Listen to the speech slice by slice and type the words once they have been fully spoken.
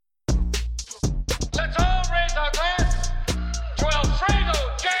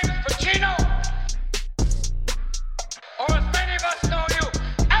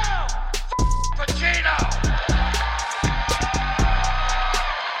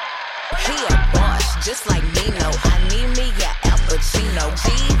He a boss, just like Nino. I need me a Al Pacino.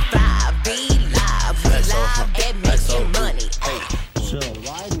 G5, be live. We live at making money. So,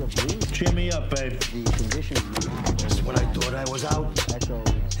 cheer me up, babe. Just when I thought I was out,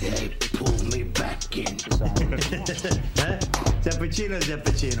 they pulled me back in. Huh?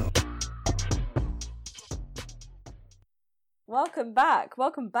 Zappuccino. Welcome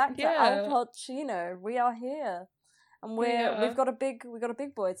back to Yeah. Al Pacino. We are here, and we've got a big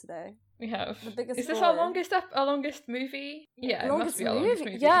boy today. We have. The biggest Is this boy. our longest movie? Yeah, it must be our longest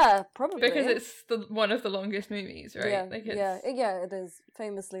movie. Yeah, probably Because it's one of the longest movies, right? Yeah, Like it's yeah, it is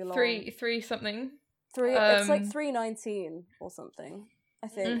famously long. three something. It's like 3:19 or something. I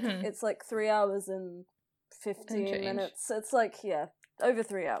think Mhm. it's like 3 hours and 15 change. minutes. It's like over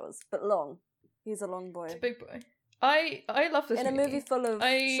 3 hours, but long. He's a long boy. It's a big boy. I love this In a movie full of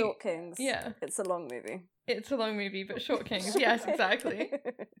I- short kings. yeah. It's a long movie. It's a long movie, but short kings. Yes, exactly.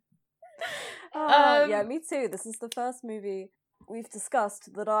 Yeah, me too. This is the first movie we've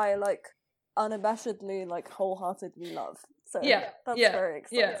discussed that I unabashedly, wholeheartedly love. So that's very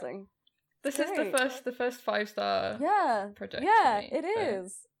yeah. exciting. This is Great. the first 5-star Yeah, project. for me, it so.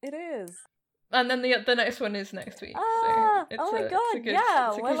 is. It is. And then the next one is next week. Ah, so it's oh my it's god, a good, yeah,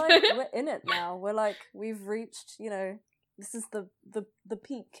 it's a we're good- we're in it now. We've reached, this is the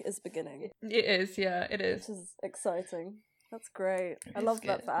peak is beginning, It is, yeah, it is. which is exciting. That's great. I It's love good,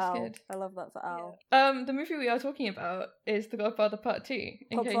 that for it's Al. good. I love that for Al. The movie we are talking about is The Godfather Part 2.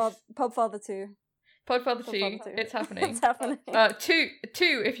 Podfather 2. Podfather 2, Podfather 2. it's happening. It's happening.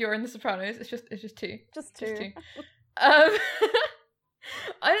 Two if you're in The Sopranos. It's just two. Just Just two. two.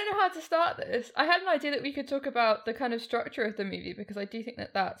 I don't know how to start this. I had an idea that we could talk about the kind of structure of the movie because I do think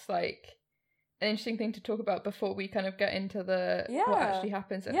that that's like an interesting thing to talk about before we kind of get into what Yeah. actually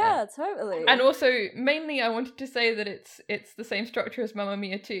happens in Yeah, it. totally. And also, mainly, I wanted to say that it's the same structure as Mamma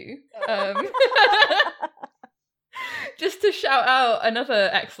Mia 2. Just to shout out another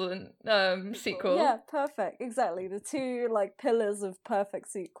excellent sequel. Yeah, perfect. Exactly. The two pillars of perfect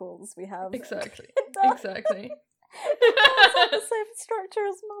sequels we have. Exactly. It does. Exactly. It's not the same structure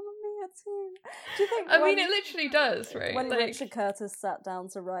as Mamma Mia too. Do you think? I mean, it literally does, right? When Like- Richard Curtis sat down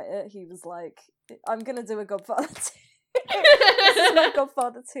to write it, he was like, "I'm gonna do a Godfather 2. This is my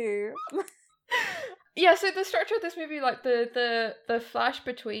Godfather 2." Yeah, so the structure of this movie, like the flash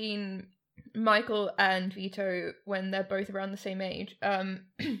between Michael and Vito when they're both around the same age.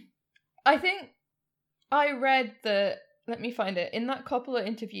 I think I read that. Let me find it in that Coppola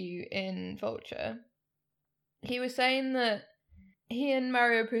interview in Vulture. He was saying that he and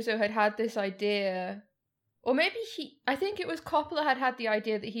Mario Puzo had this idea, or maybe I think it was Coppola had the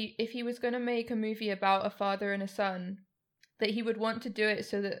idea that if he was going to make a movie about a father and a son, that he would want to do it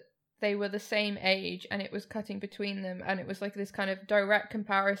so that they were the same age and it was cutting between them, and it was like this kind of direct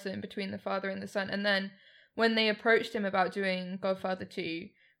comparison between the father and the son. And then when they approached him about doing Godfather 2,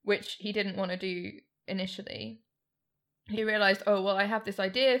 which he didn't want to do initially, he realized, oh, well, I have this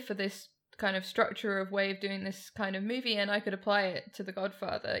idea for this kind of structure of way of doing this kind of movie, and I could apply it to The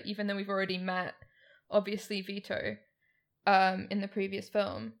Godfather, even though we've already met, obviously, Vito in the previous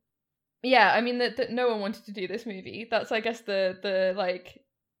film. Yeah, I mean, that no one wanted to do this movie. That's, I guess, the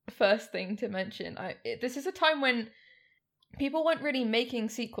first thing to mention. This is a time when people weren't really making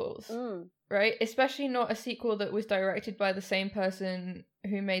sequels, right? Especially not a sequel that was directed by the same person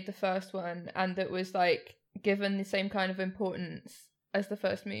who made the first one, and that was, given the same kind of importance as the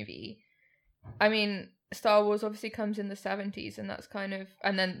first movie. I mean, Star Wars obviously comes in the 70s, and that's kind of,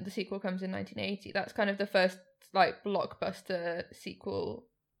 and then the sequel comes in 1980. That's kind of the first blockbuster sequel,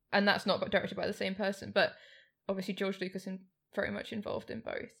 and that's not directed by the same person, but obviously George Lucas is very much involved in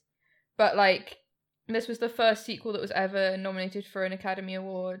both. But this was the first sequel that was ever nominated for an Academy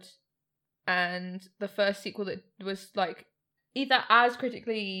Award, and the first sequel that was either as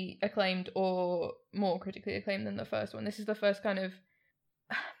critically acclaimed or more critically acclaimed than the first one. This is the first kind of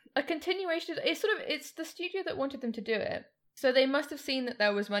a continuation. It's the studio that wanted them to do it, so they must have seen that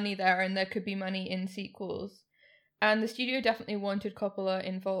there was money there and there could be money in sequels, and the studio definitely wanted Coppola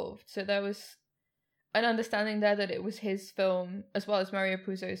involved, so there was an understanding there that it was his film as well as Mario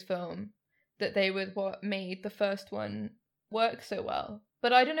Puzo's film, that they were what made the first one work so well.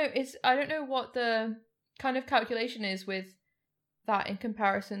 But I don't know what the kind of calculation is with that in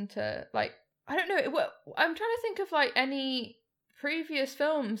comparison to I don't know. I'm trying to think of any previous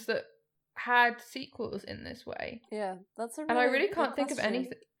films that had sequels in this way. Yeah, that's a really and I really good can't think of question.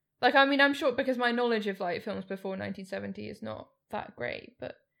 anything. I mean, I'm sure because my knowledge of films before 1970 is not that great,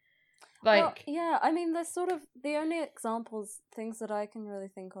 but Like, well, yeah, I mean, there's sort of the only things that I can really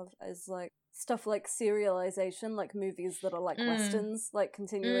think of is like stuff like serialization, like movies that are like westerns, like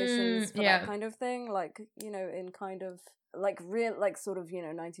continuations for that kind of thing, like, you know, in kind of like real, like sort of, you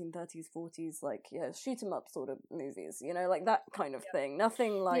know, 1930s, 40s, like, yeah, shoot 'em up sort of movies, you know, like that kind of thing.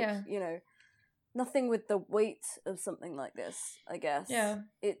 Nothing like, you know, nothing with the weight of something like this, I guess.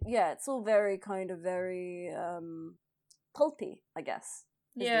 It's all very kind of very pulpy, I guess,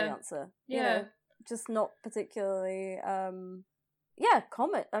 is the answer. You know, just not particularly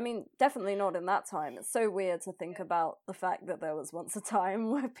comet. I mean, definitely not in that time. It's so weird to think about the fact that there was once a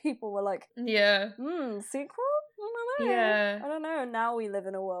time where people were like, sequel? I don't know. Now we live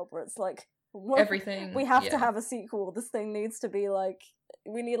in a world where it's like, everything. We have to have a sequel. This thing needs to be like,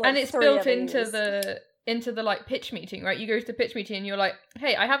 we need like, and it's built into the like pitch meeting, right? You go to the pitch meeting and you're like,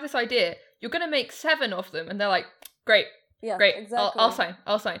 hey, I have this idea. You're gonna make 7 of them, and they're like, great. Yeah, great. Exactly.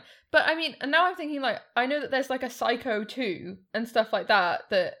 I'll sign. But I mean, and now I'm thinking like, I know that there's like a Psycho 2 and stuff like that,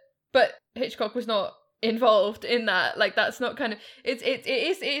 but Hitchcock was not involved in that. Like, that's not kind of, it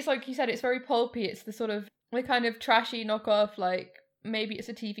is like you said, it's very pulpy. It's the sort of the kind of trashy knockoff, like maybe it's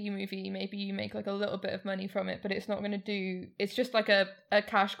a TV movie, maybe you make like a little bit of money from it, but it's not going to do, it's just like a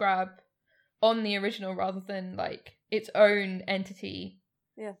cash grab on the original rather than like its own entity.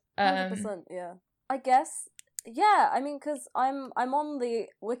 Yeah, 100%. Yeah, I guess. Yeah, I mean, because I'm on the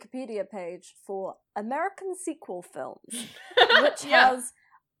Wikipedia page for American sequel films, which has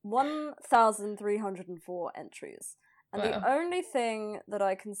 1,304 entries. And the only thing that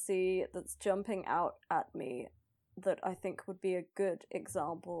I can see that's jumping out at me that I think would be a good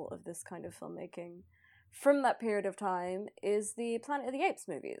example of this kind of filmmaking from that period of time is the Planet of the Apes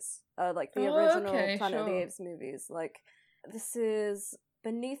movies. Like the original Planet of the Apes movies. Like, this is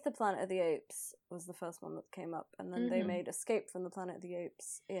Beneath the Planet of the Apes was the first one that came up, and then they made Escape from the Planet of the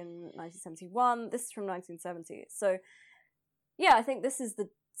Apes in 1971. This is from 1970. So, yeah, I think this is the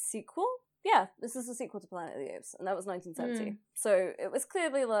sequel. Yeah, this is the sequel to Planet of the Apes, and that was 1970. So it was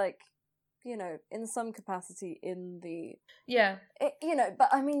clearly like, you know, in some capacity in the... Yeah. You know, but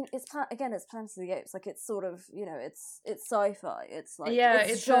I mean, it's Planet of the Apes. Like, it's sort of, you know, it's sci-fi. It's like,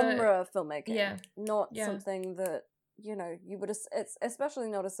 it's genre filmmaking. Not something that, you know, you would, it's especially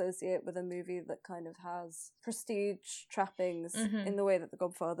not associate with a movie that kind of has prestige trappings in the way that The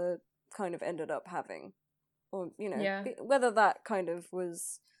Godfather kind of ended up having. Or, you know, whether that kind of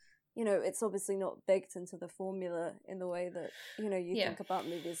was... You know, it's obviously not baked into the formula in the way that, you know, you think about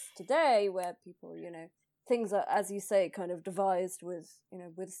movies today where people, you know, things are, as you say, kind of devised with, you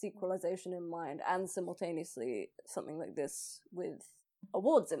know, with sequelization in mind and simultaneously something like this with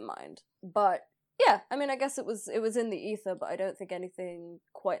awards in mind. But, yeah, I mean, I guess it was in the ether, but I don't think anything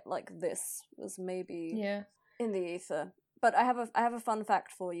quite like this was maybe in the ether. But I have a fun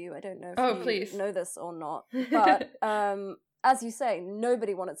fact for you. I don't know if you know this or not, but... as you say,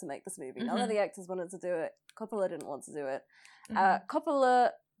 nobody wanted to make this movie. None of the actors wanted to do it. Coppola didn't want to do it. Coppola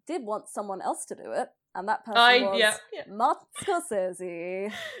did want someone else to do it, and that person was Martin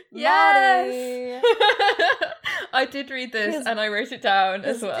Scorsese. Yes! I did read this, and I wrote it down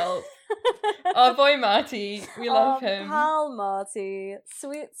as well. Our boy Marty, we love him. Pal Marty,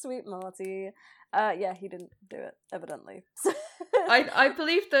 sweet, sweet Marty. He didn't do it, evidently. I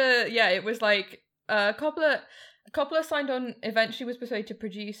believe it was like Coppola signed on, eventually was persuaded to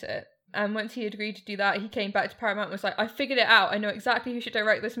produce it, and once he agreed to do that, he came back to Paramount and was like, I figured it out, I know exactly who should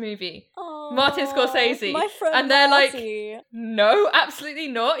direct this movie. Aww, Martin Scorsese. My friend and they're Marty. Like, no, absolutely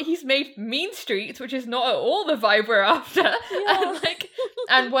not. He's made Mean Streets, which is not at all the vibe we're after. And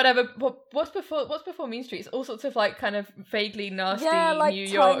and whatever, what's before Mean Streets? All sorts of like kind of vaguely nasty like New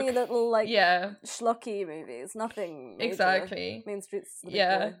York. Tiny little like schlocky movies. Nothing major. Exactly. Mean Streets is the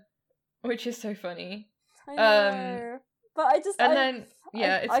big boy. Which is so funny. I know. But I just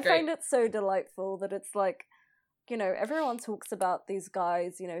it's I great. find it so delightful that it's like, you know, everyone talks about these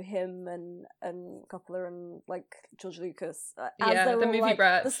guys, you know, him and Coppola and like George Lucas as they're the all, movie like,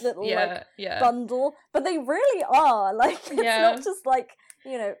 brats. this little bundle, but they really are like it's not just like,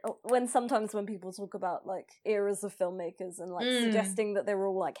 you know, sometimes when people talk about like eras of filmmakers and like suggesting that they were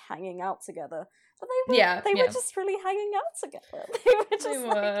all like hanging out together. But they were just really hanging out together. They were just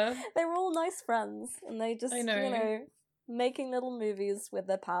they were all nice friends, and they just you know making little movies with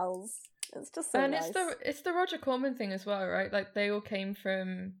their pals. It's just so nice. And it's the Roger Corman thing as well, right? Like they all came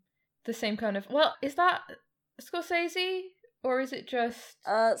from the same kind of. Well, is that Scorsese or is it just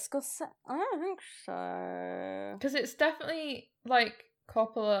Scorsese? I don't think so. Because it's definitely like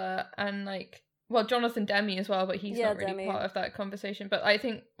Coppola and like. Well, Jonathan Demme as well, but he's not really part of that conversation. But I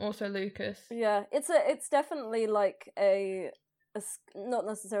think also Lucas. Yeah, it's definitely like a not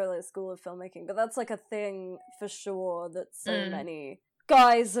necessarily a school of filmmaking, but that's like a thing for sure that so many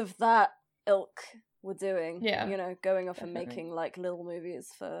guys of that ilk were doing. Yeah, you know, going off definitely. and making like little movies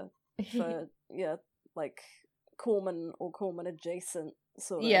for yeah, like Corman or Corman adjacent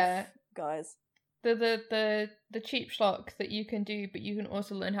sort of guys. The cheap schlock that you can do, but you can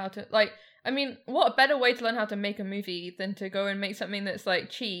also learn how to, like, I mean, what a better way to learn how to make a movie than to go and make something that's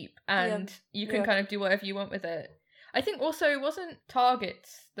like cheap and you can kind of do whatever you want with it. I think also wasn't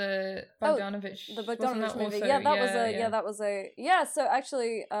Targets the Bogdanovich the Bogdanovich movie. Also, that was a so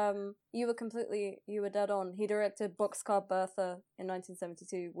actually you were dead on. He directed Boxcar Bertha in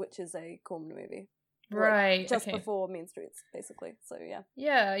 1972, which is a Corman movie. Right, just before Mean Streets, basically. So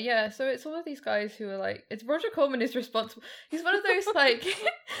yeah. So it's all of these guys who are like, it's Roger Corman is responsible. He's one of those like,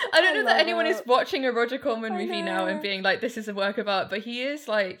 I don't know that anyone is watching a Roger Corman movie now and being like, this is a work of art, but he is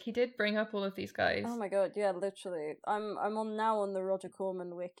like, he did bring up all of these guys. Oh my god, yeah, literally. I'm on the Roger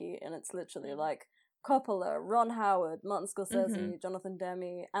Corman wiki, and it's literally like Coppola, Ron Howard, Martin Scorsese, Jonathan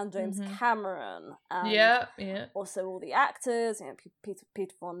Demme, and James Cameron, and also all the actors, you know,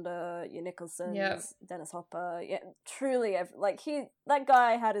 Peter Fonda, Nicholson, Dennis Hopper, truly, that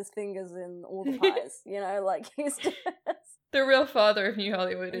guy had his fingers in all the pies, you know, like he's just the real father of New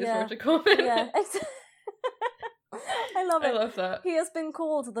Hollywood is Roger Corman. Yeah, I love it. I love that. He has been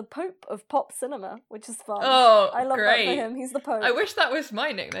called the Pope of pop cinema, which is fun. Oh, I love great. that for him. He's the Pope. I wish that was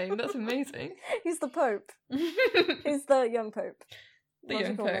my nickname. That's amazing. He's the Pope. He's the young Pope. The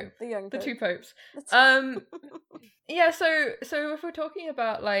young Pope. The young Pope. The two popes. Yeah, so if we're talking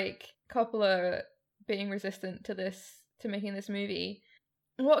about like Coppola being resistant to making this movie,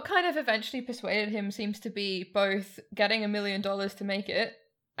 what kind of eventually persuaded him seems to be both getting $1 million to make it,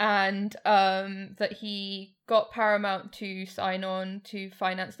 and that he got Paramount to sign on to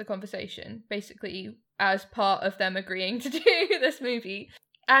finance The Conversation, basically as part of them agreeing to do this movie.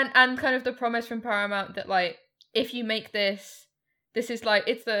 And kind of the promise from Paramount that, like, if you make this is like,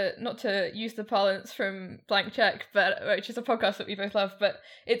 it's the, not to use the parlance from Blank Check, but which is a podcast that we both love, but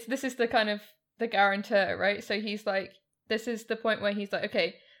this is the kind of the guarantor, right? So he's like, this is the point where he's like,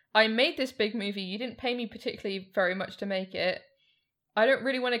 okay, I made this big movie, you didn't pay me particularly very much to make it. I don't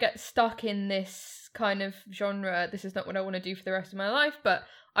really want to get stuck in this kind of genre. This is not what I want to do for the rest of my life, but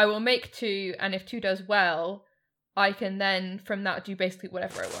I will make 2, and if 2 does well, I can then from that do basically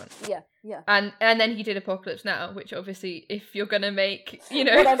whatever I want. Yeah. And then he did Apocalypse Now, which obviously, if you're gonna make, you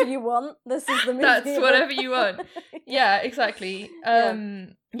know, whatever you want, this is the movie. That's whatever you want. Yeah, exactly.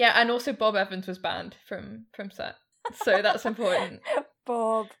 And also Bob Evans was banned from set, so that's important.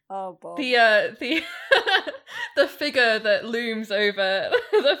 Bob. The the figure that looms over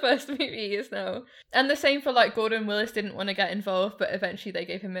the first movie is now, and the same for like Gordon Willis didn't want to get involved, but eventually they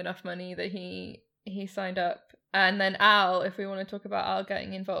gave him enough money that he signed up. And then Al, if we want to talk about Al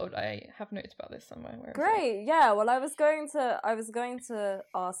getting involved, I have notes about this somewhere. Great, yeah. Well, I was going to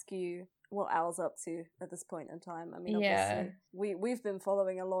ask you what Al's up to at this point in time. I mean, obviously, we've been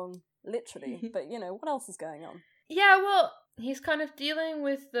following along literally, but you know, what else is going on? Yeah, well, he's kind of dealing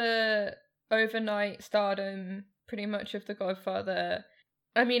with the overnight stardom, pretty much, of The Godfather.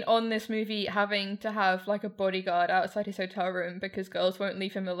 I mean, on this movie, having to have like a bodyguard outside his hotel room because girls won't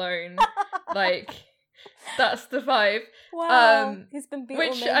leave him alone, like. That's the vibe. Wow, he's been beaten.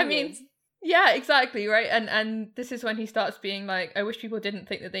 Which, I mean, yeah, exactly, right? And this is when he starts being like, I wish people didn't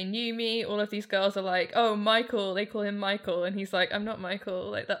think that they knew me. All of these girls are like, oh, Michael. They call him Michael. And he's like, I'm not Michael.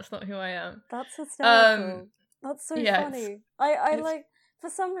 Like, that's not who I am. That's hysterical. That's so funny. I like,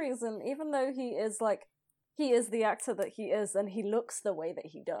 for some reason, even though he is the actor that he is and he looks the way that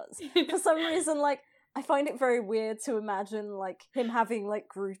he does, for some reason, like, I find it very weird to imagine, like, him having, like,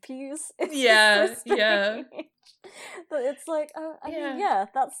 groupies. It's just so strange. But it's like, I mean,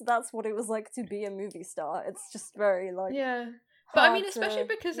 that's what it was like to be a movie star. It's just very, like... Yeah. But I mean, especially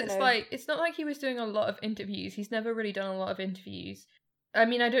because it's like, it's not like he was doing a lot of interviews. He's never really done a lot of interviews. I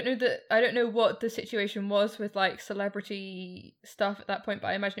mean, I don't know what the situation was with, like, celebrity stuff at that point, but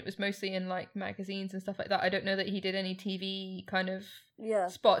I imagine it was mostly in, like, magazines and stuff like that. I don't know that he did any TV kind of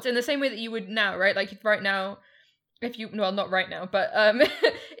spots in the same way that you would now, right? Like, right now, not right now, but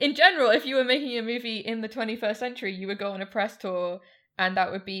in general, if you were making a movie in the 21st century, you would go on a press tour, and that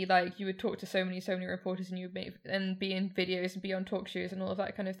would be, like, you would talk to so many reporters, and you would make, and be in videos and be on talk shows and all of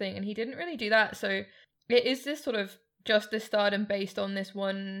that kind of thing, and he didn't really do that, so it is this sort of just this stardom based on this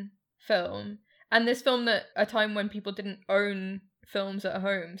one film, and this film at a time when people didn't own films at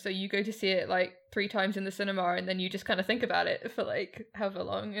home, so you go to see it like 3 times in the cinema and then you just kind of think about it for like however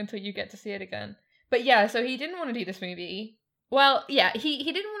long until you get to see it again. But yeah, so he didn't want to do this movie. Well, yeah, he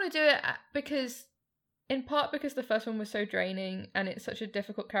didn't want to do it because in part because the first one was so draining and it's such a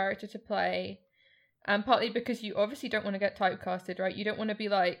difficult character to play, and partly because you obviously don't want to get typecasted, right? You don't want to be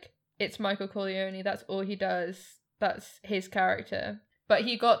like, it's Michael Corleone, that's all he does, that's his character. But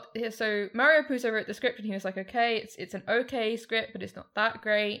so Mario Puzo wrote the script and he was like, okay, it's an okay script, but it's not that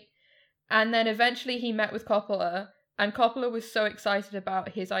great. And then eventually he met with Coppola, and Coppola was so excited about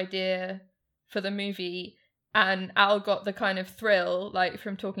his idea for the movie, and Al got the kind of thrill, like,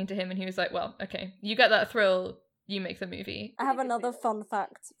 from talking to him, and he was like, well, okay, you get that thrill, you make the movie. I have another fun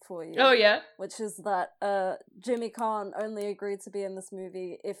fact for you. Oh, yeah? Which is that Jimmy Caan only agreed to be in this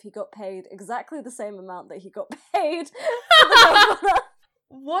movie if he got paid exactly the same amount that he got paid for the Godfather.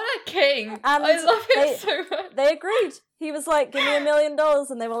 What a king! And I love him so much. They agreed. He was like, give me $1 million,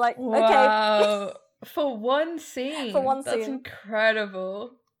 and they were like, okay. Wow. For one scene. For one That's scene.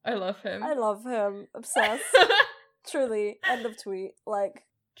 incredible. I love him. I love him. Obsessed. Truly. End of tweet. Like,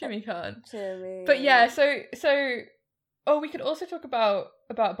 Jimmy Caan. Jimmy. But yeah, so we could also talk about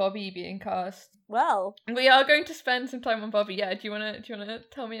Bobby being cast. Well, We are going to spend some time on Bobby. Yeah, do you wanna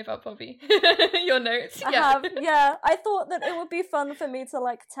tell me about Bobby? Your notes? I have. Yeah, I thought that it would be fun for me to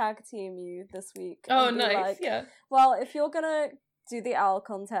like tag team you this week. Oh, and be nice. like, Yeah. well, if you're gonna do the Al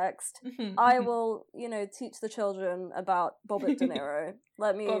context, Mhm, I mhm. will, teach the children about Bobbitt De Niro.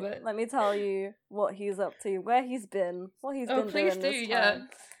 Let me tell you what he's up to, where he's been, what he's Oh, been please doing do, this yeah. time.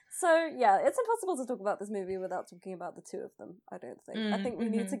 So yeah, it's impossible to talk about this movie without talking about the two of them. I don't think. I think we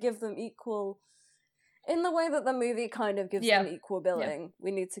need to give them equal, in the way that the movie kind of gives Yeah. them equal billing.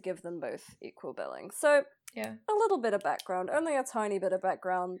 We need to give them both equal billing. So Yeah. a little bit of background, only a tiny bit of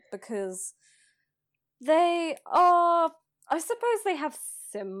background, because they are, I suppose they have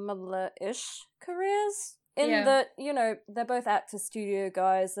similar-ish careers in Yeah. that, they're both actor studio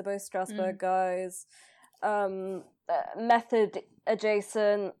guys, they're both Strasbourg guys, method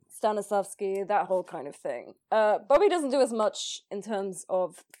adjacent, Stanislavski, that whole kind of thing. Bobby doesn't do as much in terms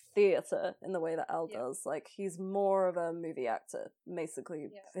of theatre in the way that Al does. Like, he's more of a movie actor, basically,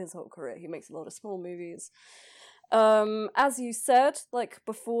 for his whole career. He makes a lot of small movies. As you said, like,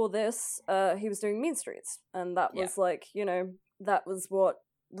 before this, he was doing Mean Streets, and that was, that was what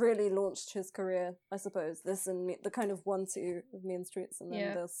really launched his career, I suppose. This and the kind of 1-2 of Mean Streets, and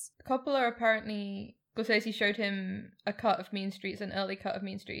then this. Coppola apparently, Scorsese showed him a cut of Mean Streets, an early cut of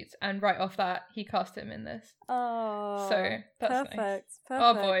Mean Streets, and right off that, he cast him in this. Oh, So, that's perfect, nice. perfect.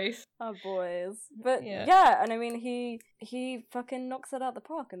 Our boys. Our boys. But Yeah. yeah, and I mean, he fucking knocks it out the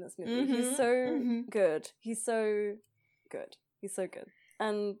park in this movie. He's so good. He's so good. He's so good.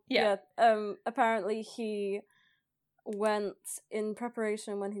 And apparently he went, in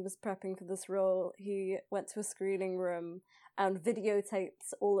preparation when he was prepping for this role, he went to a screening room and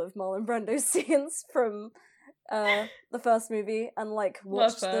videotaped all of Marlon Brando's scenes from the first movie and like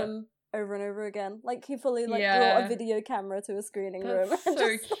watched them over and over again. Like, he fully brought a video camera to a screening room and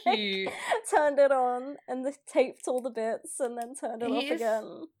so just, cute. turned it on and taped all the bits and then turned it off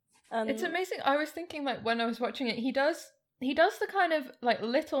again. And It's amazing. I was thinking, like, when I was watching it, he does the kind of like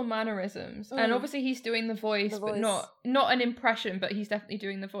little mannerisms, and obviously he's doing the voice, but not an impression, but he's definitely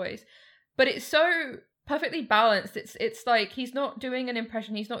doing the voice. But it's so perfectly balanced. It's like he's not doing an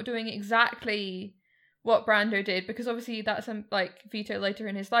impression. He's not doing exactly what Brando did, because obviously that's like Vito later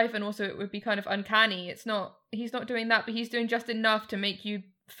in his life, and also it would be kind of uncanny. He's not doing that, but he's doing just enough to make you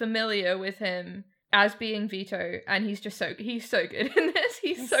familiar with him as being Vito, and he's so good in this.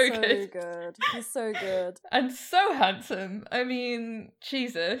 He's so good. He's so good. And so handsome. I mean,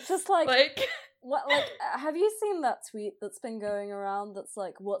 Jesus. Just like what, like, have you seen that tweet that's been going around that's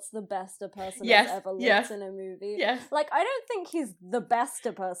like, what's the best a person has ever looked in a movie? Yes. Like, I don't think he's the best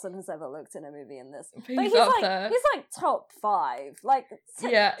a person has ever looked in a movie in this. He's But he's up like there. he's like top 5. Like, it's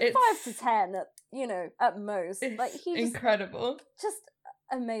 5 to 10 at most. It's Like, he's incredible. just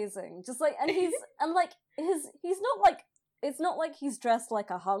amazing. Just like, and he's and like he's not like, it's not like he's dressed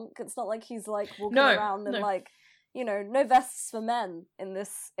like a hunk. It's not like he's like walking around and like, no vests for men in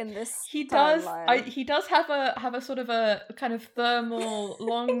this He does. timeline. He does have a sort of a kind of thermal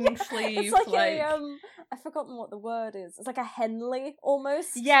long sleeve. It's like a I've forgotten what the word is. It's like a Henley almost.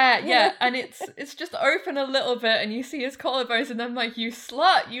 Yeah, and it's just open a little bit, and you see his collarbones, and I'm like, you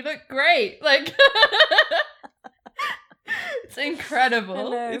slut, you look great, like. It's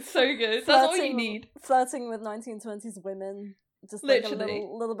incredible. It's so good. That's all you need. Flirting with 1920s women, just Literally. like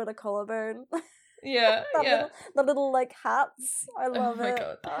a little bit of collarbone. Yeah, The little like hats. I love oh my it.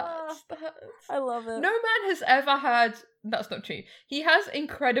 god, the hats. I love it. No man has ever had. That's not true. He has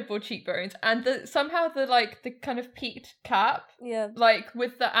incredible cheekbones, and somehow the kind of peaked cap, Yeah. like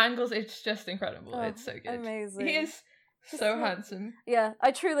with the angles, it's just incredible. Oh, it's so good. amazing. He is So handsome. Yeah,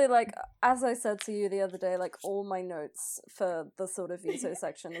 I truly, like, as I said to you the other day, like, all my notes for the sort of Vito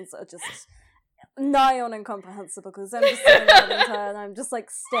sections are just nigh on incomprehensible, because I'm just sitting there the entire time, just, like,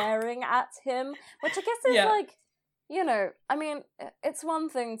 staring at him, which I guess is, like, you know, I mean, it's one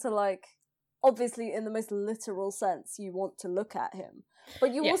thing to, like, obviously, in the most literal sense, you want to look at him,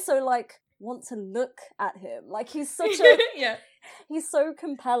 but you also, like, want to look at him. Like, he's such a... He's so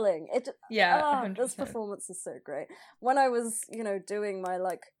compelling. This performance is so great. When I was, you know, doing my,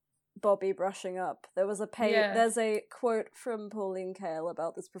 like, Bobby brushing up, there's a quote from Pauline Kael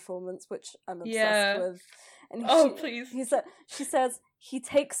about this performance, which I'm obsessed with. And please. She says, he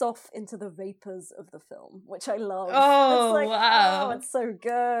takes off into the vapors of the film, which I love. Oh, it's like, wow. Oh, it's so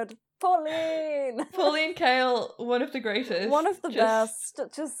good. Pauline Kael, one of the greatest. One of the best.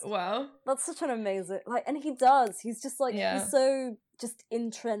 Just wow. That's such an amazing, like, and he does. He's just like, he's so just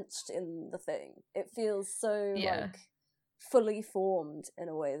entrenched in the thing. It feels so like fully formed in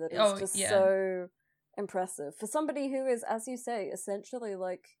a way that is so impressive for somebody who is, as you say, essentially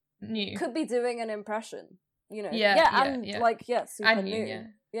like new. Could be doing an impression, you know. Super and new.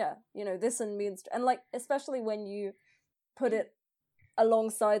 Yeah, you know, this and Mean Streets, and like especially when you put it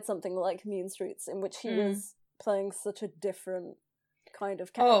alongside something like Mean Streets, in which he was playing such a different kind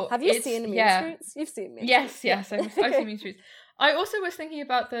of character. Have you seen Mean Streets? You've seen Mean Streets? Yes, I've seen Mean Streets. I also was thinking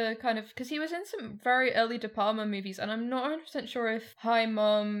about the kind of, because he was in some very early De Palma movies, and I'm not 100% sure if Hi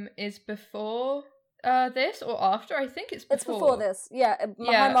Mom is before this or after. I think it's before. It's before this.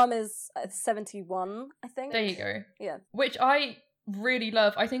 Hi Mom is 71, I think. There you go. Yeah. Which I really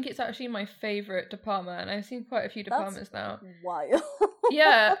love. I think it's actually my favourite De Palma, and I've seen quite a few De Palmas now. Wild.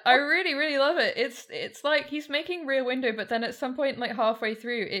 Yeah, I really, really love it. It's like he's making Rear Window, but then at some point, like halfway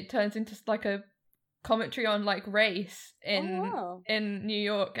through, it turns into like a commentary on like race in New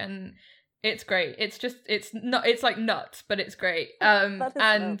York, and it's great. It's like nuts, but it's great.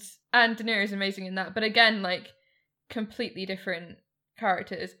 And De Niro is amazing in that. But again, like completely different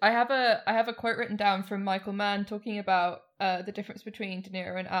characters. I have a quote written down from Michael Mann talking about the difference between De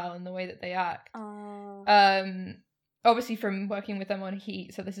Niro and Al and the way that they act. Obviously from working with them on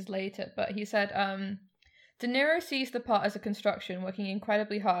Heat, so this is later, but he said, De Niro sees the part as a construction, working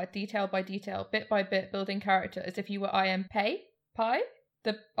incredibly hard, detail by detail, bit by bit, building character, as if you were I.M. Pei,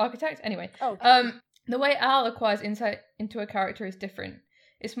 the architect? Anyway. The way Al acquires insight into a character is different.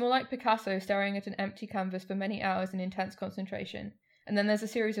 It's more like Picasso staring at an empty canvas for many hours in intense concentration. And then there's a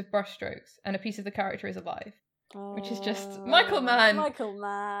series of brushstrokes, and a piece of the character is alive. Which is just Michael Mann. Michael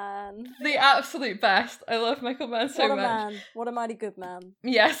Mann. The absolute best. I love Michael Mann so much. Man. What a mighty good man.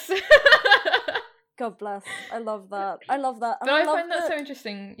 Yes. God bless. I love that. And but I find that so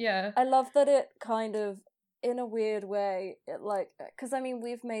interesting. Yeah. I love that it kind of, in a weird way, it like, because I mean,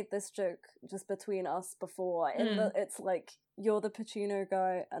 we've made this joke just between us before, in that it's like, you're the Pacino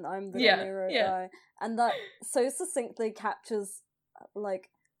guy and I'm the De Niro guy. And that so succinctly captures like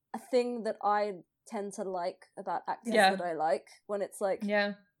a thing that I tend to like about actors that I like, when it's like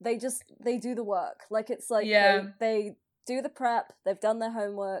they do the work, like it's like they do the prep, they've done their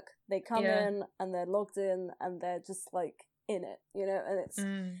homework, they come in and they're logged in and they're just like in it, you know,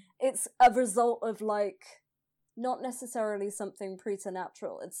 and it's a result of like not necessarily something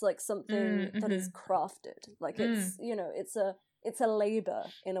preternatural, it's like something that is crafted, like it's, you know, it's a labor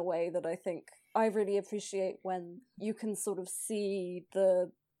in a way that I think I really appreciate, when you can sort of see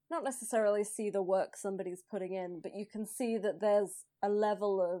not necessarily see the work somebody's putting in, but you can see that there's a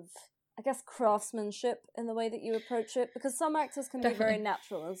level of, I guess, craftsmanship in the way that you approach it, because some actors can be very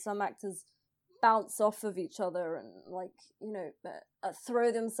natural and some actors bounce off of each other and, like, you know, throw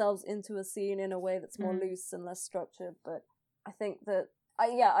themselves into a scene in a way that's more loose and less structured. But I think that,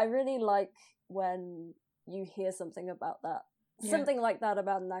 I really like when you hear something about that. Something like that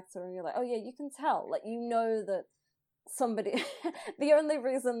about an actor and you're like, oh yeah, you can tell, like, you know that somebody the only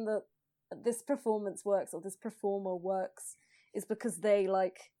reason that this performance works or this performer works is because they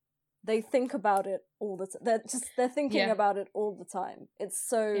think about it all the time. They're thinking about it all the time. It's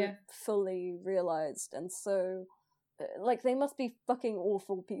so fully realized, and so like they must be fucking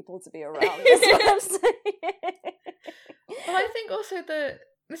awful people to be around. That's what I'm saying. But I think also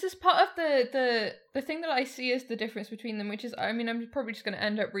this is part of the thing that I see as the difference between them, which is, I mean, I'm probably just going to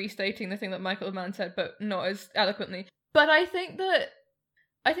end up restating the thing that Michael Mann said, but not as eloquently. But I think that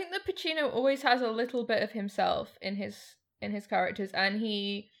Pacino always has a little bit of himself in his characters, and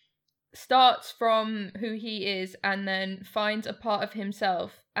he starts from who he is and then finds a part of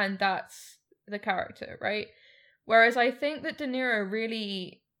himself, and that's the character, right? Whereas I think that De Niro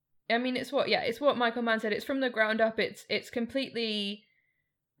really, I mean, it's what Michael Mann said, it's from the ground up, it's completely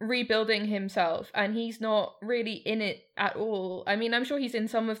rebuilding himself, and he's not really in it at all. I mean, I'm sure he's in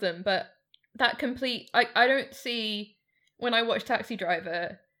some of them, but that complete, I don't see, when I watch Taxi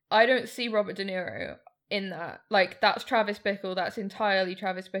Driver, I don't see Robert De Niro in that. Like, that's Travis Bickle, that's entirely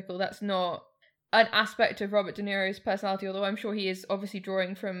Travis Bickle, that's not an aspect of Robert De Niro's personality, although I'm sure he is obviously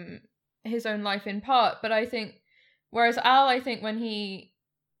drawing from his own life in part. But I think, whereas Al, I think when he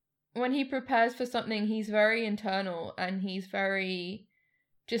prepares for something, he's very internal, and he's very,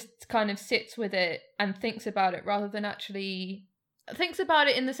 just kind of sits with it and thinks about it, rather than actually thinks about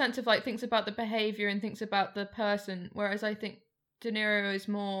it in the sense of like thinks about the behavior and thinks about the person. Whereas I think De Niro is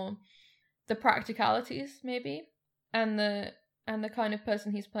more the practicalities, maybe, and the kind of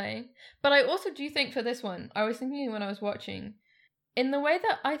person he's playing. But I also do think for this one, I was thinking when I was watching, in the way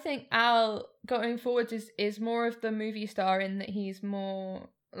that I think Al going forwards is more of the movie star, in that he's more,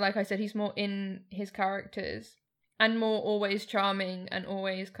 like I said, he's more in his characters and more always charming and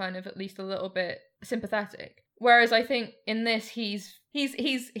always kind of at least a little bit sympathetic. Whereas I think in this he's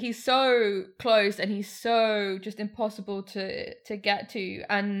so closed, and he's so just impossible to get to,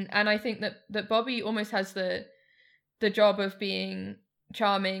 and I think that Bobby almost has the job of being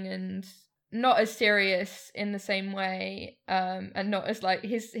charming and not as serious in the same way, and not as like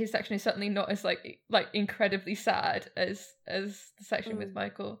his section is certainly not as like incredibly sad as the section with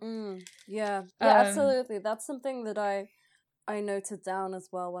Michael. Yeah, absolutely. That's something that I noted down as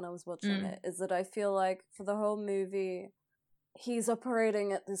well when I was watching it, is that I feel like for the whole movie he's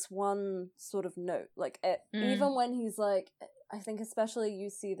operating at this one sort of note, like even when he's like, I think especially you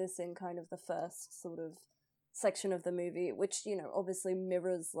see this in kind of the first sort of section of the movie, which, you know, obviously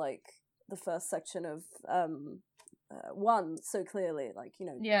mirrors like the first section of one so clearly, like, you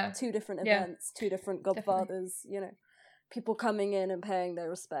know, two different events, two different Godfathers, definitely. You know, people coming in and paying their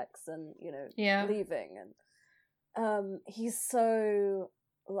respects and, you know, leaving, and he's so,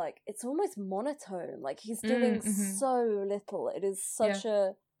 like, it's almost monotone, like he's doing so little. It is such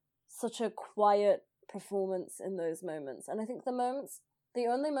a quiet performance in those moments. And I think the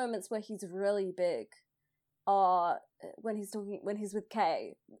only moments where he's really big are when he's with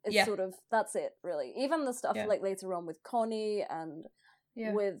Kay. It's sort of, that's it, really. Even the stuff like later on with Connie and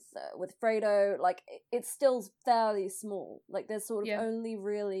with Fredo, like it's still fairly small. Like there's sort of only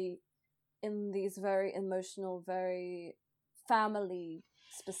really in these very emotional, very family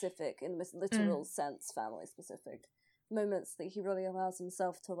specific, in the literal sense, family specific moments that he really allows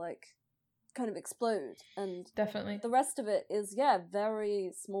himself to like kind of explode. And definitely the rest of it is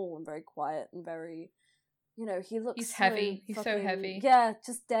very small and very quiet and very, you know, he's heavy. He's so heavy. Yeah,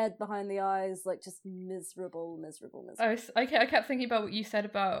 just dead behind the eyes, like just miserable. I kept thinking about what you said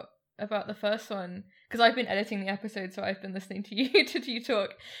about the first one, because I've been editing the episode, so I've been listening to you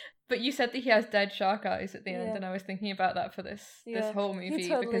talk. But you said that he has dead shark eyes at the end, and I was thinking about that for this whole movie, he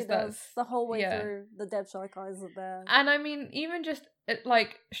totally because does. The whole way through, the dead shark eyes are there. And I mean, even just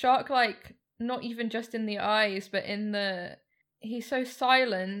like shark, like not even just in the eyes, but in he's so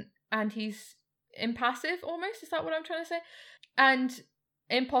silent and he's impassive almost. Is that what I'm trying to say? And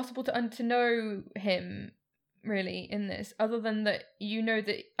impossible to know him really in this, other than that, you know,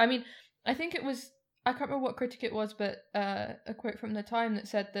 that, I mean, I think it was, I can't remember what critic it was, but a quote from the Time that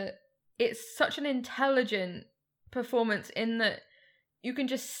said that it's such an intelligent performance, in that you can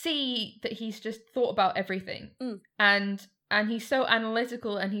just see that he's just thought about everything, and he's so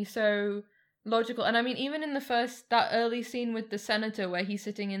analytical and he's so logical. And I mean, even in that early scene with the senator, where he's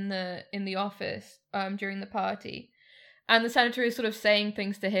sitting in the office during the party, and the senator is sort of saying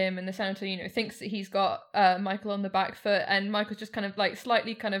things to him, and the senator, you know, thinks that he's got Michael on the back foot, and Michael's just kind of like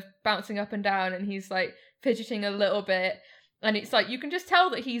slightly kind of bouncing up and down, and he's like fidgeting a little bit, and it's like you can just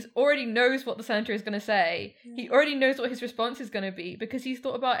tell that he's already knows what the senator is going to say. He already knows what his response is going to be, because he's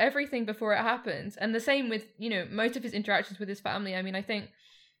thought about everything before it happens. And the same with, you know, most of his interactions with his family. I mean, I think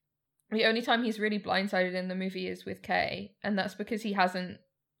the only time he's really blindsided in the movie is with Kay, and that's because he hasn't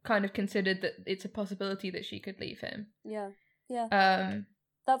kind of considered that it's a possibility that she could leave him.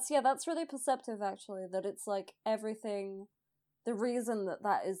 That's really perceptive, actually, that it's like everything, the reason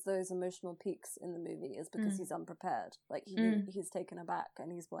that is those emotional peaks in the movie is because he's unprepared, like he's taken aback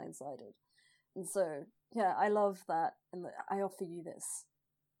and he's blindsided. And so I love that, and I offer you this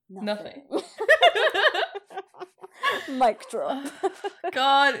nothing. Mic drop.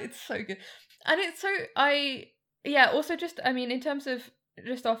 God, it's so good. And it's so, also just, I mean, in terms of,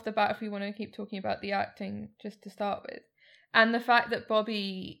 just off the bat, if we want to keep talking about the acting, just to start with, and the fact that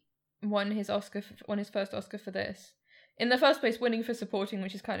Bobby won his first Oscar for this, in the first place winning for supporting,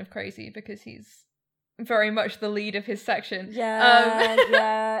 which is kind of crazy because he's very much the lead of his section.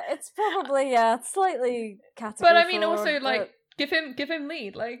 It's probably slightly category. But I mean, also like Give him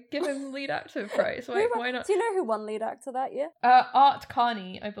lead, like give him lead actor prize. Why not? Do you know who won lead actor that year? Art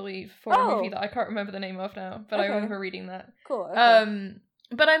Carney, I believe, for a movie that I can't remember the name of now, but I remember reading that. Cool. Okay.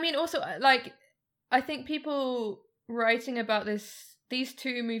 But I mean, also, like, I think people writing about these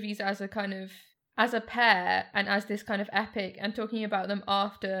two movies as a pair and as this kind of epic, and talking about them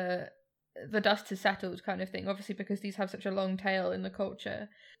after the dust has settled kind of thing, obviously because these have such a long tail in the culture,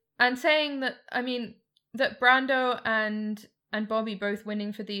 and saying that, I mean, that Brando and Bobby both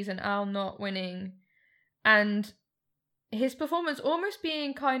winning for these and Al not winning, and his performance almost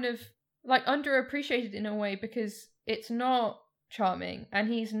being kind of like underappreciated in a way because it's not charming and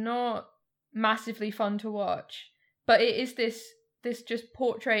he's not massively fun to watch, but it is this just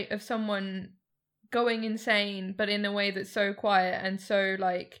portrait of someone going insane, but in a way that's so quiet and so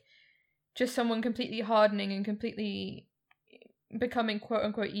like just someone completely hardening and completely becoming quote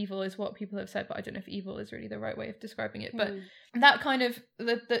unquote evil is what people have said, but I don't know if evil is really the right way of describing it. But that kind of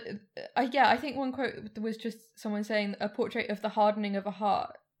I think one quote was just someone saying a portrait of the hardening of a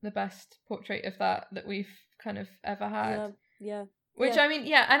heart, the best portrait of that we've kind of ever had. Yeah. Which I mean,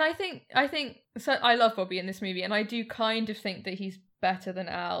 yeah, and I think so. I love Bobby in this movie, and I do kind of think that he's better than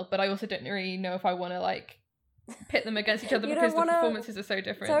Al, but I also don't really know if I want to like pit them against each other because the performances are so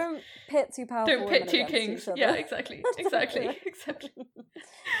different. Don't pit two powerful Don't pit women two kings. each other. Yeah, exactly.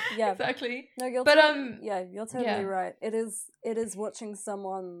 Yeah, exactly. No, you're you're totally right. It is watching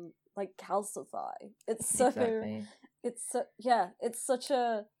someone like calcify. It's such a.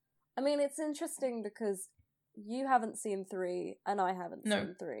 I mean, it's interesting because you haven't seen 3 and I haven't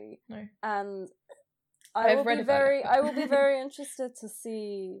seen 3. No. And I will be very interested to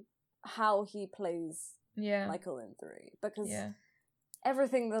see how he plays Michael in 3, because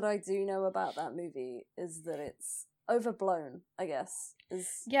everything that I do know about that movie is that it's overblown, I guess.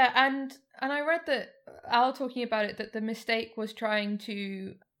 And I read that Al talking about it, that the mistake was trying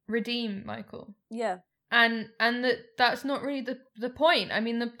to redeem Michael. Yeah. And that's not really the point. I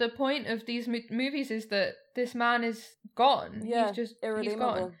mean, the point of these movies is that this man is gone. Yeah, he's just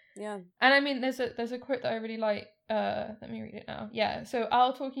irredeemable. He's gone. Yeah. And I mean, there's a quote that I really like. Let me read it now. Yeah. So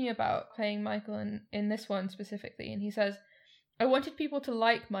Al talking about playing Michael in this one specifically, and he says, "I wanted people to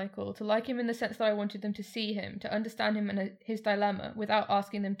like Michael, to like him in the sense that I wanted them to see him, to understand him and his dilemma, without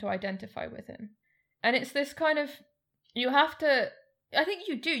asking them to identify with him." And it's this kind of, you have to. I think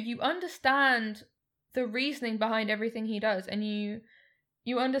you do. You understand the reasoning behind everything he does, and you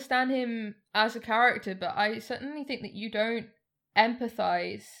understand him as a character, but I certainly think that you don't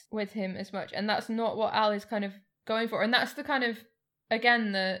empathize with him as much, and that's not what Al is kind of going for. And that's the kind of,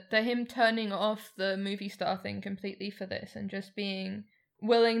 again, the him turning off the movie star thing completely for this, and just being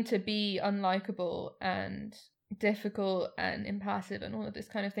willing to be unlikable and difficult and impassive and all of this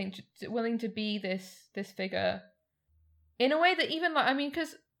kind of thing, willing to be this figure in a way that even, like, I mean,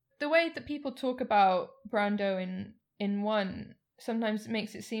 because the way that people talk about Brando in 1 sometimes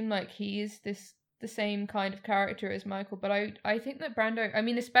makes it seem like he is the same kind of character as Michael, but I think that Brando, I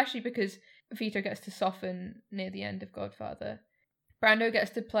mean, especially because Vito gets to soften near the end of Godfather, Brando gets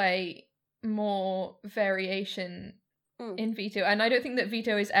to play more variation in Vito, and I don't think that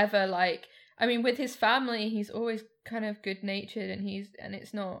Vito is ever like, I mean, with his family, he's always kind of good-natured, and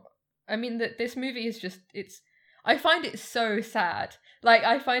it's not, I mean, that this movie is just, I find it so sad. Like,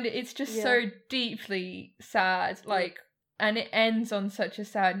 I find it's just so deeply sad, like, and it ends on such a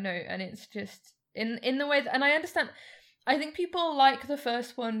sad note, and it's just, in the way that, and I understand, I think people like the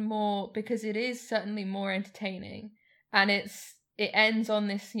first one more because it is certainly more entertaining, and it ends on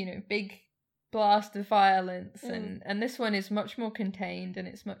this, big blast of violence, and this one is much more contained, and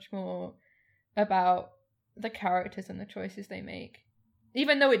it's much more about the characters and the choices they make.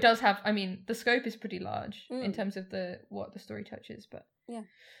 Even though it does have, I mean, the scope is pretty large in terms of what the story touches, but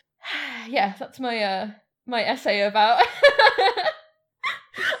yeah, that's my essay about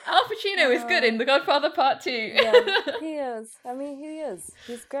Al Pacino is good in The Godfather Part 2. Yeah, he is. I mean, he is.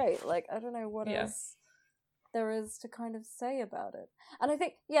 He's great. Like, I don't know what else there is to kind of say about it. And I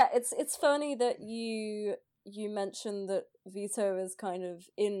think, it's funny that you mentioned that Vito is kind of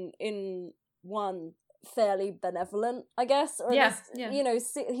in 1 fairly benevolent, I guess, or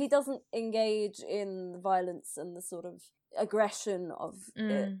he doesn't engage in the violence and the sort of aggression of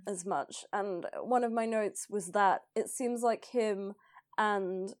it as much. And one of my notes was that it seems like him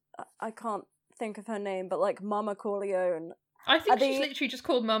and I can't think of her name, but like Mama Corleone. I think she's literally just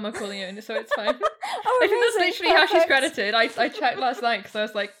called Mama Corleone, so it's fine. I think that's literally how she's credited. I checked last night because I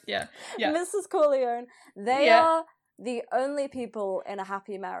was like, yeah. Mrs. Corleone. They are the only people in a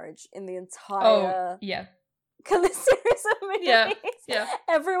happy marriage in the entire series of movies. Yeah.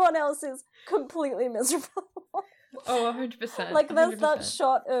 Everyone else is completely miserable. Oh, 100%. Like there's 100%. that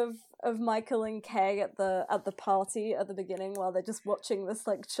shot of Michael and Kay at the party at the beginning while they're just watching this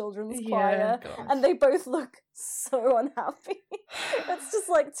like children's choir, God. and they both look so unhappy. It's just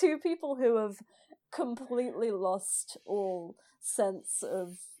like two people who have completely lost all sense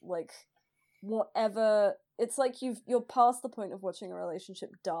of like whatever. It's like you're past the point of watching a relationship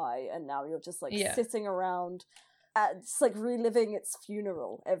die, and now you're just like sitting around just like reliving its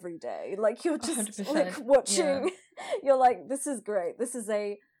funeral every day. Like you're just 100%. like watching you're like, this is great, this is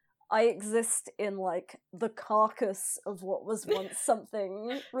I exist in like the carcass of what was once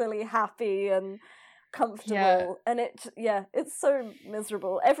something really happy and comfortable, and it's so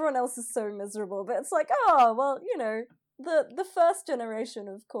miserable. Everyone else is so miserable, but it's like, oh well, you know, the first generation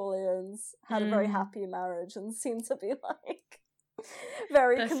of Corleones had a very happy marriage and seemed to be like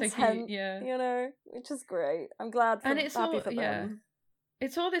very content, so cute, you know, which is great. I'm glad for, and it's happy all, for them.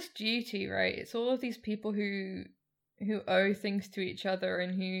 It's all this duty, right? It's all of these people who owe things to each other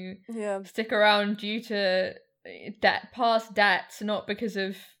and who stick around due to past debts, not because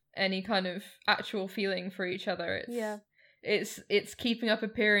of any kind of actual feeling for each other. It's keeping up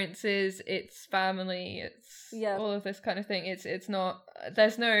appearances, it's family, it's all of this kind of thing. It's not,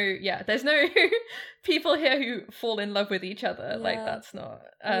 there's no people here who fall in love with each other. Like that's not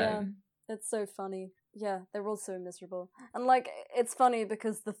it's so funny. They're all so miserable. And like it's funny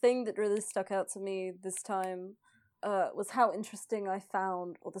because the thing that really stuck out to me this time was how interesting I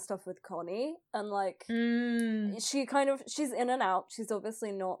found all the stuff with Connie, and like she's in and out. She's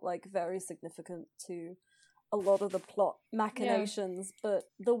obviously not like very significant to a lot of the plot machinations, but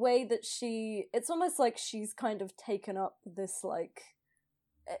the way that it's almost like she's kind of taken up this like,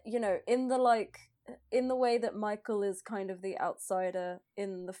 you know, in the way that Michael is kind of the outsider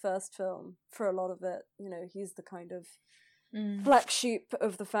in the first film for a lot of it. You know, he's the kind of black sheep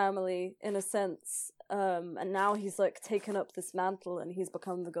of the family in a sense, and now he's like taken up this mantle and he's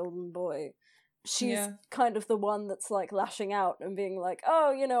become the golden boy. She's kind of the one that's like lashing out and being like,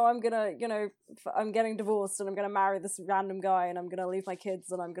 oh, you know, I'm getting divorced and I'm gonna marry this random guy and I'm gonna leave my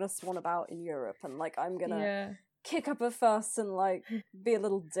kids and I'm gonna swan about in Europe and like I'm gonna kick up a fuss and like be a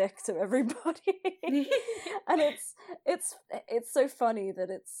little dick to everybody. And it's so funny that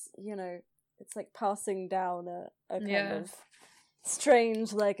it's, you know, it's like passing down a kind of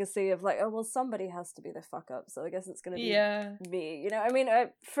strange legacy of like, oh well, somebody has to be the fuck up, so I guess it's gonna be me, you know. I mean,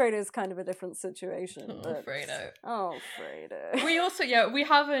 Fredo's kind of a different situation. Fredo. We also we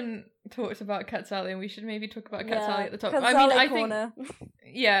haven't talked about Quetzali, and we should maybe talk about Quetzali at the top. I think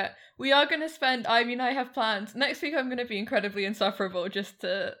we are gonna spend, I mean, I have plans next week. I'm gonna be incredibly insufferable, just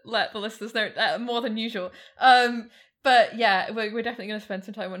to let the listeners know more than usual. But yeah, we're definitely going to spend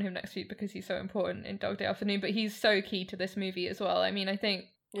some time on him next week because he's so important in Dog Day Afternoon, but he's so key to this movie as well. I mean, I think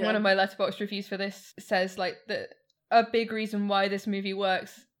one of my Letterboxd reviews for this says like that a big reason why this movie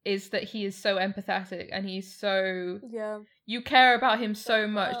works is that he is so empathetic and he's so... You care about him so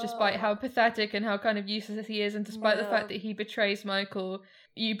much despite how pathetic and how kind of useless he is, and despite the fact that he betrays Michael,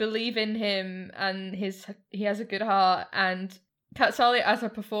 you believe in him and he has a good heart, and Quetzali as a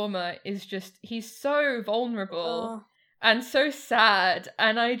performer is just... He's so vulnerable. And so sad,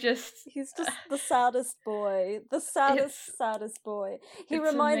 and he's just the saddest boy. The saddest boy. He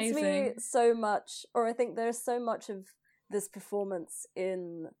reminds me so much, or I think there's so much of this performance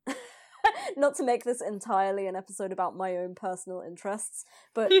in... Not to make this entirely an episode about my own personal interests,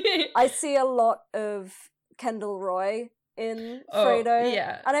 but I see a lot of Kendall Roy in Fredo.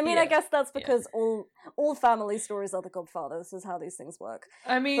 And I mean, I guess that's because all family stories are The Godfather. This is how these things work.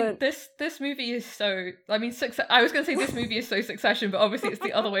 I mean, this movie is so... I mean, I was going to say this movie is so Succession, but obviously it's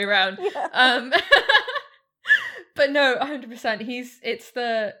the other way around. But no, 100%. It's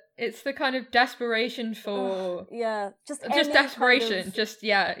the kind of desperation for... just desperation.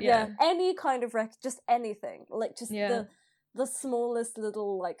 Kind of, any kind of just anything. Like, just the smallest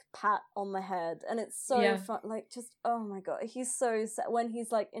little like pat on the head, and it's so fun. Like, just oh my god, he's so sad when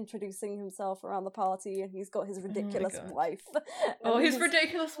he's like introducing himself around the party, and he's got his ridiculous wife. His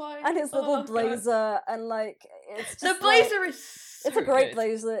ridiculous wife and his little blazer, and like it's just the blazer is. So it's a great good.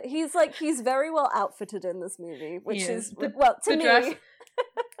 blazer. He's very well outfitted in this movie, which is to me.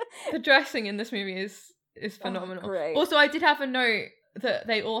 The dressing in this movie is phenomenal. Great. Also, I did have a note that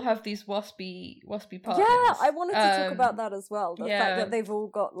they all have these waspy partners. Yeah, I wanted to talk about that as well. The fact that they've all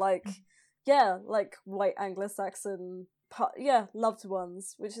got like white Anglo-Saxon loved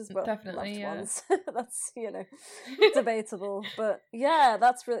ones, which is definitely loved ones. That's, you know, debatable, but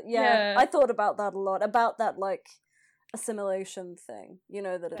that's really I thought about that a lot, about that like assimilation thing, you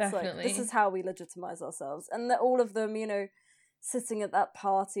know, that it's definitely. Like this is how we legitimize ourselves, and that all of them, you know, sitting at that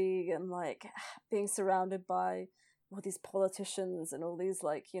party and like being surrounded by all these politicians and all these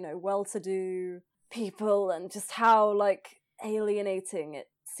like, you know, well-to-do people, and just how like alienating it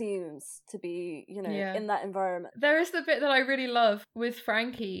seems to be, you know, in that environment. There is the bit that I really love with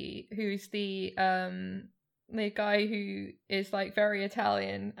Frankie, who's the guy who is like very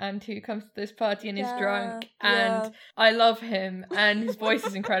Italian and who comes to this party and is drunk, and I love him, and his voice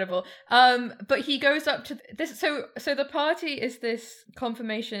is incredible. But he goes up to this, so the party is this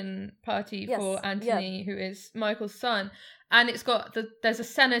confirmation party for Anthony, who is Michael's son, and it's got there's a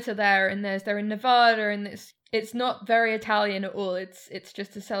senator there, and they're in Nevada, and it's not very Italian at all. It's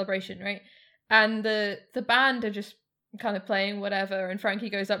just a celebration, right? And the band are just kind of playing whatever, and Frankie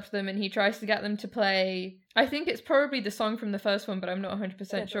goes up to them and he tries to get them to play, I think it's probably the song from the first one, but I'm not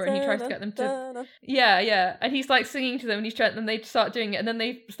 100% sure, and he tries to get them to and he's like singing to them, and he's trying, and they start doing it, and then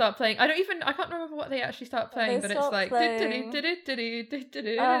they start playing. I can't remember what they actually start playing, but it's like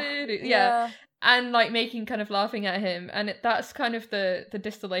and like making kind of laughing at him, and that's kind of the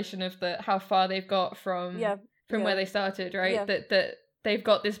distillation of how far they've got from where they started, right? That they've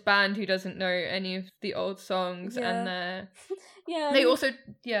got this band who doesn't know any of the old songs, and they also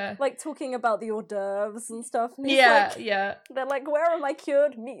like talking about the hors d'oeuvres and stuff. And they're like, where are my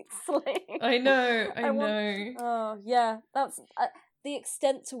cured meats? Like, I know. That's the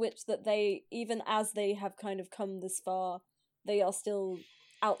extent to which that they, even as they have kind of come this far, they are still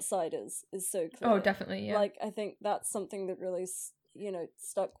outsiders is so clear. Oh, definitely, Like, I think that's something that really, you know,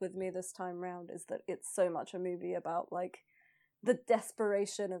 stuck with me this time round, is that it's so much a movie about like the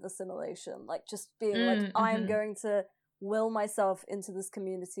desperation of assimilation, like just being I'm going to will myself into this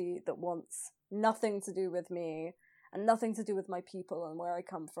community that wants nothing to do with me and nothing to do with my people and where I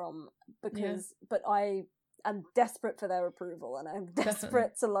come from, because but I am desperate for their approval, and I'm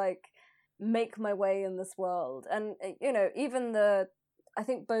desperate to like make my way in this world. And you know, even I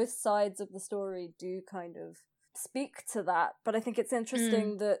think both sides of the story do kind of speak to that, but I think it's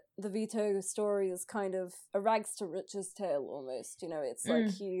interesting that the Vito story is kind of a rags to riches tale almost. You know, it's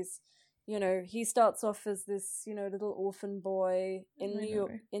like he starts off as this, you know, little orphan boy in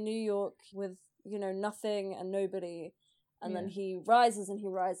New York with, you know, nothing and nobody, and then he rises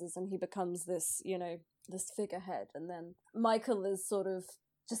and he becomes this, you know, this figurehead, and then Michael is sort of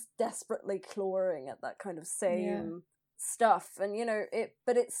just desperately clawing at that kind of same stuff, and you know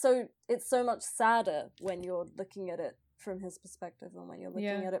but it's so much sadder when you're looking at it from his perspective, and when you're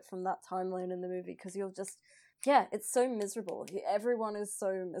looking at it from that timeline in the movie, because you're just it's so miserable. Everyone is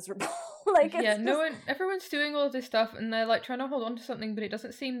so miserable. Like, everyone's doing all this stuff, and they're like trying to hold on to something, but it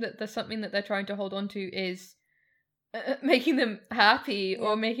doesn't seem that there's something that they're trying to hold on to is making them happy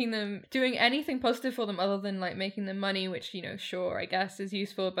or making them doing anything positive for them, other than like making them money, which, you know, sure, I guess is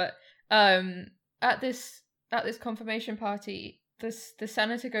useful. But at this confirmation party, the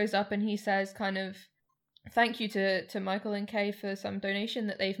senator goes up and he says kind of thank you to Michael and Kay for some donation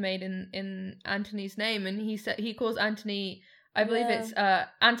that they've made in Anthony's name, and he calls Anthony, I believe it's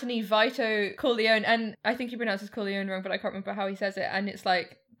Anthony Vito Corleone, and I think he pronounces Corleone wrong, but I can't remember how he says it, and it's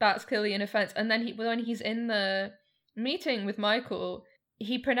like, that's clearly an offense. And then when he's in the meeting with Michael,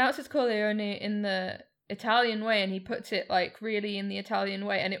 he pronounces Corleone in the Italian way, and he puts it like really in the Italian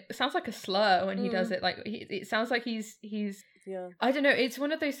way, and it sounds like a slur when he does it. Like it sounds like he's I don't know, it's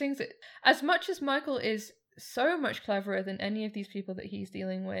one of those things that, as much as Michael is so much cleverer than any of these people that he's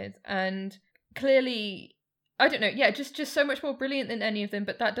dealing with, and clearly, I don't know, just so much more brilliant than any of them,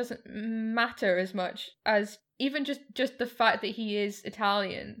 but that doesn't matter as much as even just the fact that he is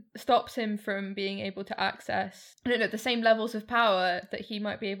Italian stops him from being able to access, I don't know, the same levels of power that he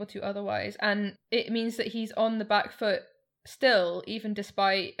might be able to otherwise. And it means that he's on the back foot still, even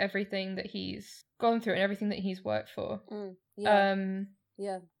despite everything that he's gone through and everything that he's worked for.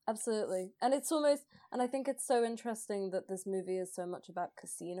 Yeah, absolutely. And it's almost, and I think it's so interesting that this movie is so much about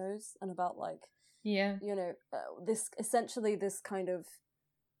casinos and about like, you know, this kind of,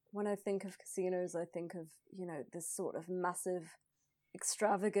 when I think of casinos, I think of, you know, this sort of massive,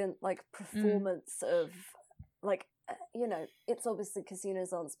 extravagant, like, performance of, like, you know, it's obviously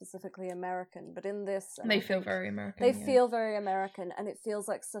casinos aren't specifically American, but in this... They feel very American. They feel very American, and it feels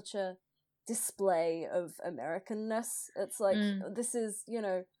like such a display of Americanness. It's like, this is, you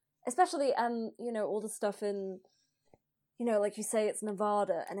know, especially, and, you know, all the stuff in, you know, like you say, it's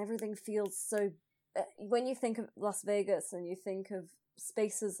Nevada, and everything feels so... when you think of Las Vegas and you think of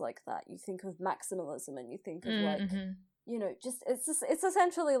spaces like that, you think of maximalism, and you think of like, you know, just it's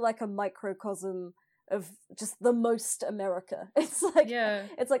essentially like a microcosm of just the most America. It's like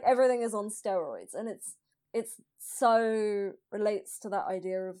it's like everything is on steroids, and it's it's so relates to that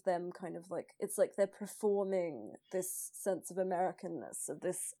idea of them kind of like, it's like they're performing this sense of Americanness, of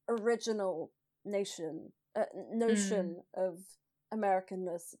this original notion of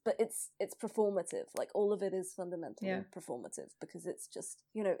Americanness, but it's performative. Like, all of it is fundamentally performative, because it's just,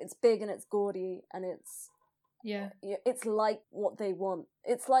 you know, it's big and it's gaudy and it's like what they want.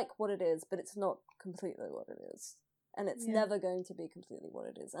 It's like what it is, but it's not completely what it is, and it's never going to be completely what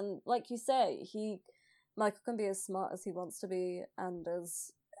it is. And like you say, Michael can be as smart as he wants to be and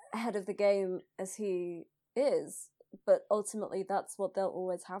as ahead of the game as he is, but ultimately that's what they'll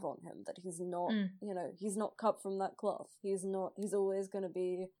always have on him, that he's not, you know, he's not cut from that cloth. He's always going to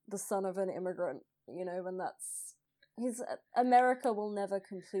be the son of an immigrant, you know, and America will never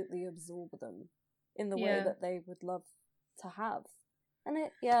completely absorb them in the way that they would love to have. And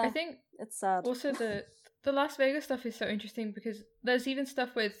I think it's sad. Also, the Las Vegas stuff is so interesting, because there's even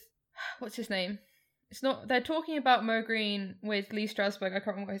stuff with, what's his name? It's not, they're talking about Mo Green with Lee Strasberg. I can't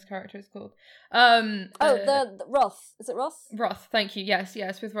remember what his character is called. The Roth. Is it Roth? Roth, thank you.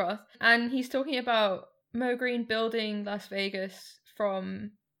 Yes, with Roth. And he's talking about Mo Green building Las Vegas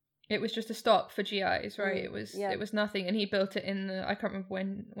from, it was just a stop for GIs, right? It was nothing, and he built it in the, I can't remember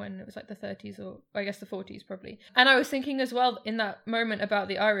when it was, like the 30s, or I guess the 40s probably. And I was thinking as well in that moment about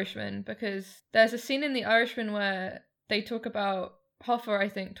The Irishman, because there's a scene in The Irishman where they talk about, Hoffa, I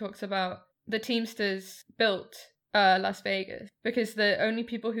think, talks about the Teamsters built Las Vegas because the only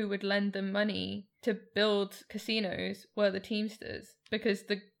people who would lend them money to build casinos were the Teamsters, because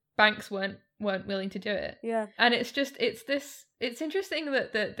the banks weren't willing to do it. Yeah. And it's interesting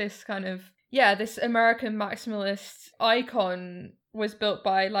that this kind of, this American maximalist icon was built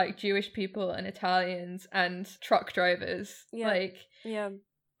by like Jewish people and Italians and truck drivers.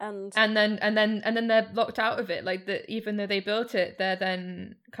 And then they're locked out of it. Like, that even though they built it, they're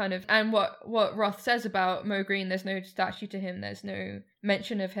then kind of, and what Roth says about Mo Green, there's no statue to him, there's no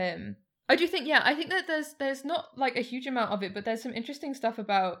mention of him. I think that there's not like a huge amount of it, but there's some interesting stuff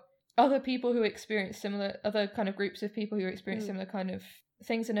about other people who experience similar, other kind of groups of people who experience similar kind of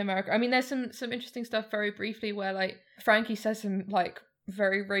things in America. I mean, there's some interesting stuff very briefly where like Frankie says some like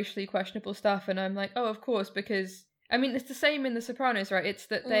very racially questionable stuff, and I'm like, oh, of course, because I mean, it's the same in The Sopranos, right? It's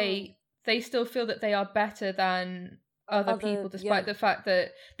that they still feel that they are better than other people, despite the fact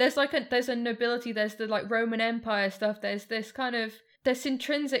that there's a nobility, there's the like Roman Empire stuff, there's this kind of, this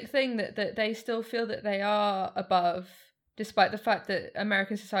intrinsic thing that they still feel that they are above, despite the fact that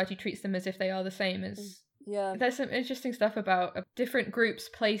American society treats them as if they are the same as... Yeah. There's some interesting stuff about a different group's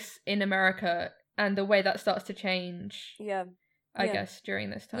place in America and the way that starts to change. Yeah. I guess during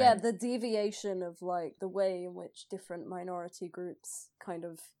this time. Yeah, the deviation of like the way in which different minority groups kind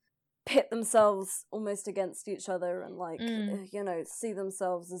of pit themselves almost against each other and like, you know, see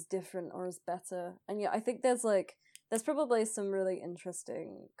themselves as different or as better. And I think there's probably some really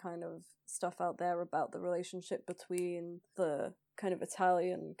interesting kind of stuff out there about the relationship between the kind of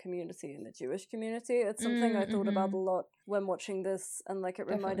Italian community and the Jewish community. It's something I thought about a lot when watching this, and like it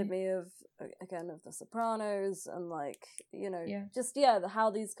reminded me of, again, of The Sopranos, and like, you know, just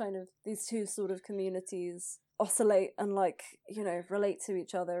how these two sort of communities oscillate and like, you know, relate to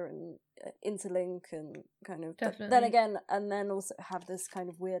each other and interlink and kind of then again, and then also have this kind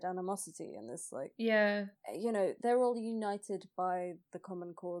of weird animosity and this like, you know, they're all united by the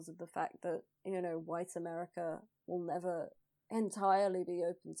common cause of the fact that, you know, white America will never entirely be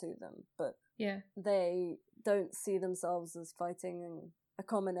open to them, but they don't see themselves as fighting a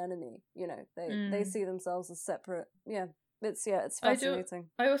common enemy, you know, they see themselves as separate. It's fascinating.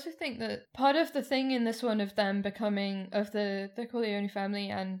 I also think that part of the thing in this one of them becoming, of the Corleone family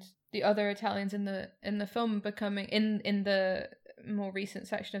and the other Italians in the film becoming, in the more recent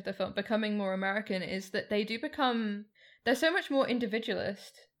section of the film, becoming more American, is that they do become, they're so much more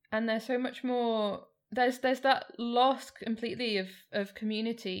individualist, and they're so much more, there's that loss completely of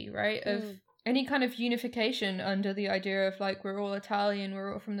community, right? Of any kind of unification under the idea of like, we're all Italian,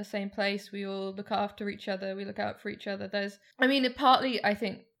 we're all from the same place, we all look after each other, we look out for each other. Partly I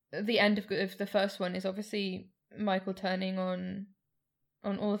think the end of the first one is obviously Michael turning on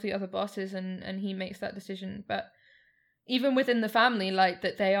all of the other bosses, and he makes that decision, but even within the family, like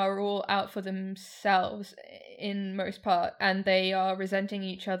that they are all out for themselves in most part, and they are resenting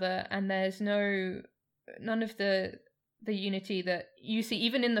each other, and there's none of the unity that you see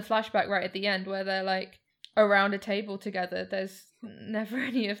even in the flashback right at the end where they're like around a table together. There's never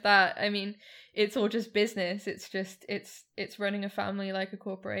any of that. I mean, it's all just business. It's just it's running a family like a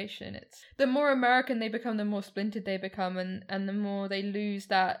corporation. It's the more American they become, the more splintered they become, and the more they lose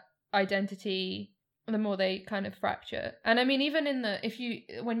that identity, the more they kind of fracture. And I mean, even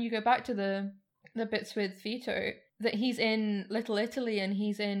when you go back to the the bits with Vito, that he's in Little Italy and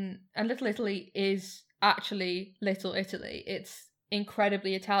Little Italy is actually Little Italy. It's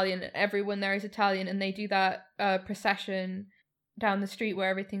incredibly Italian. Everyone there is Italian, and they do that procession down the street where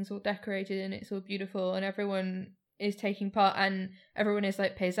everything's all decorated and it's all beautiful, and everyone is taking part, and everyone is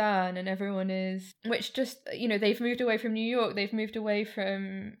like paysan, and everyone is, which just, you know, they've moved away from New York, they've moved away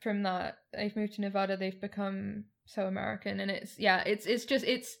from that, they've moved to Nevada, they've become so American, and it's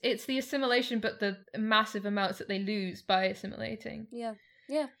the assimilation, but the massive amounts that they lose by assimilating. Yeah,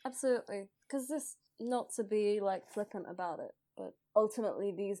 absolutely. Because this, not to be like flippant about it, but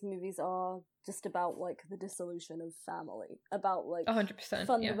ultimately these movies are just about like the dissolution of family, about like 100%.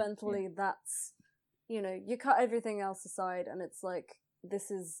 fundamentally that's, you know, you cut everything else aside and it's like,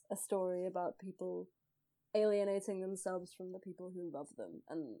 this is a story about people alienating themselves from the people who love them,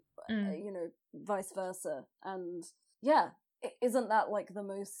 and you know, vice versa. And yeah, isn't that like the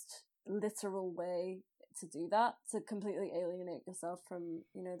most literal way to do that, to completely alienate yourself from,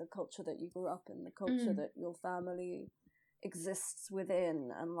 you know, the culture that you grew up in, the culture that your family exists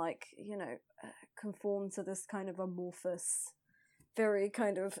within, and like, you know, conform to this kind of amorphous, very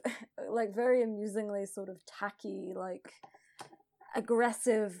kind of like very amusingly sort of tacky, like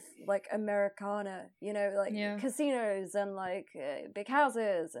aggressive, like Americana, you know, like casinos and like big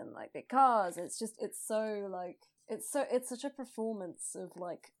houses and like big cars. It's just, it's so like, it's such a performance of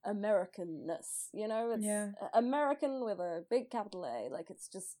like Americanness, you know. It's American with a big capital A. Like, it's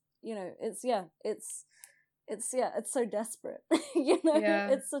just, you know, it's so desperate. You know,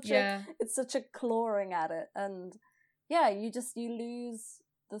 it's such a clawing at it, and you lose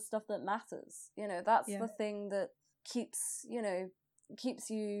the stuff that matters. You know, that's the thing that keeps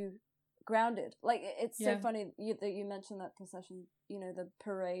you grounded. Like, it's so funny that you mentioned that procession, you know, the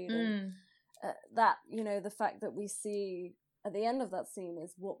parade, and that, you know, the fact that we see at the end of that scene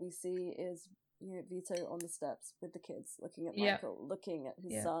is what we see is, you know, Vito on the steps with the kids, looking at Michael, looking at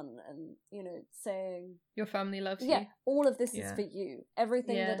his son, and, you know, saying, "Your family loves you. Yeah, all of this is for you.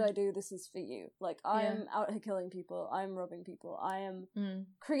 Everything that I do, this is for you. Like, I am out here killing people. I'm robbing people. I am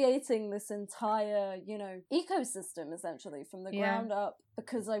creating this entire, you know, ecosystem, essentially, from the ground up,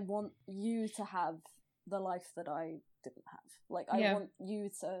 because I want you to have the life that I didn't have. Like, I want you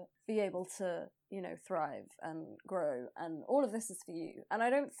to be able to, you know, thrive and grow, and all of this is for you." And I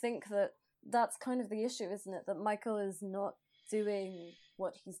don't think that that's kind of the issue, isn't it? That Michael is not doing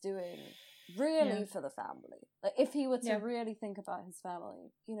what he's doing really for the family. Like, if he were to really think about his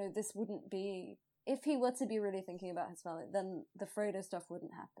family, you know, this wouldn't be... If he were to be really thinking about his family, then the Fredo stuff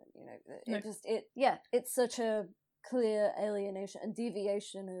wouldn't happen, you know? It's such a clear alienation and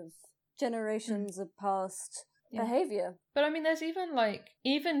deviation of generations of past behavior. But I mean, there's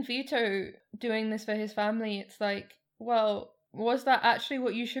even Vito doing this for his family. It's like, well, was that actually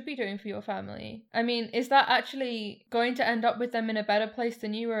what you should be doing for your family? I mean, is that actually going to end up with them in a better place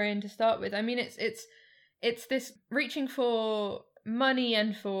than you were in to start with? I mean, it's this reaching for money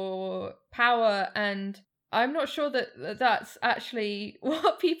and for power, and I'm not sure that that's actually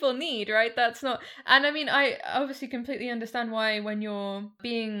what people need, right? That's not... And I mean, I obviously completely understand why, when you're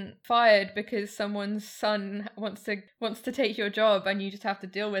being fired because someone's son wants to take your job and you just have to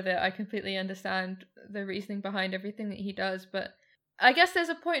deal with it, I completely understand the reasoning behind everything that he does. But I guess there's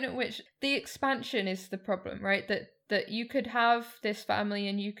a point at which the expansion is the problem, right? That you could have this family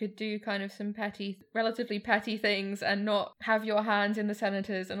and you could do kind of some relatively petty things and not have your hands in the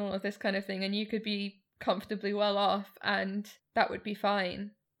senators and all of this kind of thing, and you could be comfortably well off and that would be fine.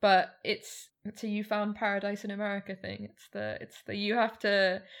 But it's a "you found paradise in America" thing. It's the you have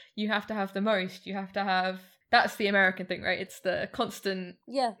to have the most, you have to have... That's the American thing, right? It's the constant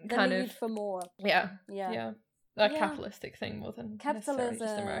the kind need of for more. A capitalistic thing more than capitalism,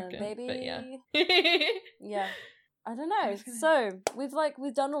 just American, baby. But I don't know. So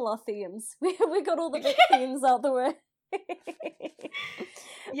we've done all our themes. We got all the big themes out the way.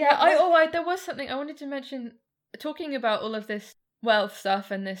 There was something I wanted to mention, talking about all of this wealth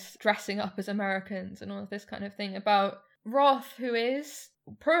stuff and this dressing up as Americans and all of this kind of thing, about Roth, who is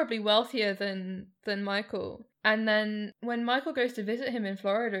probably wealthier than Michael. And then when Michael goes to visit him in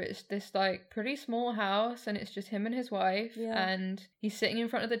Florida, it's this like pretty small house, and it's just him and his wife, and he's sitting in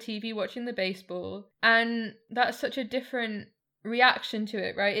front of the TV watching the baseball, and that's such a different reaction to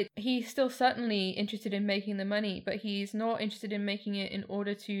it, right? He's still certainly interested in making the money, but he's not interested in making it in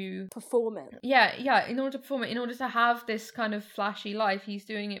order to perform it. In order to perform it, in order to have this kind of flashy life. He's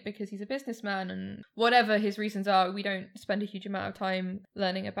doing it because he's a businessman, and whatever his reasons are, we don't spend a huge amount of time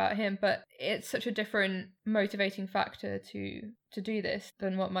learning about him, but it's such a different motivating factor to do this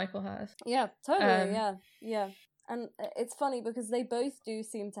than what Michael has. Yeah, totally. And it's funny because they both do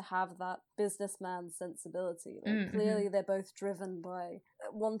seem to have that businessman sensibility. Like, clearly they're both driven by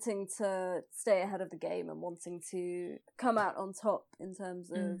wanting to stay ahead of the game and wanting to come out on top in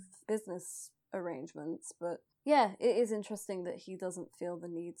terms of business arrangements. But yeah, it is interesting that he doesn't feel the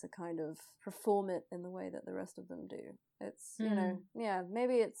need to kind of perform it in the way that the rest of them do. It's, you know, yeah,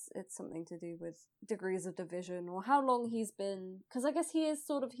 maybe it's something to do with degrees of division or how long he's been, because I guess he's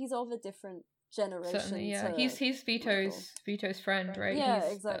of a different generation. Certainly, yeah. He's Vito's friend, right? Yeah,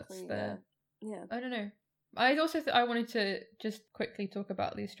 exactly. Yeah. I don't know. I also I wanted to just quickly talk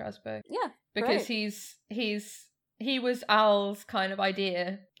about Lee Strasberg. Yeah, because he was Al's kind of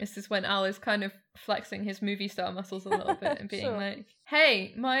idea. This is when Al is kind of flexing his movie star muscles a little bit and being like,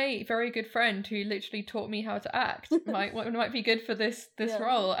 hey, my very good friend who literally taught me how to act might be good for this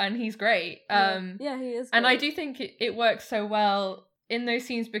role, and he's great. Yeah, he is great. And I do think it works so well in those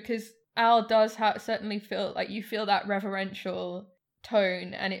scenes because Al does certainly feel like you feel that reverential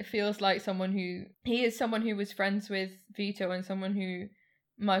tone, and it feels like he is someone who was friends with Vito and someone who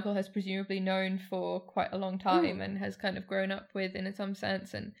Michael has presumably known for quite a long time and has kind of grown up with in some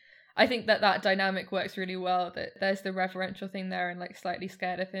sense. And I think that dynamic works really well, that there's the reverential thing there and like slightly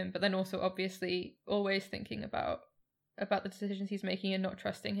scared of him, but then also obviously always thinking about the decisions he's making and not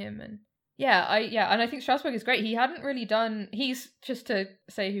trusting him. And and I think Strasberg is great. He's, just to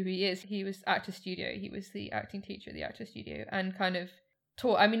say who he is, he was Actors Studio. He was the acting teacher at the Actors Studio and kind of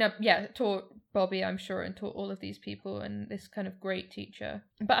taught Bobby, I'm sure, and taught all of these people, and this kind of great teacher.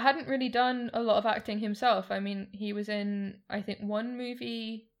 But hadn't really done a lot of acting himself. I mean, he was in, I think, one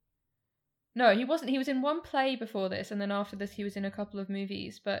movie. No, he wasn't. He was in one play before this, and then after this he was in a couple of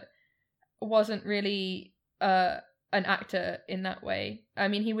movies, but wasn't really an actor in that way. I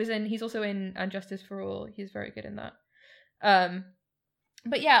mean, he's also in And Justice for All. He's very good in that.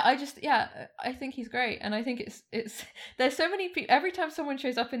 But yeah, I think he's great, and I think it's there's so many people. Every time someone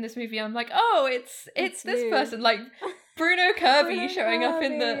shows up in this movie, I'm like, oh, it's this person, like Bruno Kirby showing up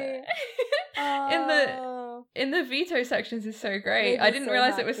in the in the Vito sections is so great. I didn't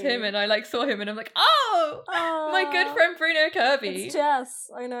realize it was him, and I like saw him, and I'm like, oh, my good friend Bruno Kirby. It's Jess.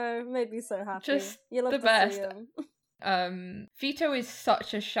 I know, made me so happy. Just you love the to best. See him. Vito is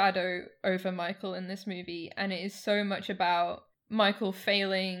such a shadow over Michael in this movie, and it is so much about Michael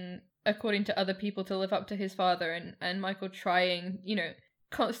failing, according to other people, to live up to his father, and Michael trying,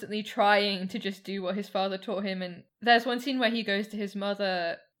 constantly trying to just do what his father taught him. And there's one scene where he goes to his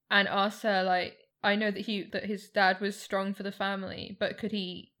mother and asks her, like, I know that his dad was strong for the family, but could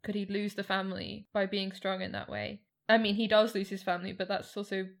he lose the family by being strong in that way? I mean, he does lose his family, but that's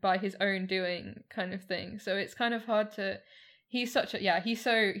also by his own doing, kind of thing. So it's kind of hard to. He's so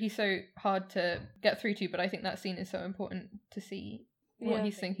hard to get through to, but I think that scene is so important to see what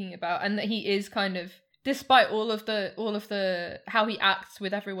he's thinking about, and that he is kind of, despite all of the how he acts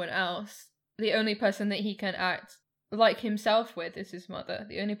with everyone else, the only person that he can act like himself with is his mother.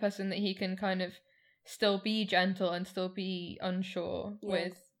 The only person that he can kind of still be gentle and still be unsure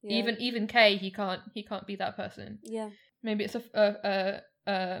with. Even Kay, he can't be that person. Yeah. Maybe it's a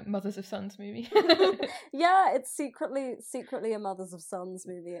Mothers of Sons movie. Yeah, it's secretly a Mothers of Sons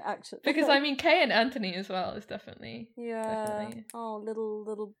movie, actually. Because I mean, Kay and Anthony as well is definitely. Oh,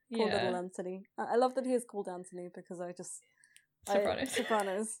 little Anthony. I love that he is called Anthony because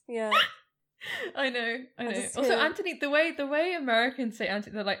Sopranos. Yeah. I know. Also, Anthony, the way Americans say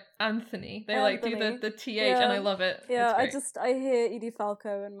Anthony, they're like Anthony. They Anthony. Like do the TH, and I love it. Yeah, I hear Edie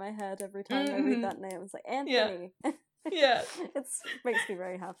Falco in my head every time I read that name. It's like Anthony. Yeah. It makes me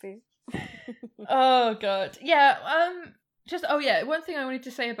very happy. Oh god. Yeah. One thing I wanted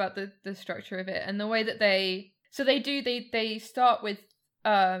to say about the structure of it and the way that they start with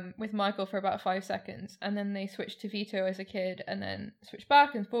Michael for about 5 seconds, and then they switch to Vito as a kid, and then switch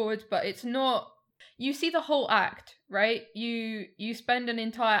back and forwards, but it's not, you see the whole act, right? You spend an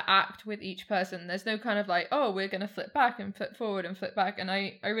entire act with each person. There's no kind of like, oh, we're gonna flip back and flip forward and flip back. And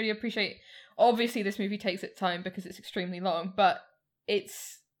I really appreciate, obviously this movie takes its time because it's extremely long, but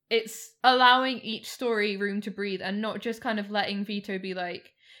it's allowing each story room to breathe and not just kind of letting Vito be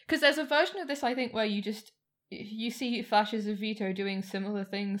like, because there's a version of this, I think, where you see flashes of Vito doing similar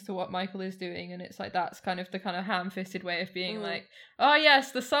things to what Michael is doing, and it's like that's kind of the kind of ham-fisted way of being like, oh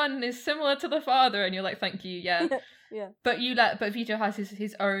yes, the son is similar to the father, and you're like, thank you, yeah. Yeah. But Vito has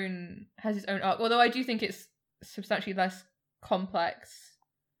his own arc, although I do think it's substantially less complex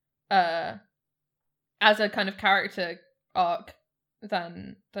as a kind of character arc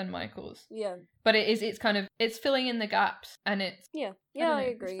than Michael's. Yeah. But it's filling in the gaps, and it's I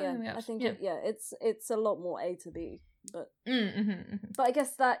agree. Yeah. I think it's a lot more A to B, but but I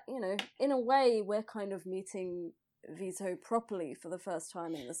guess that, in a way we're kind of meeting Vito properly for the first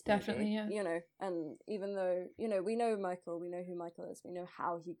time in this movie. Definitely, yeah. You know, and even though, you know, we know Michael, we know who Michael is, we know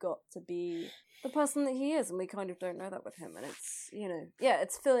how he got to be the person that he is, and we kind of don't know that with him. And it's, you know, yeah,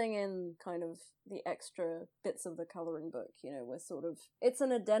 it's filling in kind of the extra bits of the colouring book, you know, we're sort of, it's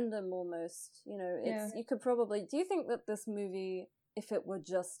an addendum almost, you know, it's, you could probably, do you think that this movie, if it were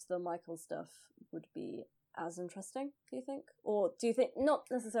just the Michael stuff, would be as interesting, do you think? Or do you think, not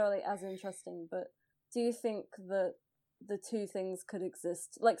necessarily as interesting, but do you think that the two things could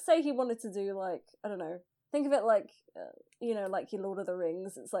exist? Like, say he wanted to do, like, I don't know, think of it like, you know, like your Lord of the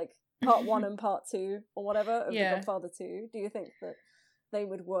Rings, it's like part 1 and part 2, or whatever, of The Godfather 2. Do you think that they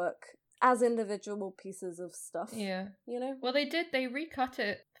would work as individual pieces of stuff? Yeah. You know? Well, they recut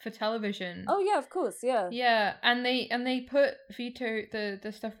it for television. Oh, yeah, of course, yeah. Yeah, and they put Vito,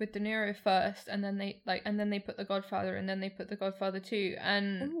 the stuff with De Niro first, and then they put The Godfather, and then they put The Godfather 2,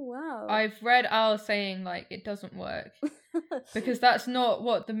 and oh, wow. I've read Al saying, like, it doesn't work. Because that's not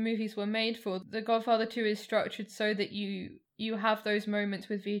what the movies were made for. The Godfather 2 is structured so that you have those moments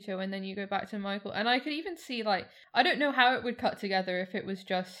with Vito, and then you go back to Michael. And I could even see, like, I don't know how it would cut together if it was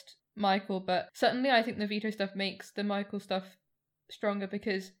just Michael, but certainly I think the Vito stuff makes the Michael stuff stronger,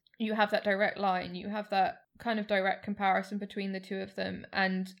 because you have that direct line, you have that kind of direct comparison between the two of them,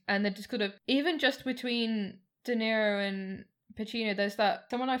 and they're just sort of, even just between De Niro and Pacino, there's that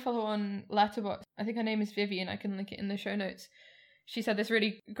someone I follow on Letterboxd, I think her name is Vivian, I can link it in the show notes. She said this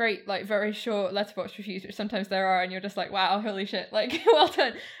really great, like, very short Letterboxd reviews, which sometimes there are, and you're just like, wow, holy shit, like, well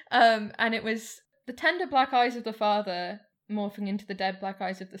done. And it was the tender black eyes of the father morphing into the dead black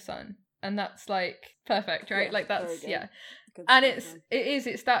eyes of the son, and that's like perfect, right? Yeah, like that's Good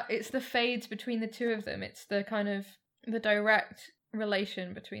and stuff, it's the fades between the two of them, it's the kind of the direct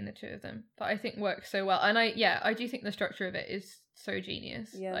relation between the two of them that I think works so well. And I do think the structure of it is so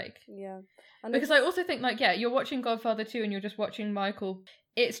genius. And because I also think, like, you're watching Godfather 2 and you're just watching Michael,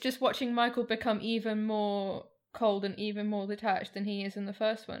 it's just watching Michael become even more cold and even more detached than he is in the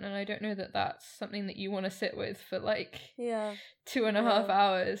first one, and I don't know that that's something that you want to sit with for like 2.5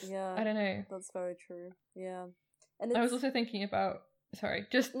 hours. I don't know, that's very true. And I was also thinking about go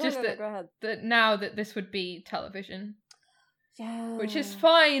ahead. That now that this would be television, which is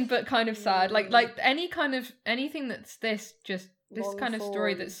fine but kind of sad, like anything that's this long kind of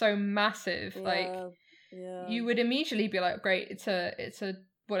story that's so massive, you would immediately be like, great, it's a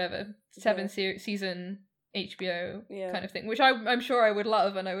whatever 7-season HBO kind of thing, which I'm sure I would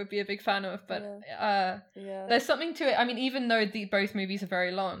love and I would be a big fan of, but there's something to it. I mean, even though both movies are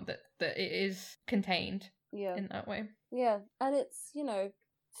very long, that it is contained in that way. And it's, you know,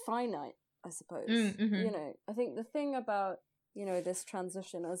 finite, I suppose. You know, I think the thing about, you know, this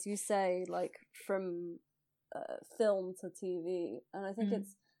transition, as you say, like from film to TV, and I think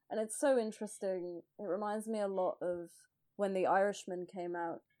it's so interesting. It reminds me a lot of when The Irishman came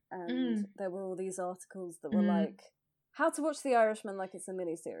out, and there were all these articles that were like, how to watch The Irishman like it's a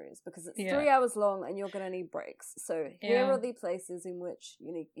miniseries, because it's 3 hours long and you're going to need breaks. So here are the places in which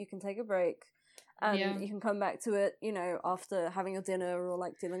you can take a break, and you can come back to it, you know, after having your dinner or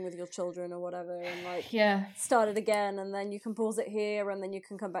like dealing with your children or whatever, and like start it again, and then you can pause it here, and then you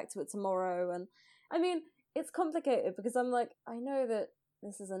can come back to it tomorrow. And I mean, it's complicated because I'm like, I know that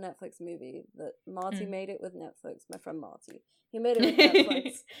this is a Netflix movie, that Marty made it with Netflix, my friend Marty. He made it with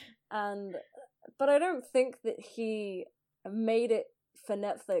Netflix, but I don't think that he made it for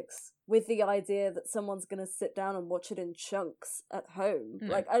Netflix with the idea that someone's going to sit down and watch it in chunks at home.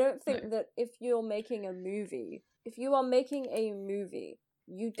 Like, I don't think that if you're making a movie, you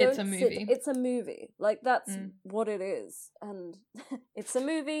don't it's a movie. It's a movie. Like, that's what it is. And it's a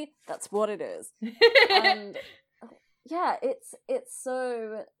movie, that's what it is. And it's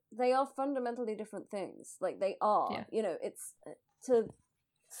so, they are fundamentally different things. Like, they are, you know, it's to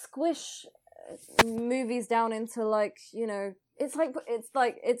squish movies down into, like, you know, it's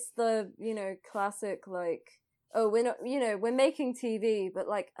the, you know, classic, like, oh, we're not, you know, we're making TV, but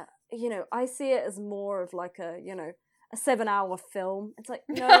like, you know, I see it as more of like a, you know, a 7-hour film. It's like,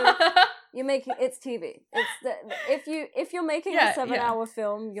 no, it's TV. If you're making a 7-hour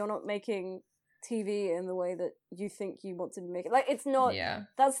film, you're not making TV in the way that you think you want to be making. Like, it's not,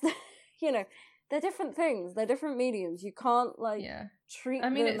 that's the, you know, they're different things, they're different mediums. You can't like treat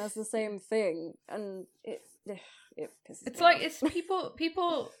them as the same thing, and it pisses it's me like off. It's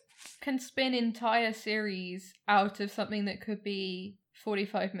people can spin entire series out of something that could be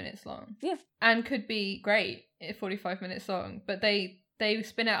 45 minutes long, and could be great at 45 minutes long, but they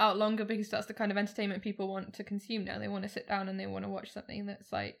spin it out longer because that's the kind of entertainment people want to consume now. They want to sit down and they want to watch something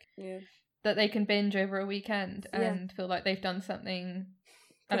that's like that they can binge over a weekend and feel like they've done something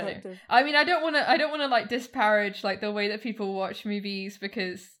I don't know. I mean, I don't want to like disparage like the way that people watch movies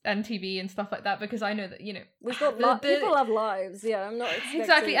and TV and stuff like that, because I know that, you know, we've got people have lives. Yeah, I'm not expecting...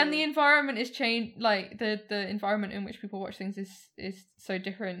 exactly, and the environment is changed. Like the environment in which people watch things is so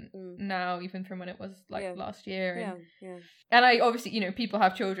different now, even from when it was like last year. And I obviously, you know, people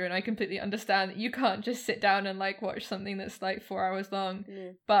have children. I completely understand that you can't just sit down and like watch something that's like 4 hours long.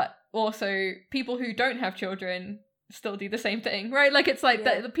 But also, people who don't have children still do the same thing, right? Like it's like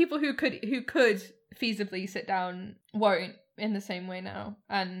the people who could feasibly sit down won't in the same way now.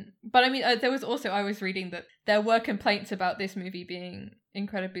 But I mean, there was also, I was reading that there were complaints about this movie being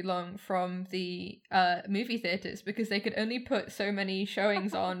incredibly long from the movie theaters, because they could only put so many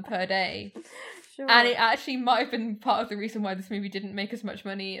showings on per day. Sure. And it actually might have been part of the reason why this movie didn't make as much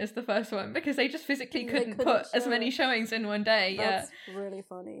money as the first one, because they just physically couldn't put as many showings in one day. That's really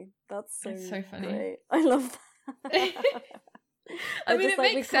funny. That's so funny. Great. I love that. I mean, it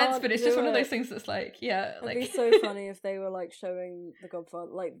makes sense, but it's just one of those things that's like, it'd be so funny if they were like showing The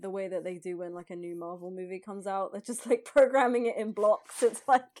Godfather, like the way that they do when like a new Marvel movie comes out. They're just like programming it in blocks. It's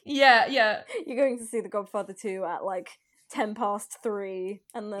like, you're going to see The Godfather 2 at like 3:10,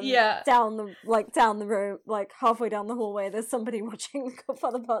 and then down the road, like halfway down the hallway, there's somebody watching The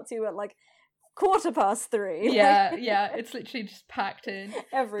Godfather Part 2 at like 3:15. It's literally just packed in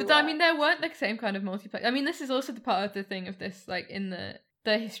everywhere. But I mean, there weren't the same kind of multiplayer. I mean, this is also the part of the thing of this, like in the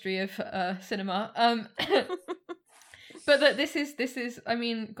history of cinema. But that this is I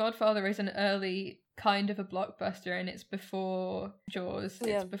mean, Godfather is an early kind of a blockbuster, and it's before Jaws,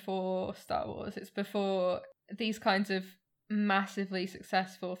 it's before Star Wars, it's before these kinds of massively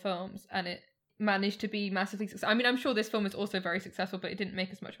successful films, and it managed to be massively successful. I mean, I'm sure this film is also very successful, but it didn't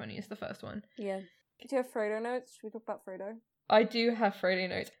make as much money as the first one. Yeah. Do you have Frodo notes? Should we talk about Frodo? I do have Frodo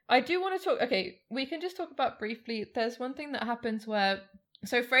notes. I do want to talk... Okay, we can just talk about briefly. There's one thing that happens where...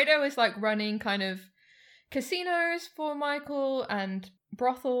 So Frodo is like running kind of casinos for Michael and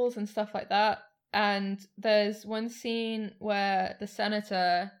brothels and stuff like that. And there's one scene where the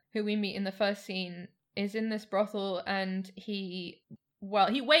senator, who we meet in the first scene, is in this brothel, and he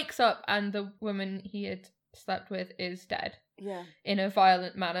wakes up and the woman he had slept with is dead. Yeah. In a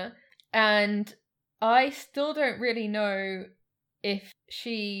violent manner. And I still don't really know if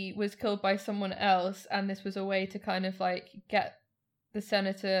she was killed by someone else and this was a way to kind of like get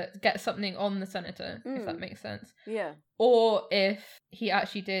something on the senator, if that makes sense. Yeah. Or if he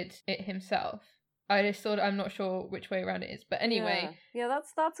actually did it himself. I'm not sure which way around it is, but anyway. Yeah,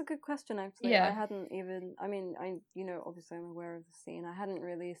 that's a good question, actually. Yeah. I hadn't even, I mean, obviously I'm aware of the scene. I hadn't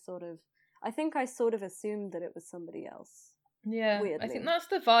really I think I sort of assumed that it was somebody else. Yeah. Weirdly. I think that's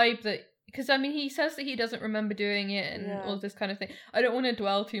the vibe that, because I mean, he says that he doesn't remember doing it and all this kind of thing. I don't want to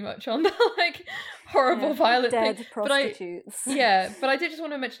dwell too much on the like horrible, violent dead thing. prostitutes. But I did just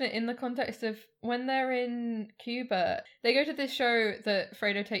want to mention it in the context of when they're in Cuba. They go to this show that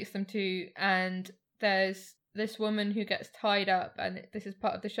Fredo takes them to, and there's this woman who gets tied up, and this is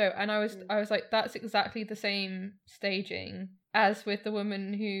part of the show. And I was like, that's exactly the same staging as with the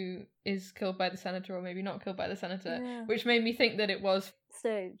woman who is killed by the senator, or maybe not killed by the senator, which made me think that it was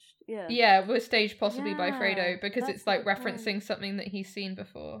staged. Was staged possibly by Fredo, because it's like referencing something that he's seen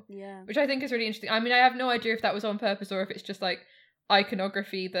before, which I think is really interesting. I mean, I have no idea if that was on purpose or if it's just like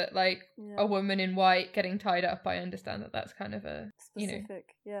iconography that like a woman in white getting tied up. I understand that that's kind of a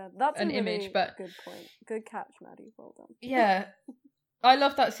specific, that's an a really image, but good point. Good catch, Maddie. Well done. Yeah. I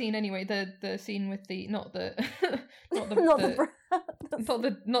love that scene anyway. The scene with the not the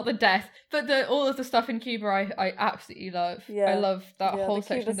death, but all of the stuff in Cuba. I absolutely love. I love that whole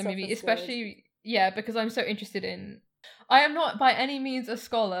section of the movie, especially because I'm so interested in. I am not by any means a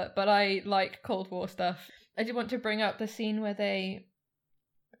scholar, but I like Cold War stuff. I did want to bring up the scene where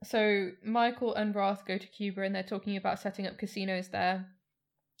Michael and Roth go to Cuba and they're talking about setting up casinos there,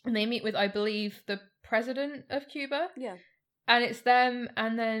 and they meet with, I believe, the president of Cuba. Yeah. And it's them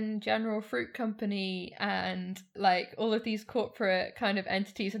and then General Fruit Company and like all of these corporate kind of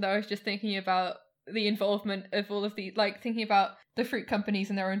entities. And I was just thinking about the involvement of all of the, like thinking about the fruit companies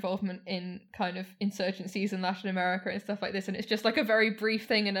and their involvement in kind of insurgencies in Latin America and stuff like this. And it's just like a very brief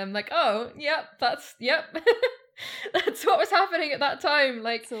thing. And I'm like, oh, that's what was happening at that time.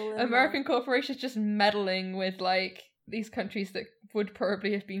 Like American corporations just meddling with like these countries that would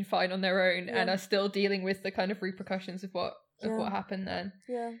probably have been fine on their own and are still dealing with the kind of repercussions of what happened then.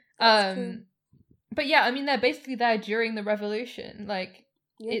 True. But I mean, they're basically there during the revolution. Like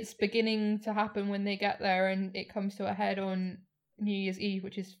it's beginning to happen when they get there, and it comes to a head on New Year's Eve,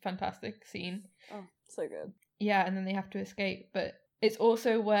 which is a fantastic scene. Oh, so good. Yeah, and then they have to escape. But it's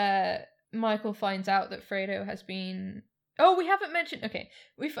also where Michael finds out that Fredo has been Oh, we haven't mentioned. Okay,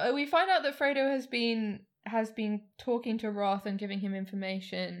 we find out that Fredo has been talking to Roth and giving him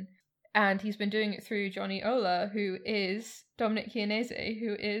information, and he's been doing it through Johnny Ola, who is Dominic Chianese,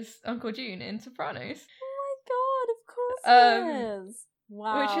 who is Uncle June in Sopranos. Oh my god! Of course he is.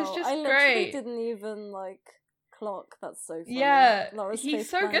 Wow, which is just I great. Didn't even clock. That's so funny. Yeah, Laura's he's face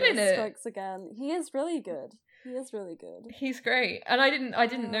so good in it. Strikes again. He is really good. He's great, and I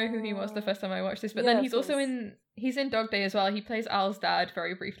didn't know who he was the first time I watched this, but then he's also he's in Dog Day as well. He plays Al's dad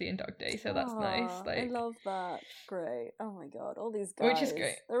very briefly in Dog Day, so that's nice. I love that. Great. Oh my god, all these guys. Which is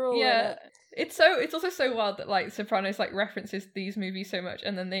great. They're all in it. It's also so wild that Sopranos references these movies so much,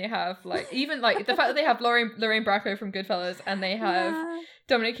 and then they have even the fact that they have Lorraine Bracco from Goodfellas, and they have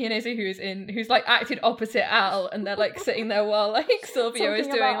Dominic Chianese who's acted opposite Al, and they're sitting there while Silvio is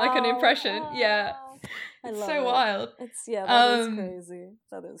doing an impression. Yeah. It's so wild. That is crazy.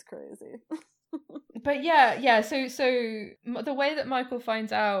 That is crazy. But yeah. So the way that Michael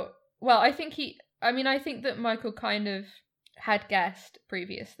finds out, well, I think that Michael kind of had guessed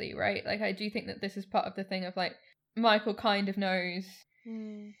previously, right? I do think that this is part of the thing of Michael kind of knows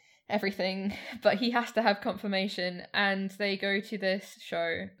everything, but he has to have confirmation. And they go to this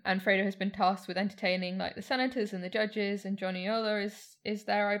show, and Fredo has been tasked with entertaining the senators and the judges, and Johnny Ola is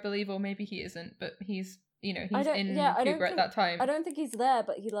there, I believe, or maybe he isn't, but he's he's in Cuba at that time. I don't think he's there,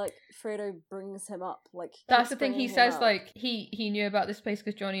 but Fredo brings him up. That's the thing. He says he knew about this place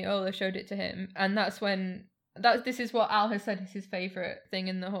because Johnny Ola showed it to him, and that's when this is what Al has said is his favorite thing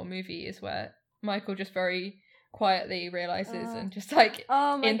in the whole movie, is where Michael just very quietly realizes and just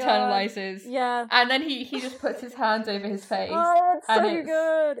internalizes. God. Yeah, and then he just puts his hands over his face. Oh, it's so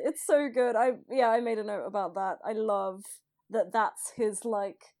good. It's so good. I made a note about that. I love that. That's his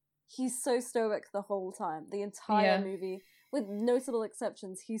he's so stoic the whole time. The entire movie, with notable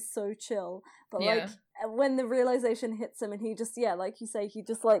exceptions, he's so chill. But when the realization hits him, and he just like you say, he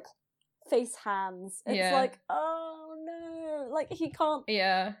just face hands. It's oh no, he can't.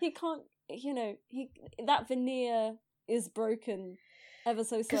 Yeah. He can't. That veneer is broken ever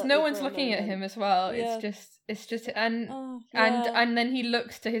so slightly. Because no one's looking at him as well. Yeah. It's just and then he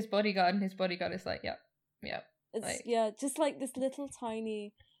looks to his bodyguard, and his bodyguard is yeah. It's just this little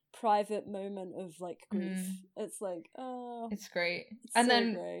tiny private moment of grief. It's it's great. It's and so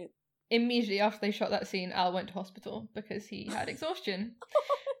then great. Immediately after they shot that scene, Al went to hospital because he had exhaustion.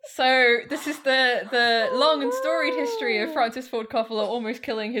 So this is the long and storied history of Francis Ford Coppola almost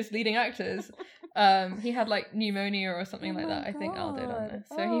killing his leading actors. He had pneumonia or something like that. I think Al did on this,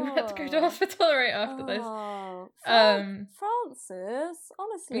 so he had to go to hospital right after this. Francis,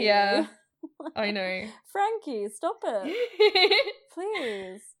 honestly, yeah, I know. Frankie, stop it,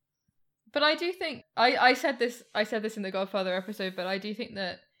 please. But I do think I said this in the Godfather episode, but I do think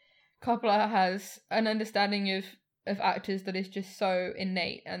that Coppola has an understanding of actors that is just so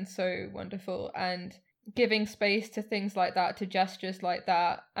innate and so wonderful, and giving space to things like that, to gestures like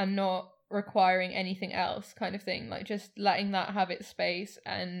that, and not requiring anything else, kind of thing, just letting that have its space.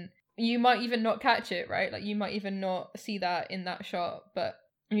 And you might even not catch it, right? You might even not see that in that shot, but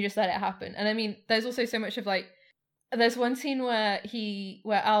you just let it happen. And I mean, there's also so much of there's one scene where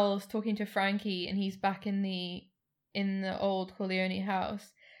Al's talking to Frankie, and he's back in the old Corleone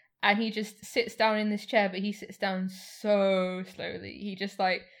house, and he just sits down in this chair, but he sits down so slowly. He just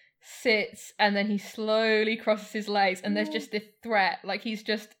sits, and then he slowly crosses his legs, and there's just this threat. He's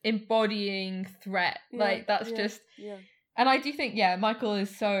just embodying threat. Just. Yeah. And I do think, Michael is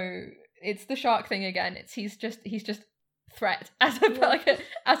so. It's the shark thing again. He's just threat as a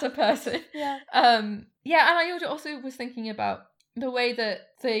person. Yeah. And I also was thinking about the way that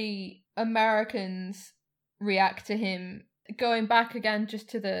the Americans react to him. Going back again just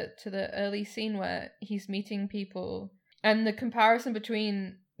to the early scene where he's meeting people, and the comparison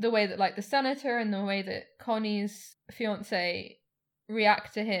between the way that the senator and the way that Connie's fiance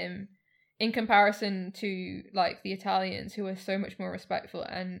react to him in comparison to the Italians, who are so much more respectful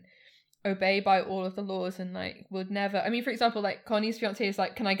and obey by all of the laws, and would never. I mean, for example, Connie's fiance is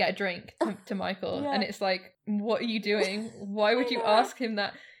can I get a drink to Michael? Yeah. And it's what are you doing? Why would you ask him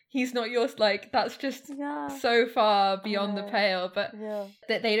that? He's not yours. That's just so far beyond the pale. But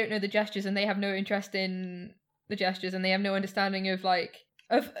that they don't know the gestures, and they have no interest in the gestures, and they have no understanding of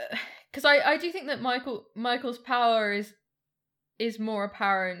because I do think that Michael's power is more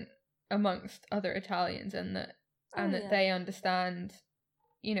apparent amongst other Italians, and that they understand,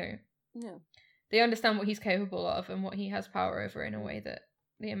 they understand what he's capable of and what he has power over in a way that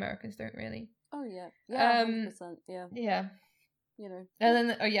the Americans don't really. Oh yeah, 100%, yeah. And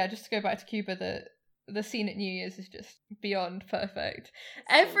then just to go back to Cuba, the scene at New Year's is just beyond perfect.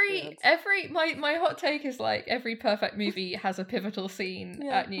 good. My hot take is like every perfect movie has a pivotal scene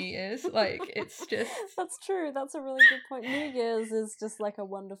at New Year's. Like it's just That's true. That's a really good point. New Year's is just like a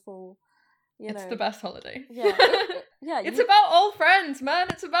wonderful, it's the best holiday. Yeah, it's about old friends, man.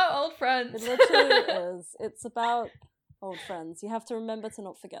 It's about old friends. It literally is. It's about old friends. You have to remember to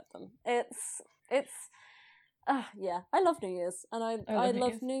not forget them. Yeah, I love New Year's, and I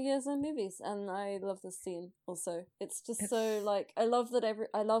love New Year's in movies, and I love this scene also. It's so like I love that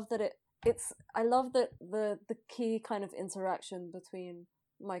the key kind of interaction between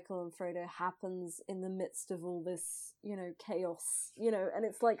Michael and Frodo happens in the midst of all this, chaos, and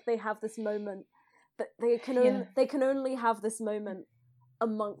it's like they have this moment that they can only have this moment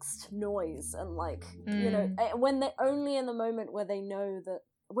amongst noise, and like when they're only in the moment where he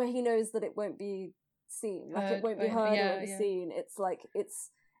knows that it won't be seen, like it won't be heard or seen. It's like it's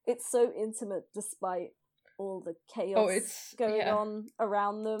so intimate despite all the chaos going on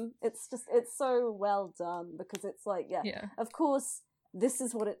around them. It's so well done, because it's like of course this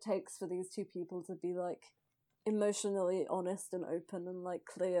is what it takes for these two people to be like emotionally honest and open and like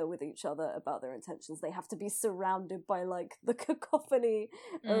clear with each other about their intentions. They have to be surrounded by like the cacophony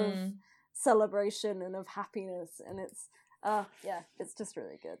of celebration and of happiness, and it's just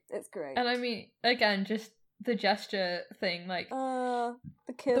really good. It's great. And I mean, again, just the gesture thing, like the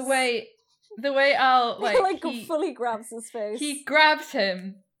kiss, the way Al he fully grabs his face. He grabs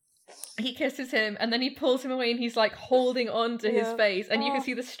him, he kisses him, and then he pulls him away, and he's like holding on to his face, and you can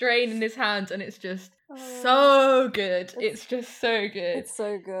see the strain in his hands, and it's just so good. It's just so good. It's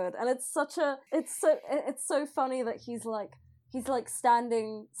so good, and it's so funny that he's like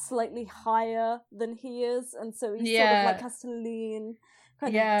standing slightly higher than he is, and so he sort of like has to lean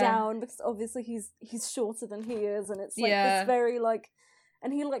kind of down, because obviously he's shorter than he is, and it's like this very like,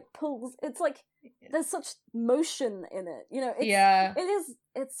 and he like pulls. It's like there's such motion in it,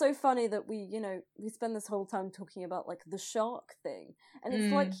 it's so funny that we spend this whole time talking about like the shark thing, and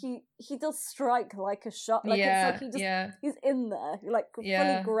it's like he does strike like a shark, like it's like he's in there, he like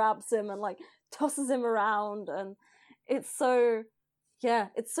fully grabs him and like tosses him around, and it's so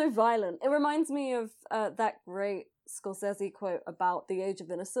violent. It reminds me of that great Scorsese quote about The Age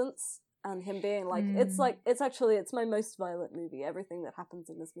of Innocence, and him being like, it's my most violent movie. Everything that happens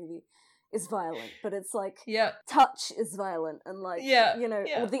in this movie is violent, but it's like touch is violent, and like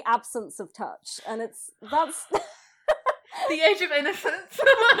or the absence of touch, and that's The Age of Innocence.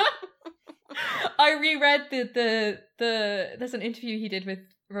 I reread the there's an interview he did with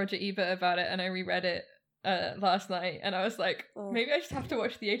Roger Ebert about it, and I reread it last night, and I was like, maybe I just have to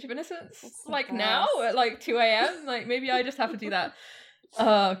watch The Age of Innocence like now at like 2 a.m. Like maybe I just have to do that.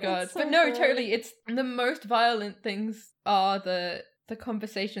 Oh god. But no, totally, it's the most violent things are the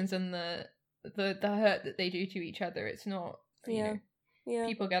conversations and the hurt that they do to each other. It's not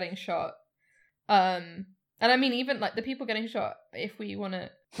people getting shot. And I mean, even like the people getting shot, if we want to,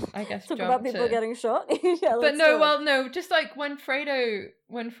 I guess, talk about people getting shot. But no, just like when Frodo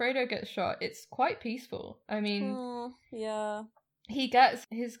gets shot, it's quite peaceful. I mean, he gets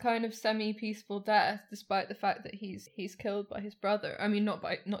his kind of semi-peaceful death, despite the fact that he's killed by his brother. I mean, not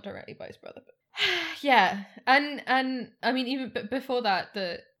directly by his brother, but and I mean, even before that,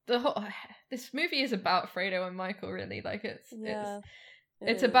 the whole this movie is about Frodo and Michael, really. Like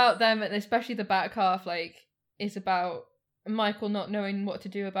it's about them, and especially the back half, like, is about Michael not knowing what to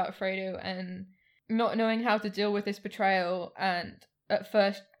do about Frodo and not knowing how to deal with this betrayal, and at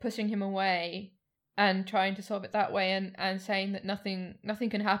first pushing him away and trying to solve it that way, and saying that nothing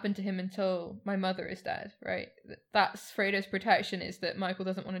can happen to him until my mother is dead, right? That's Frodo's protection, is that Michael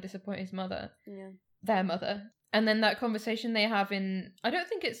doesn't want to disappoint his mother, their mother. And then that conversation they have in, I don't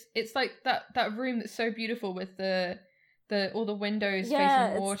think it's like that room that's so beautiful with the all the windows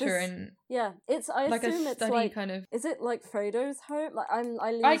facing water, and it's I like assume a it's study like, kind of. is it like Frodo's home? Like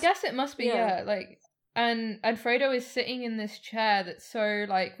I guess it must be, like, and Frodo is sitting in this chair that's so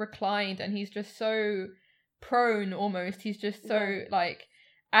like reclined, and he's just so prone almost. He's just so like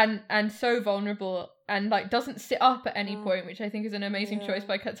and so vulnerable, and like doesn't sit up at any point, which I think is an amazing choice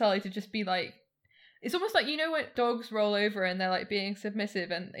by Catelli, to just be like, it's almost like, when dogs roll over and they're like being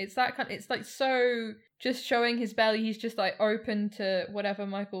submissive, and it's that kind. It's like so just showing his belly. He's just like open to whatever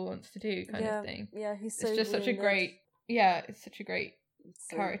Michael wants to do, kind of thing. Yeah, he's so. It's just such a great. Yeah, it's such a great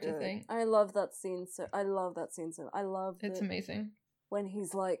character thing. I love that scene. I love it's amazing when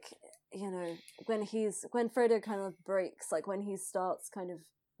he's like, when Frodo kind of breaks, like when he starts kind of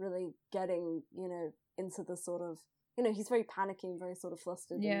really getting, into the sort of, he's very panicky and very sort of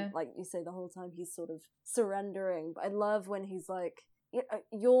flustered. And, like you say, the whole time he's sort of surrendering. But I love when he's like,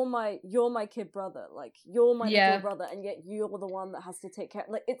 you're my kid brother, like you're my Yeah. little brother, and yet you're the one that has to take care.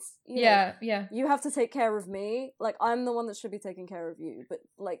 Like it's Yeah. you have to take care of me. Like I'm the one that should be taking care of you, but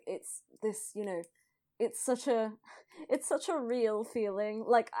like it's this, it's such a real feeling.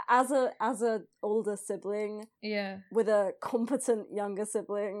 Like as a older sibling, Yeah. with a competent younger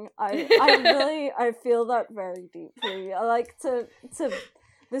sibling, I feel that very deeply. I like to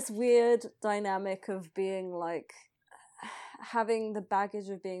this weird dynamic of being like having the baggage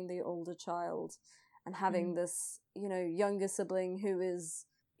of being the older child and having this, younger sibling who is,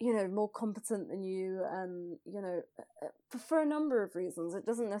 more competent than you, and, for a number of reasons. It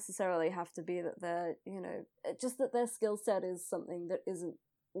doesn't necessarily have to be that they're, just that their skill set is something that isn't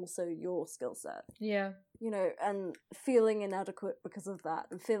also your skill set. Yeah. And feeling inadequate because of that,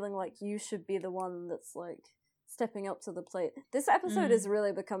 and feeling like you should be the one that's like stepping up to the plate. This episode is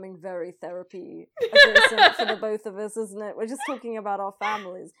really becoming very therapy adjacent for the both of us, isn't it? We're just talking about our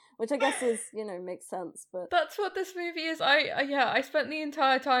families, which I guess is, makes sense, but That's what this movie is. I spent the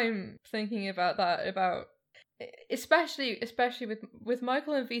entire time thinking about that, about especially with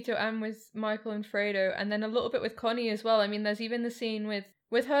Michael and Vito, and with Michael and Fredo, and then a little bit with Connie as well. I mean, there's even the scene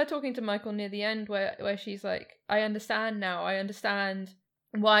with her talking to Michael near the end where she's like, I understand now. I understand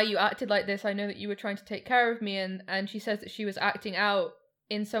why you acted like this. I know that you were trying to take care of me, and she says that she was acting out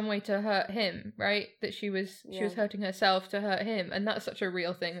in some way to hurt him, right? That she was hurting herself to hurt him, and that's such a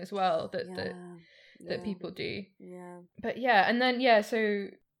real thing as well that people do. Yeah. But yeah, and then so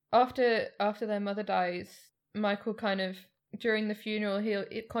after their mother dies, Michael kind of, during the funeral,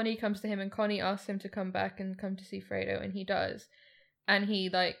 Connie comes to him, and Connie asks him to come back and come to see Fredo, and he does. And he,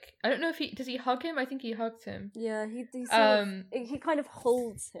 like, I don't know if does he hug him? I think he hugs him. Yeah, he he kind of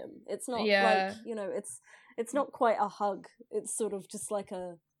holds him. It's not like, it's not quite a hug. It's sort of just like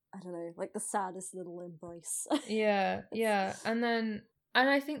I don't know, like the saddest little embrace. Yeah. And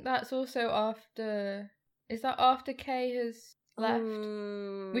I think that's also after, is that after Kay has left?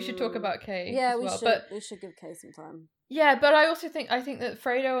 We should talk about Kay as well. We should give Kay some time. Yeah, but I think that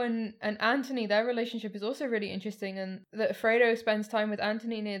Fredo and Anthony, their relationship is also really interesting, and that Fredo spends time with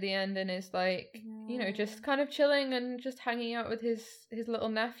Anthony near the end and is like, just kind of chilling and just hanging out with his little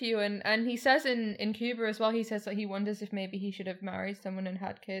nephew, and he says in Cuba as well, he says that he wonders if maybe he should have married someone and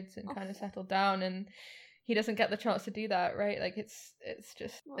had kids and kind of settled down, and he doesn't get the chance to do that, right? Like it's so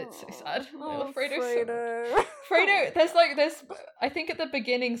sad. Fredo. Fredo, there's I think at the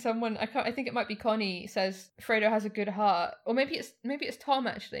beginning someone, I think it might be Connie, says Fredo has a good heart, or maybe it's Tom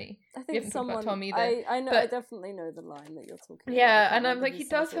actually. I think someone. Tom either. I know. I definitely know the line that you're talking about. Yeah, and I'm like, he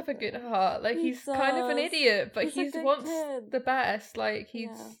does have a good heart. Like he's kind of an idiot, but he wants the best. Like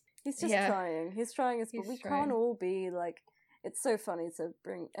he's just trying. He's trying as well. We can't all be like. It's so funny to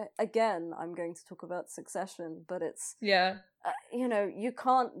bring again. I'm going to talk about Succession, but it's you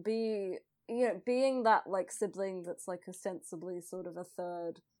can't be being that like sibling that's like ostensibly sort of a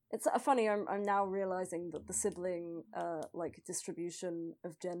third. It's funny. I'm now realizing that the sibling like distribution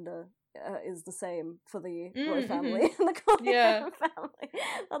of gender is the same for the Roy family and the Corleone family.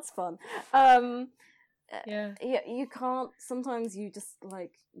 That's fun. You can't. Sometimes you just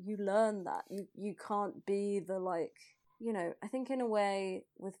like you learn that you can't be the like. I think in a way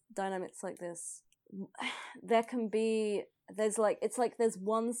with dynamics like this, there's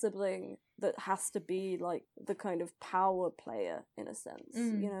one sibling that has to be like the kind of power player in a sense.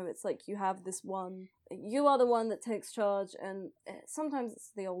 It's like you have this one, you are the one that takes charge, and sometimes it's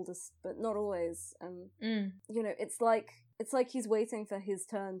the oldest, but not always. And it's like he's waiting for his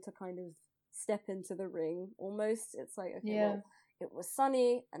turn to kind of step into the ring almost. It's like, okay, well, it was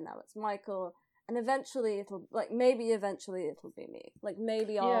Sonny and now it's Michael. And eventually maybe eventually it'll be me. Like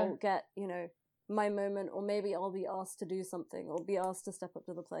maybe I'll get, my moment, or maybe I'll be asked to do something or be asked to step up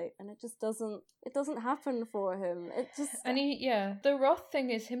to the plate. And it just doesn't happen for him. It just... And the Roth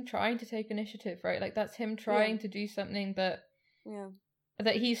thing is him trying to take initiative, right? Like that's him trying to do something that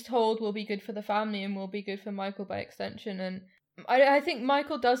he's told will be good for the family and will be good for Michael by extension. And I think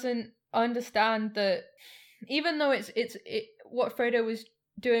Michael doesn't understand that even though it's what Fredo was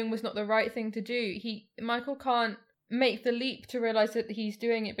doing was not the right thing to do, Michael can't make the leap to realize that he's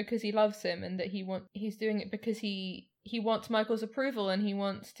doing it because he loves him, and that he's doing it because he wants Michael's approval, and he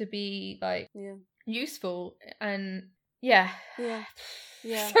wants to be like useful. And so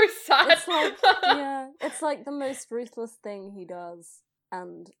sad. It's like it's like the most ruthless thing he does,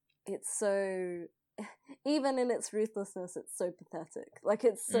 and it's so, even in its ruthlessness, it's so pathetic. Like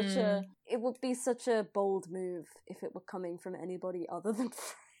it's such it would be such a bold move if it were coming from anybody other than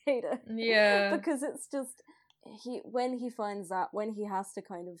Fredo. Yeah. Because it's just when he finds that, when he has to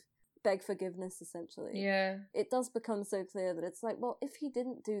kind of beg forgiveness, essentially. Yeah. It does become so clear that it's like, well, if he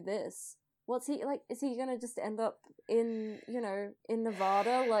didn't do this, what's he like? Is he gonna just end up in, you know, in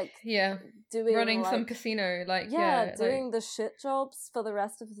Nevada, like, doing running like, some casino, like, doing like... the shit jobs for the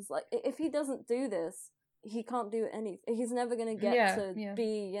rest of his life? If he doesn't do this, he can't do anything. He's never gonna get to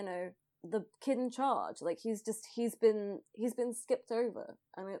be, you know, the kid in charge. Like, he's been skipped over,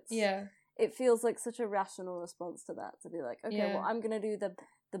 and it feels like such a rational response to that, to be like, okay, well, I'm gonna do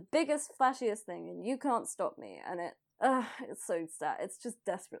the biggest, flashiest thing, and you can't stop me. And it's so sad. It's just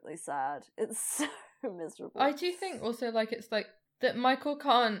desperately sad. It's so miserable. I do think also, like, it's like that Michael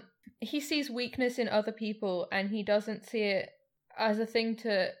can't... He sees weakness in other people, and he doesn't see it as a thing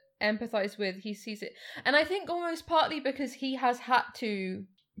to empathize with. He sees it... And I think almost partly because he has had to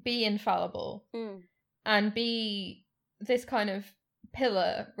be infallible and be this kind of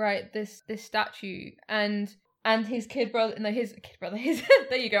pillar, right? This statue, and his kid brother,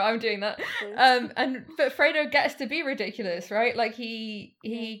 there you go, I'm doing that. But Fredo gets to be ridiculous, right? Like,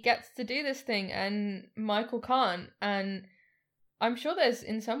 he gets to do this thing, and Michael can't. And I'm sure there's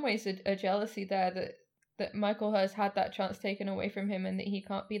in some ways a jealousy there that Michael has had that chance taken away from him, and that he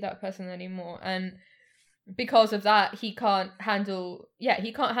can't be that person anymore. And because of that, he can't handle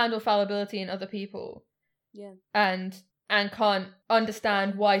fallibility in other people. Yeah. And can't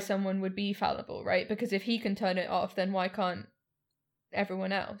understand why someone would be fallible, right? Because if he can turn it off, then why can't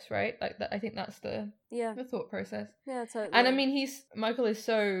everyone else, right? Like, that, I think that's the thought process. Yeah, totally. And I mean, Michael is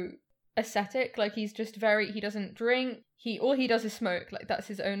so ascetic. Like, he's just he doesn't drink. All he does is smoke. Like, that's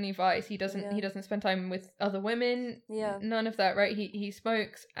his only vice. He doesn't spend time with other women. Yeah. None of that, right? He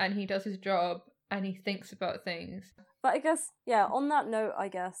smokes, and he does his job, and he thinks about things. But I guess, on that note, I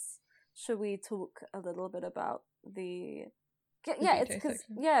guess, should we talk a little bit about it's because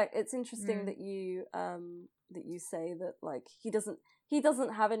it's interesting that you say that, like, he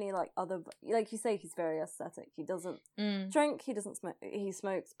doesn't have any, like, other, like you say, he's very ascetic. He doesn't drink, he doesn't smoke, he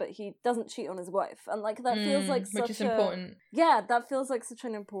smokes, but he doesn't cheat on his wife, and, like, that feels like such which is important. That feels like such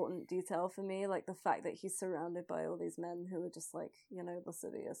an important detail for me, like the fact that he's surrounded by all these men who are just, like, you know,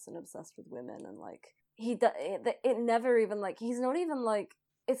 lascivious and obsessed with women, and, like, it never even, like, he's not even, like,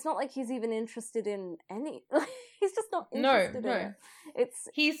 it's not like he's even interested in any. He's just not interested in it.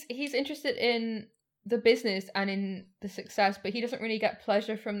 He's interested in the business and in the success, but he doesn't really get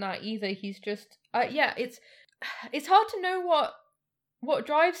pleasure from that either. He's just it's hard to know what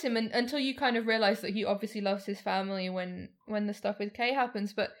drives him until you kind of realize that he obviously loves his family when the stuff with Kay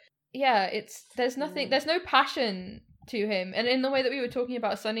happens. But there's no passion to him, and in the way that we were talking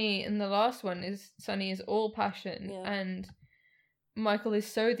about Sonny in the last one, Sonny is all passion, and Michael is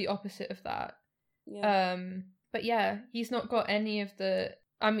so the opposite of that. But he's not got any of the...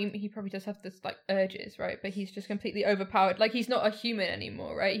 I mean, he probably does have this, like, urges, right? But he's just completely overpowered. Like, he's not a human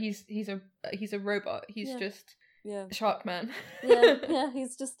anymore, right? He's a robot. He's just Shark Man.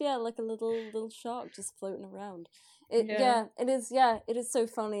 He's just like a little shark just floating around. It is so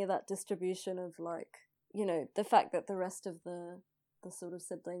funny, that distribution of, like, you know, the fact that the rest of the sort of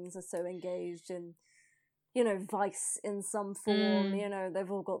siblings are so engaged in, you know, vice in some form. You know, they've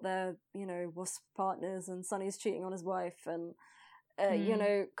all got their, you know, WASP partners, and Sonny's cheating on his wife, and you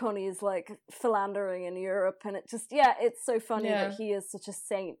know, Connie's, like, philandering in Europe, and it just it's so funny that he is such a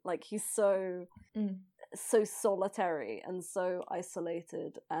saint. Like, he's so solitary and so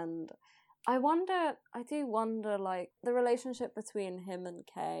isolated. And I do wonder, like, the relationship between him and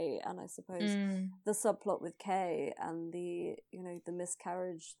Kay, and I suppose the subplot with Kay and the, you know, the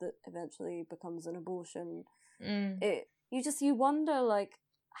miscarriage that eventually becomes an abortion. You wonder, like,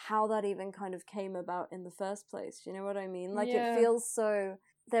 how that even kind of came about in the first place. You know what I mean? Like, it feels so...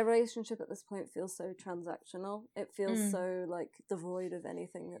 Their relationship at this point feels so transactional. It feels so, like, devoid of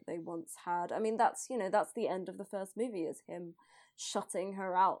anything that they once had. I mean, that's the end of the first movie, is him shutting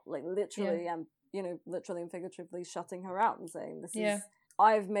her out, like, literally and, you know, literally and figuratively shutting her out and saying, this is,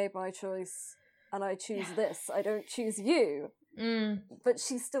 I've made my choice and I choose this, I don't choose you. But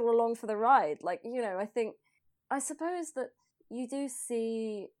she's still along for the ride. Like, you know, I suppose that you do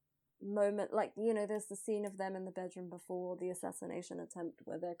see moment, like, you know, there's the scene of them in the bedroom before the assassination attempt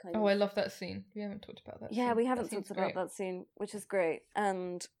where they're kind of... I love that scene. We haven't talked about that scene. We haven't talked about that scene, which is great.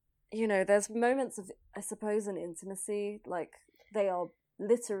 And, you know, there's moments of, I suppose, an intimacy, like, they are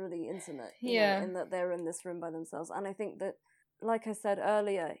literally intimate, you know, in that they're in this room by themselves. And I think that, like I said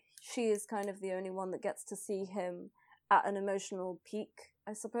earlier, she is kind of the only one that gets to see him at an emotional peak,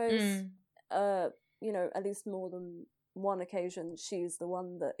 I suppose. You know, at least more than one occasion, she's the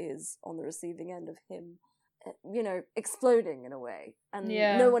one that is on the receiving end of him, you know, exploding in a way, and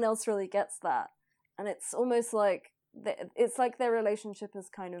no one else really gets that. And it's almost like it's like their relationship has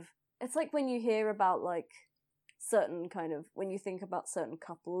kind of it's like when you hear about like certain kind of, when you think about certain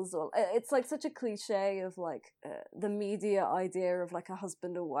couples, or it's like such a cliche of like the media idea of like a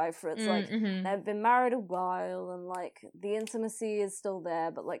husband or wife, where it's like they've been married a while and like the intimacy is still there,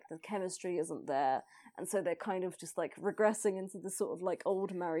 but like the chemistry isn't there, and so they're kind of just like regressing into the sort of like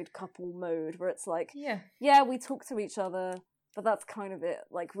old married couple mode where it's like we talk to each other, but that's kind of it.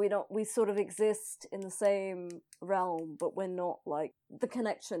 Like we sort of exist in the same realm, but we're not like, the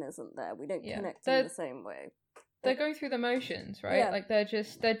connection isn't there. We don't connect in the same way. They're going through the motions, right? Like they're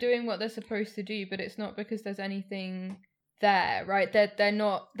doing what they're supposed to do, but it's not because there's anything there, right? They're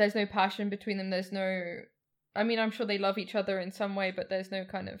not, there's no passion between them. There's no, I mean, I'm sure they love each other in some way, but there's no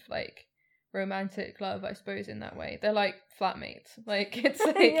kind of like romantic love, I suppose, in that way. They're like flatmates. Like it's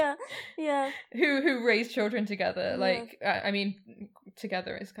like who raise children together. Like I mean,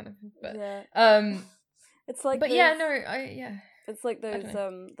 together is kind of, but it's like, but those, it's like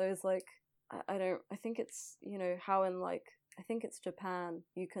those like, I think it's, you know, how in like, I think it's Japan,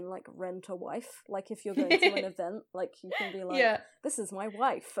 you can like rent a wife. Like if you're going to an event, like you can be like, this is my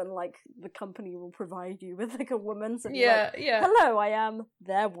wife, and like the company will provide you with like a woman. So like, hello, I am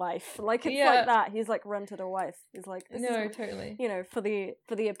their wife. Like it's like that. He's like rented a wife. He's like, this is, totally. You know, for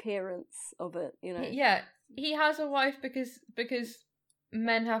the appearance of it, you know. Yeah, he has a wife because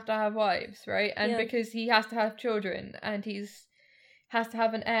men have to have wives, right? And because he has to have children, and has to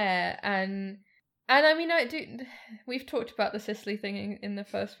have an heir, and I mean, we've talked about the Sicily thing in the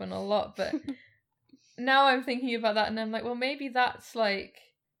first one a lot, but now I'm thinking about that and I'm like, well, maybe that's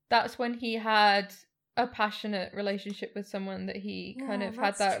when he had a passionate relationship with someone that he kind of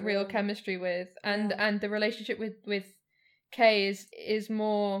had that real chemistry with, and the relationship with Kay is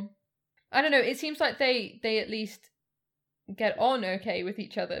more, I don't know, it seems like they at least get on okay with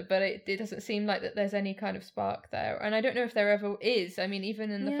each other, but it doesn't seem like that there's any kind of spark there, and I don't know if there ever is. I mean,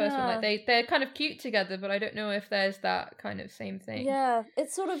 even in the first one, like they're kind of cute together, but I don't know if there's that kind of same thing.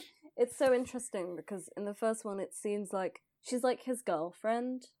 It's so interesting because in the first one it seems like she's like his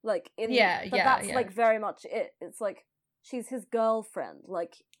girlfriend, like that's like very much it's like she's his girlfriend,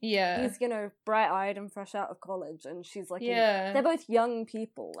 like he's, you know, bright-eyed and fresh out of college, and she's like they're both young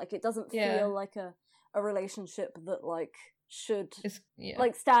people, like it doesn't feel like a relationship that like should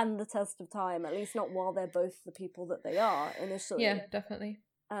like stand the test of time, at least not while they're both the people that they are initially. Definitely.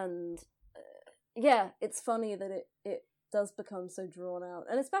 And it's funny that it does become so drawn out,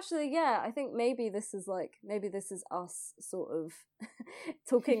 and especially I think maybe this is us sort of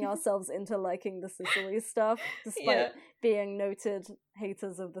talking ourselves into liking the Sicily stuff despite being noted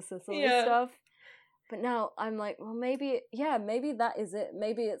haters of the Sicily stuff. But now I'm like, well, maybe that is it.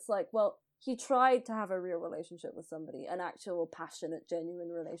 Maybe it's like, well, he tried to have a real relationship with somebody, an actual passionate, genuine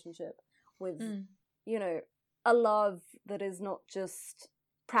relationship with, you know, a love that is not just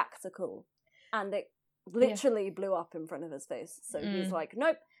practical. And it literally blew up in front of his face. So he's like,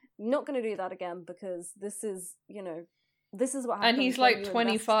 nope, not going to do that again, because this is, you know, this is what happens. And he's like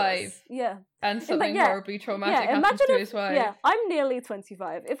 25. And something horribly traumatic happens to his wife. Yeah, I'm nearly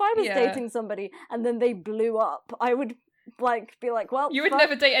 25. If I was dating somebody and then they blew up, I would like be like, well, you would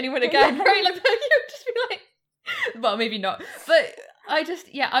never date anyone again, right? Like, you would just be like, well, maybe not, but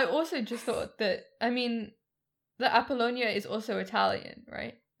I also just thought that, I mean, that Apollonia is also Italian,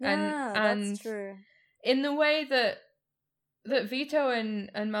 right? And that's true. In the way that Vito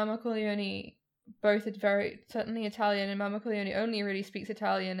and Mama Corleone both are very certainly Italian, and Mama Corleone only really speaks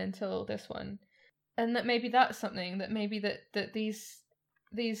Italian until this one, and that maybe that's something that maybe that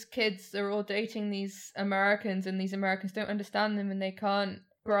these kids are all dating these Americans, and these Americans don't understand them, and they can't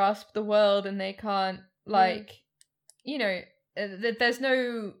grasp the world, and they can't, like, you know, there's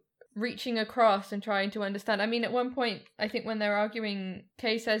no reaching across and trying to understand. I mean, at one point, I think when they're arguing,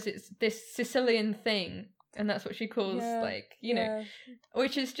 Kay says it's this Sicilian thing, and that's what she calls, like, you know,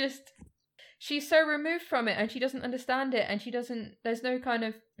 which is just, she's so removed from it, and she doesn't understand it, and there's no kind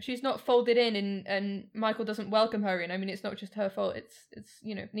of, she's not folded in, and Michael doesn't welcome her in. I mean, it's not just her fault, it's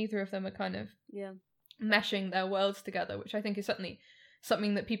you know, neither of them are kind of meshing their worlds together, which I think is certainly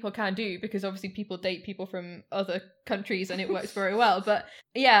something that people can do, because obviously people date people from other countries and it works very well. But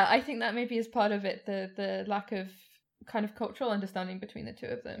yeah, I think that maybe is part of it, the lack of kind of cultural understanding between the two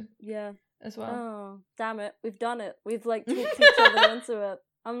of them as well. Oh, damn it, we've done it. We've like talked each other into it.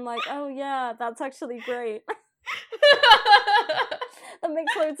 I'm like, oh yeah, that's actually great. That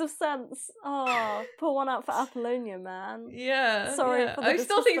makes loads of sense. Oh, pour one out for Apollonia, man. Yeah. Sorry for the I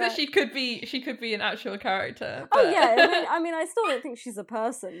still think that she could be an actual character. But... Oh yeah, I mean, I still don't think she's a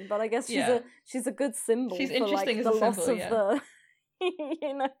person, but I guess she's a good symbol. She's for, interesting like, as the a loss symbol, of the,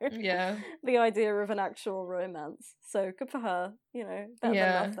 you know, Yeah. the idea of an actual romance. So good for her, you know, better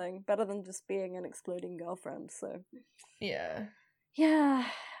than nothing, better than just being an exploding girlfriend. So Yeah. yeah,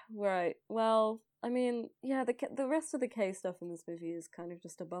 right. Well, I mean, yeah, the rest of the K stuff in this movie is kind of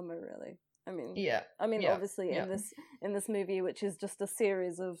just a bummer, really. I mean, obviously in this movie, which is just a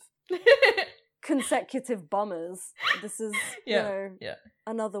series of consecutive bummers, this is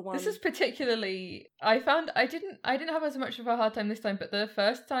another one. This is particularly, I didn't have as much of a hard time this time, but the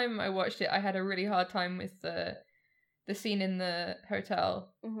first time I watched it, I had a really hard time with the scene in the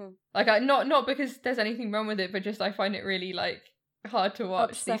hotel. Mm-hmm. Like, not because there's anything wrong with it, but just I find it really like hard to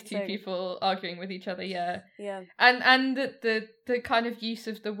watch. Upsetting. These two people arguing with each other. Yeah. And the kind of use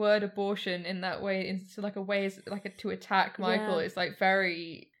of the word abortion in that way, into like a way is like to attack Michael, is like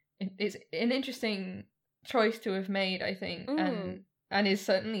very. It's an interesting choice to have made, I think, and is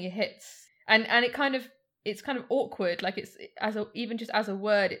certainly hits, and it's kind of awkward. Like it's even just as a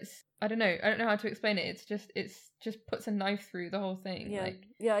word, it's I don't know how to explain it. It's just puts a knife through the whole thing. Yeah, like,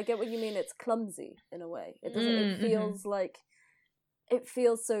 I get what you mean. It's clumsy in a way. It doesn't. It feels like it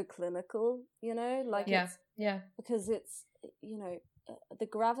feels so clinical, you know, like because it's you know the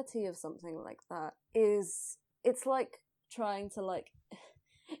gravity of something like that is it's like trying to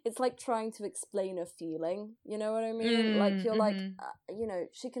explain a feeling, you know what I mean? Like you're like, you know,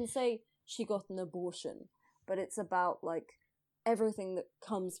 she can say she got an abortion, but it's about like everything that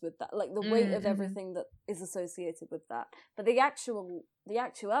comes with that, like the weight of everything that is associated with that. But the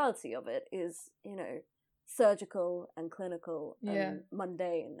actuality of it is, you know, surgical and clinical and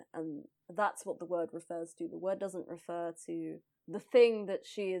mundane, and that's what the word refers to. The word doesn't refer to the thing that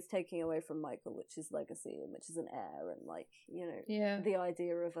she is taking away from Michael, which is legacy and which is an heir, and like, you know, the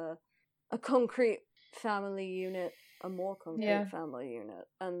idea of a concrete family unit, a more concrete family unit.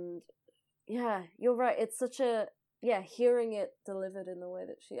 And yeah, you're right, it's such a hearing it delivered in the way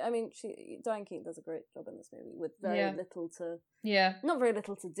that Diane Keaton does a great job in this movie with very little to not very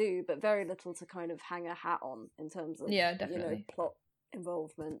little to do, but very little to kind of hang a hat on in terms of definitely. You know, plot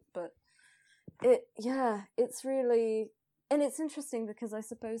involvement. But it's really. And it's interesting because I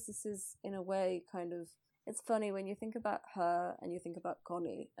suppose this is, in a way, kind of... It's funny when you think about her and you think about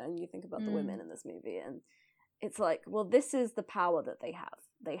Connie and you think about the women in this movie, and it's like, well, this is the power that they have.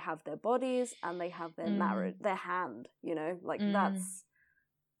 They have their bodies and they have their marriage, their hand, you know? Like, that's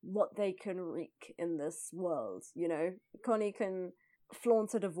what they can wreak in this world, you know? Connie can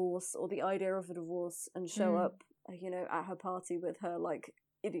flaunt a divorce or the idea of a divorce and show up, you know, at her party with her, like...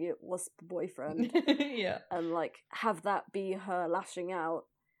 idiot wasp boyfriend and like have that be her lashing out,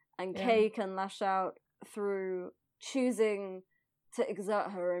 and Kay can lash out through choosing to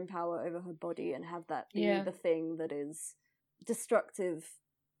exert her own power over her body and have that be the thing that is destructive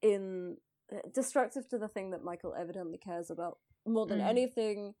to the thing that Michael evidently cares about more than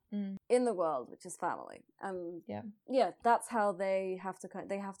anything in the world, which is family. And that's how they have to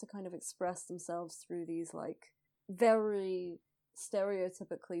kind of express themselves through these like very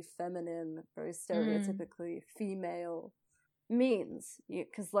stereotypically feminine, very stereotypically female means,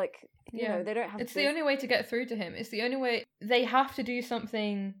 because like you know, they don't have it's the only way to get through to him. It's the only way. They have to do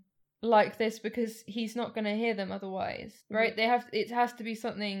something like this because he's not going to hear them otherwise, right? It has to be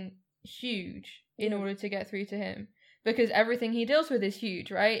something huge in order to get through to him, because everything he deals with is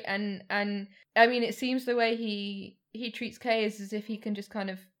huge, right? And I mean, it seems the way he treats Kay is as if he can just kind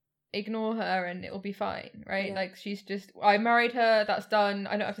of ignore her and it'll be fine, right? Like, she's just, I married her, that's done,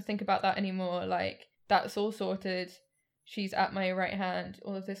 I don't have to think about that anymore, like, that's all sorted, she's at my right hand,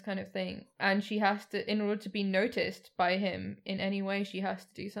 all of this kind of thing. And she has to, in order to be noticed by him in any way, she has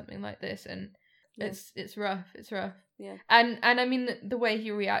to do something like this, and it's rough. And I mean, the way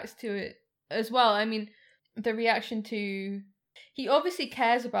he reacts to it as well, I mean, the reaction to, he obviously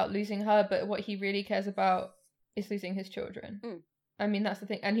cares about losing her, but what he really cares about is losing his children. I mean, that's the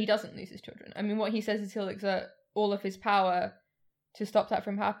thing. And he doesn't lose his children. I mean, what he says is he'll exert all of his power to stop that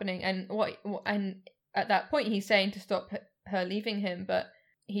from happening. And and at that point, he's saying to stop her leaving him, but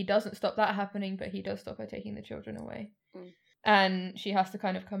he doesn't stop that happening, but he does stop her taking the children away. And she has to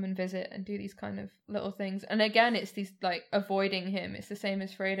kind of come and visit and do these kind of little things. And again, it's these, like, avoiding him. It's the same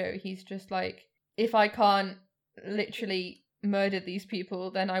as Fredo. He's just like, if I can't literally murder these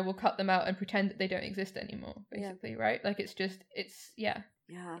people, then I will cut them out and pretend that they don't exist anymore, basically, right? Like, it's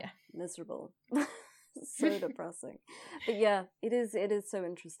miserable. So depressing. But yeah, it is so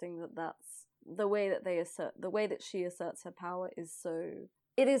interesting that's the way that she asserts her power is so,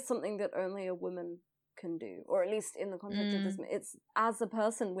 it is something that only a woman can do, or at least in the context of this, it's as a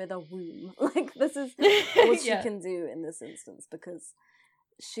person with a womb, like, this is all she can do in this instance, because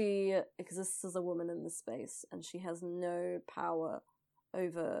she exists as a woman in this space, and she has no power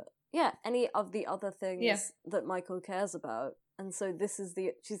over any of the other things that Michael cares about. And so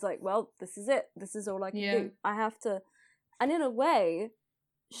she's like, well, this is it. This is all I can do. I have to. And in a way,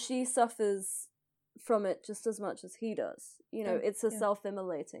 she suffers from it just as much as he does. You know, it's a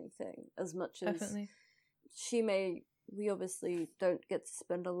self-immolating thing as much as Definitely. we obviously don't get to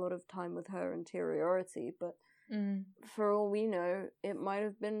spend a lot of time with her interiority, but for all we know, it might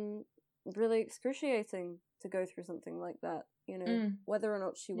have been really excruciating to go through something like that. You know, whether or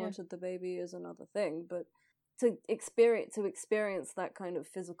not she wanted the baby is another thing, but to experience that kind of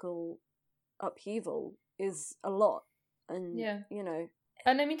physical upheaval is a lot. And you know,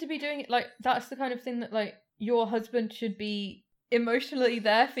 and I mean, to be doing it, like, that's the kind of thing that, like, your husband should be emotionally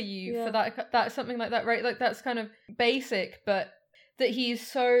there for you for that's something like that, right? Like, that's kind of basic, but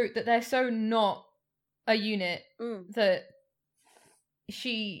that they're so not a unit, that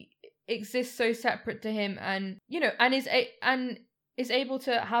she exists so separate to him, and, you know, and is able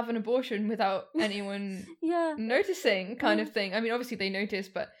to have an abortion without anyone noticing, kind of thing. I mean, obviously they notice,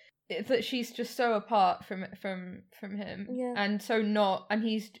 but that she's just so apart from him, and so not, and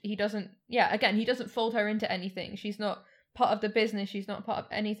he doesn't fold her into anything. She's not part of the business. She's not part of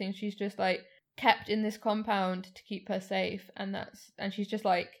anything. She's just, like, kept in this compound to keep her safe, and she's just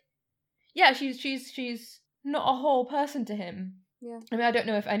like, she's not a whole person to him. Yeah, I mean, I don't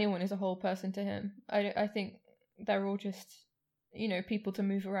know if anyone is a whole person to him. I think they're all just, you know, people to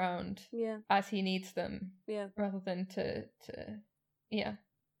move around as he needs them, rather than to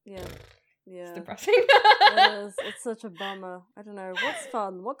it's depressing. It is. It's such a bummer. I don't know. What's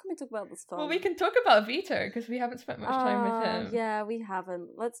fun? What can we talk about that's fun? Well, we can talk about Vito, because we haven't spent much time with him. Yeah, we haven't.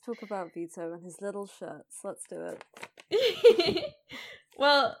 Let's talk about Vito and his little shirts. Let's do it.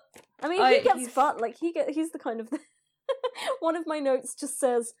 Well, I mean, he gets fun. Like, he's the kind of... One of my notes just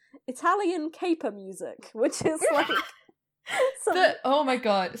says Italian caper music, which is like... oh my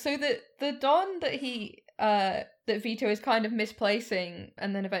god. So the Don that Vito is kind of misplacing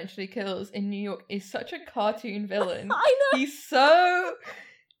and then eventually kills in New York is such a cartoon villain. I know. He's so,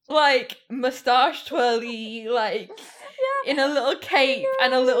 like, moustache twirly, like, in a little cape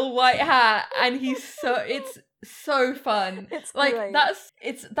and a little white hat, and it's so fun. It's like great. That's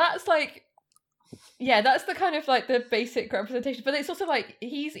like, that's the kind of, like, the basic representation, but it's also, like,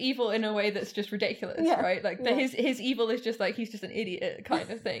 he's evil in a way that's just ridiculous, right? Like, his evil is just, like, he's just an idiot kind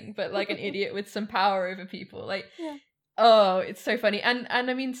of thing, but, like, an idiot with some power over people. Like, oh, it's so funny. And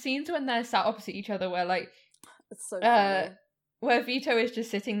I mean, scenes when they're sat opposite each other where, like, it's so funny. Where Vito is just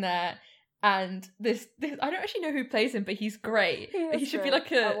sitting there, and this I don't actually know who plays him, but he's great. He should be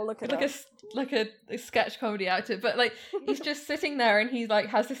like a sketch comedy actor, but, like, he's just sitting there, and he's, like,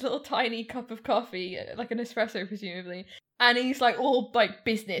 has this little tiny cup of coffee, like an espresso presumably, and he's, like, all, like,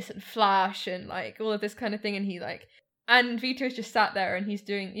 business and flash and, like, all of this kind of thing, and Vito's just sat there, and he's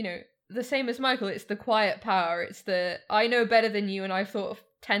doing, you know, the same as Michael. It's the quiet power. It's the, I know better than you, and I've thought of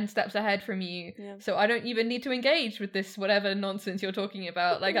 10 steps ahead from you, so I don't even need to engage with this whatever nonsense you're talking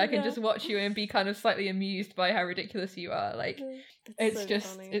about. Like, I can just watch you and be kind of slightly amused by how ridiculous you are. Like, it's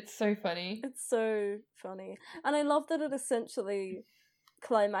just funny. It's so funny. It's so funny. And I love that it essentially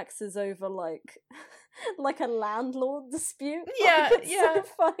climaxes over, like a landlord dispute. It's so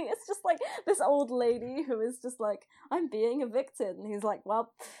funny. It's just like this old lady who is just like, I'm being evicted, and he's like,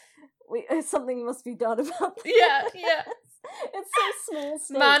 well, something must be done about this. It's so small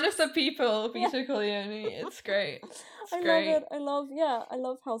stakes. Man of the people, Vito Corleone. It's great. Love it. I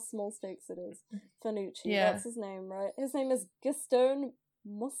love how small stakes it is. Fanucci, that's his name, right? His name is Gaston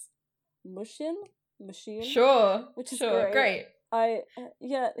Mushin? Sure. Which is great.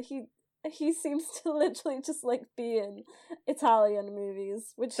 He seems to literally just, like, be in Italian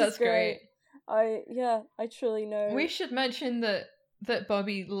movies, which is great. I truly know. We should mention that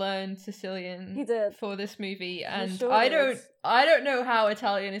Bobby learned Sicilian he did. For this movie, and sure I don't know how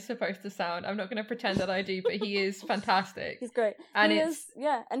Italian is supposed to sound. I'm not going to pretend that I do, but he is fantastic. He's great. And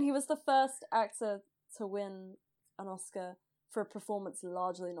and he was the first actor to win an Oscar for a performance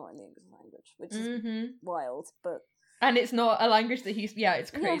largely not in the English language, which is wild, but... And it's not a language that it's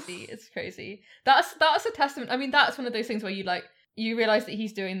crazy. It's crazy. That's a testament. I mean, that's one of those things where you realise that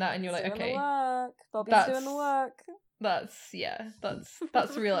he's doing that, and you're like, okay, Bobby's doing the work.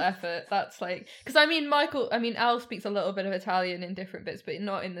 That's real effort. That's like, because Al speaks a little bit of Italian in different bits, but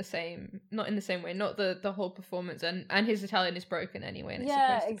not in the same way. Not the whole performance, and his Italian is broken anyway. And it's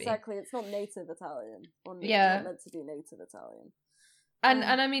supposed to exactly. It's not native Italian. It's not meant to be native Italian. And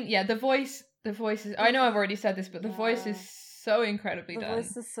I mean, the voice is. I know I've already said this, but the voice is so incredibly done. The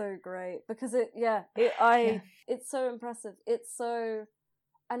voice is so great because it's so impressive. It's so,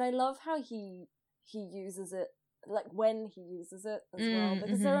 and I love how he uses it like when he uses it as well,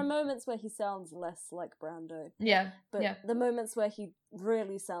 because there are moments where he sounds less like Brando. Yeah, but the moments where he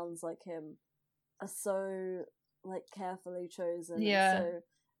really sounds like him are so like carefully chosen. Yeah. And so,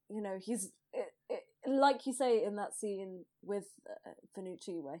 you know, he's like you say in that scene with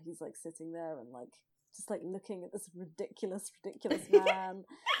Finucci where he's like sitting there and like just like looking at this ridiculous man,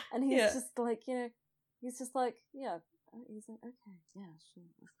 and he's just like, you know, he's just like, yeah. He's like, okay, yeah, sure,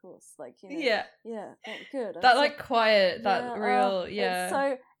 of course, like, you know, good. That like quiet, that real, It's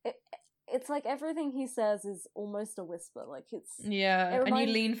so it's like everything he says is almost a whisper, like it's and you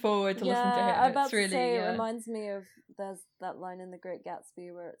lean forward to listen to him. I'm about it's really, to say, it reminds me of there's that line in The Great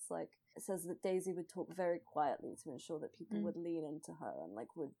Gatsby where it's like it says that Daisy would talk very quietly to ensure that people would lean into her and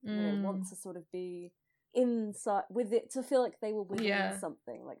like would you know, want to sort of be inside with it, to feel like they were within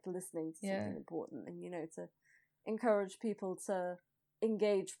something, like listening to something important, and you know, to encourage people to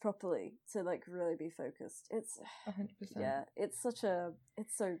engage properly, to like really be focused. It's 100%. It's so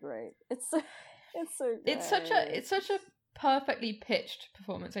great. It's so great. It's such a perfectly pitched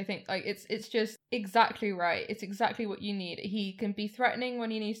performance. I think like it's just exactly right. It's exactly what you need. He can be threatening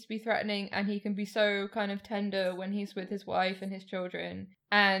when he needs to be threatening, and he can be so kind of tender when he's with his wife and his children,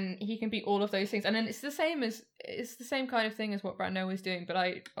 and he can be all of those things. And then it's the same kind of thing as what Brando was doing, but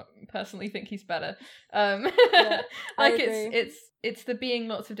I personally think he's better. Like it's the being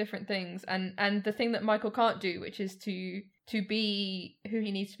lots of different things, and the thing that Michael can't do, which is to be who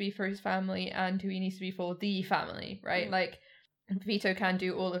he needs to be for his family and who he needs to be for the family, right? Like Vito can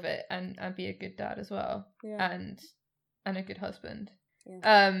do all of it and be a good dad as well, and a good husband.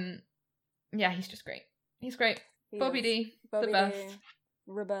 He's just great. He's great. Bobby D, the best.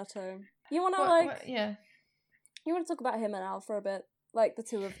 Roberto. You want to you want to talk about him and Al for a bit, like the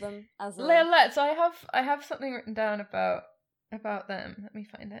two of them as a... Let's. I have something written down about them. Let me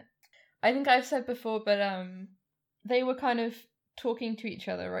find it. I think I've said before, but they were kind of talking to each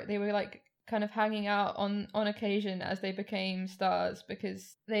other, right? They were like kind of hanging out on occasion as they became stars,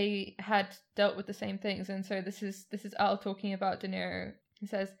 because they had dealt with the same things. And so this is Al talking about De Niro. He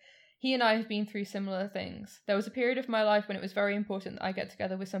says, "He and I have been through similar things. There was a period of my life when it was very important that I get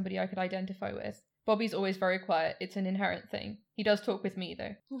together with somebody I could identify with. Bobby's always very quiet. It's an inherent thing. He does talk with me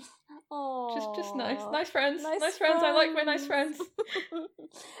though." Oh, just nice friends. Nice friends. I like my nice friends.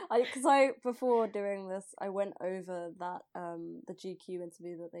 Because before doing this, I went over that the GQ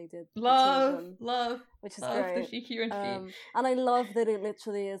interview that they did. Love, which is great. The GQ interview, and I love that it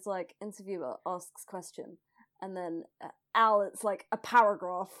literally is like interviewer asks question, and then Al, it's like a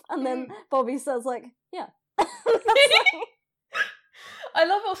paragraph, and then Bobby says like, yeah. I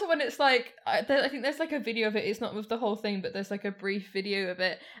love also when it's like, I think there's like a video of it, it's not with the whole thing, but there's like a brief video of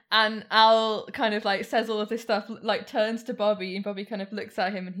it, and Al kind of like says all of this stuff, like turns to Bobby, and Bobby kind of looks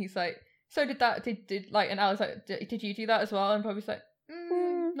at him, and he's like, so did and Al's like, did you do that as well? And Bobby's like,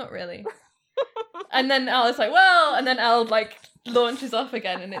 not really. And then Al is like, well, and then Al like launches off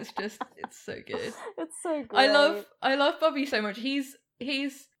again, and it's so good. It's so great. I love Bobby so much. He's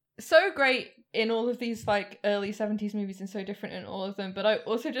so great in all of these like early 70s movies, and so different in all of them, but I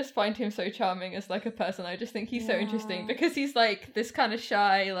also just find him so charming as like a person. I just think he's so interesting, because he's like this kind of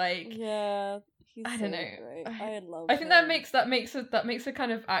shy, like he's I don't know. Great. I love I think him. that makes a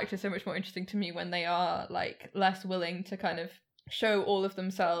kind of actor so much more interesting to me, when they are like less willing to kind of show all of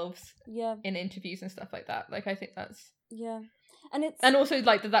themselves in interviews and stuff like that. Like I think that's and also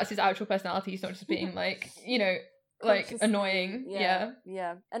like that's his actual personality. He's not just being like, you know, like annoying. Yeah.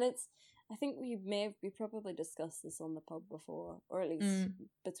 And I think we probably discussed this on the pod before, or at least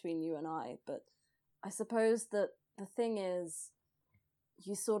between you and I, but I suppose that the thing is,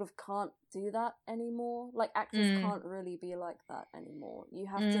 you sort of can't do that anymore. Like actors can't really be like that anymore. You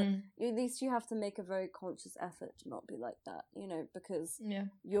have to, at least you have to make a very conscious effort to not be like that, you know, because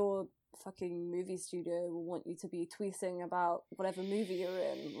your fucking movie studio will want you to be tweeting about whatever movie you're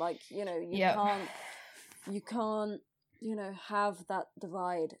in. Like, you know, you can't, you know, have that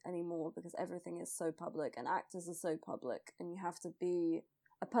divide anymore, because everything is so public and actors are so public, and you have to be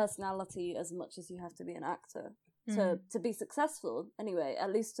a personality as much as you have to be an actor to be successful, anyway,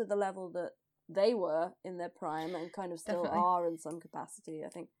 at least to the level that they were in their prime and kind of still are in some capacity. I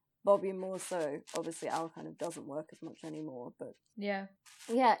think Bobby more so. Obviously Al kind of doesn't work as much anymore, but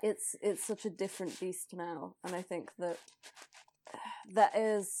it's such a different beast now, and I think that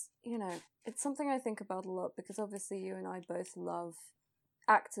is, you know, it's something I think about a lot, because obviously you and I both love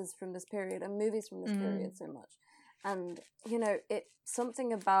actors from this period and movies from this period so much. And, you know, it's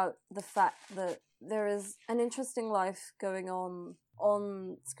something about the fact that there is an interesting life going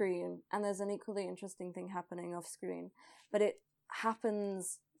on screen, and there's an equally interesting thing happening off screen. But it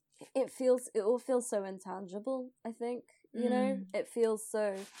happens it all feels so intangible, I think. You know, it feels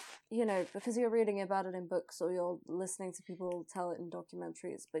so, you know, because you're reading about it in books or you're listening to people tell it in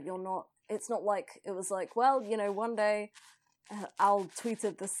documentaries, but it's not like it was like, well, you know, one day Al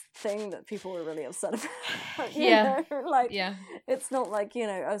tweeted this thing that people were really upset about. you know? Like, it's not like, you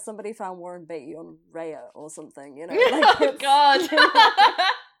know, somebody found Warren Beatty on Raya or something, you know. Like, oh, God. You know,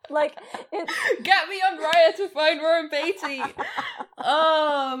 like, it's... Get me on Raya to find Warren Beatty.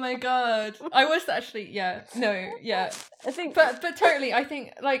 Oh my God. I was actually, I think, but totally, I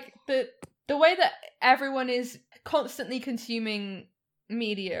think, like, the way that everyone is constantly consuming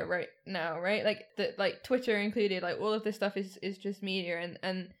media right now, right? Like, like Twitter included, like, all of this stuff is just media,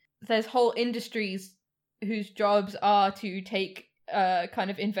 and there's whole industries whose jobs are to take kind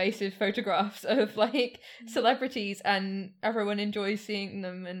of invasive photographs of like celebrities, and everyone enjoys seeing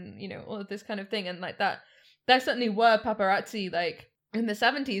them, and you know, all of this kind of thing. And like that there certainly were paparazzi like in the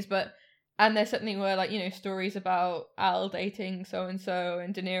 70s, and there certainly were like, you know, stories about Al dating so and so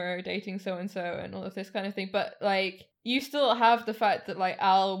and De Niro dating so and so and all of this kind of thing. But like, you still have the fact that like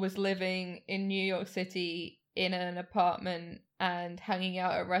Al was living in New York City in an apartment and hanging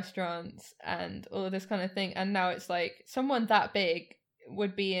out at restaurants and all of this kind of thing, and now it's like someone that big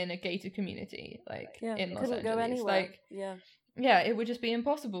would be in a gated community, like in Los Angeles. Go anywhere. Like, it would just be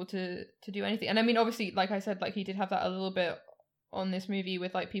impossible to do anything. And I mean, obviously, like I said, like he did have that a little bit on this movie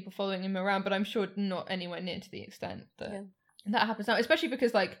with like people following him around, but I'm sure not anywhere near to the extent that that happens now, especially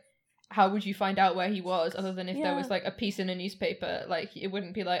because like, how would you find out where he was other than if there was like a piece in a newspaper? Like, it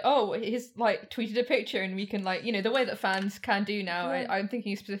wouldn't be like, oh, he's like tweeted a picture and we can like, you know, the way that fans can do now. I'm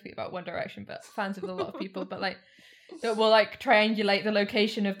thinking specifically about One Direction, but fans of a lot of people, but like that will like triangulate the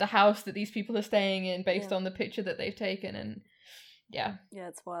location of the house that these people are staying in based on the picture that they've taken. And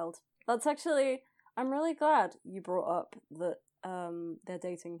it's wild. That's actually, I'm really glad you brought up that their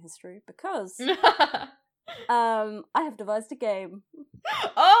dating history, because I have devised a game.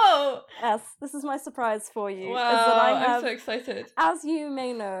 Oh! Yes, this is my surprise for you. Wow, I'm so excited. As you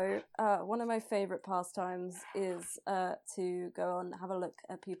may know, one of my favourite pastimes is to go and have a look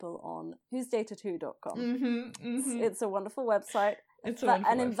at people on whosdatedwho.com. It's a wonderful website. It's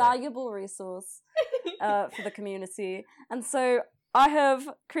an invaluable resource for the community. And so I have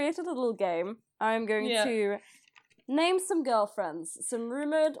created a little game. I'm going to name some girlfriends, some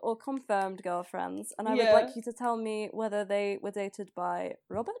rumoured or confirmed girlfriends, and I would like you to tell me whether they were dated by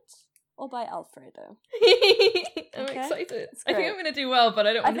Robert or by Alfredo. I'm excited. I think I'm going to do well, but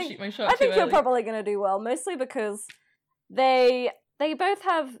I don't want to shoot my shot too early. I think you're probably going to do well, mostly because they both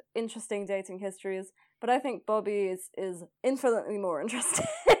have interesting dating histories, but I think Bobby is infinitely more interesting.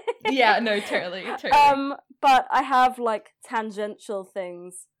 Yeah, no, totally. But I have like tangential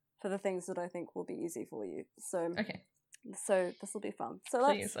things for the things that I think will be easy for you. So so this will be fun. So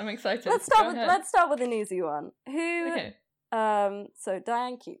please, I'm excited. Let's start with an easy one. So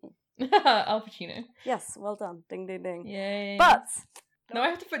Diane Keaton. Al Pacino. Yes, well done. Ding ding ding. Yay. But no, I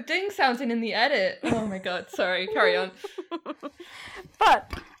have to put ding sounds in the edit. Oh my god, sorry. Carry on.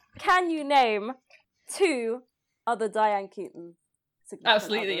 But can you name 2 other Diane Keaton?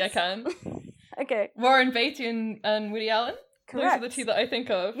 Absolutely, others? I can. Okay. Warren Beatty and Woody Allen. Correct. Those are the 2 that I think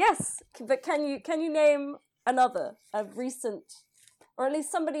of. Yes, but can you name another, a recent, or at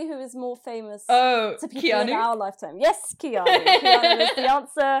least somebody who is more famous to people Keanu? In our lifetime? Yes, Keanu. Keanu is the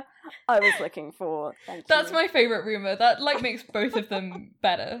answer I was looking for. Thank you. That's my favourite rumour. That like makes both of them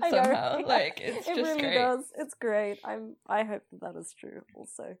better somehow. Know. Like it just really great. Does. It's great. I hope that is true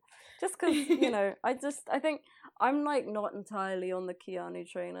also. Just because, you know, I think I'm like not entirely on the Keanu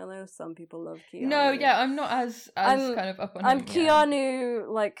train. I know some people love Keanu. No, I'm not as kind of up on him. I'm Keanu,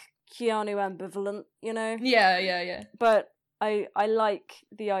 like Keanu ambivalent, you know? Yeah. But I like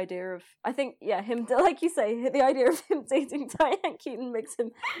the idea of, I think, him, like you say, the idea of him dating Diane Keaton makes him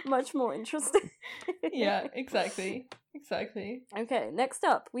much more interesting. Yeah, exactly. Okay, next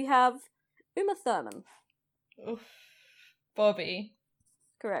up, we have Uma Thurman. Oof. Bobby.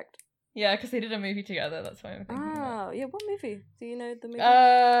 Correct. Yeah, because they did a movie together, that's why I'm thinking that. Yeah, what movie? Do you know the movie?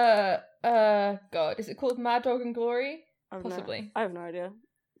 God, is it called Mad Dog and Glory? Possibly. I have no idea.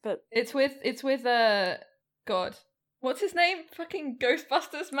 But it's with God. What's his name? Fucking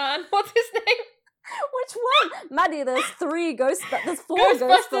Ghostbusters man. What's his name? Which one? Maddie, there's 4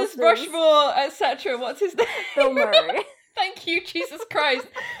 Ghostbusters, Rushmore, etc. What's his name? Bill Murray. Thank you, Jesus Christ.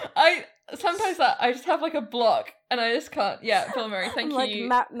 Sometimes I just have like a block and I just can't. Yeah, Bill Murray, thank you.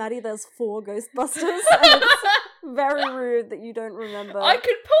 Like, Maddie, there's 4 Ghostbusters. And it's very rude that you don't remember. I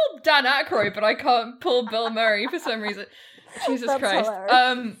could pull Dan Aykroyd, but I can't pull Bill Murray for some reason. Jesus That's Christ.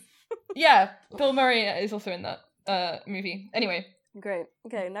 Hilarious. Yeah, Bill Murray is also in that movie. Anyway, Great.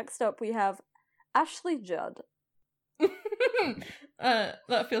 Okay, next up we have Ashley Judd.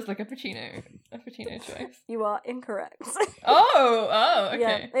 That feels like a Pacino choice. You are incorrect. Okay.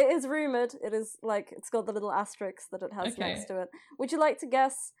 Yeah, it is rumored. It is like it's got the little asterisk that it has next to it. Would you like to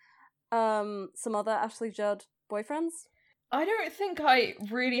guess some other Ashley Judd boyfriends? I don't think I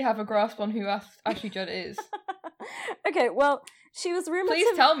really have a grasp on who Ashley Judd is. Okay, well, she was rumored.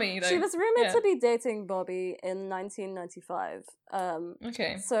 Please tell me. Though. She was rumored to be dating Bobby in 1995.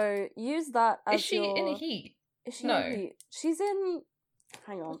 Okay. So use that as Is she in Heat? Is she in Heat? She's in.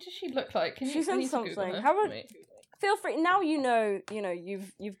 Hang on. What does she look like? She's in something. How about? Feel free. Now you know.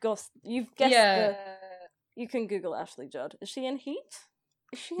 You've guessed. You can Google Ashley Judd. Is she in Heat?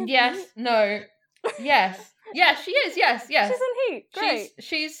 Is she in Heat? No. Yes. Yes, she is. Yes. She's in Heat. Great.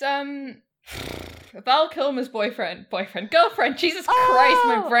 She's Val Kilmer's girlfriend. Jesus Christ,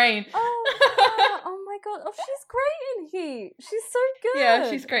 my brain. Oh my god. Oh, she's great in Heat. She's so good. Yeah,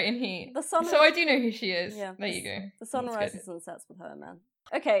 she's great in Heat. So I do know who she is. Yeah, there you go. The sun rises and sets with her, man.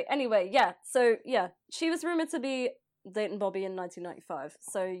 Okay, anyway, yeah. So, yeah, she was rumored to be dating Bobby in 1995.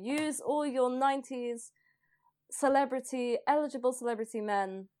 So use all your 90s eligible celebrity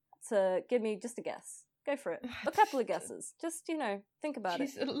men to give me just a guess. Go for it. A couple of guesses. Just, think about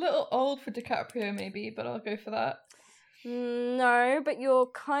She's a little old for DiCaprio, maybe, but I'll go for that. No, but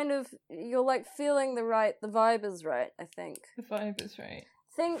you're like feeling the vibe is right, I think. The vibe is right.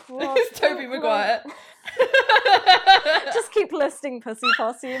 Think It's Tobey Maguire. Just keep listing Pussy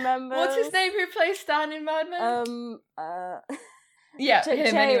Posse members. What's his name who plays Stan in Mad Men? Yeah,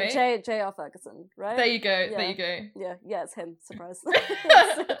 him anyway. J.R. Ferguson, right? There you go, Yeah. there you go. Yeah, it's him. Surprise.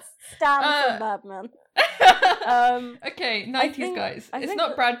 it's Stan from Mad Men. Okay, 90s guys. It's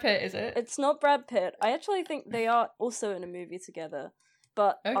not Brad Pitt, is it? It's not Brad Pitt. I actually think they are also in a movie together,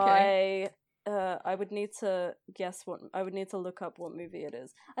 but okay. I would need to I would need to look up what movie it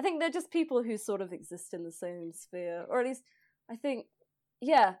is. I think they're just people who sort of exist in the same sphere, or at least I think.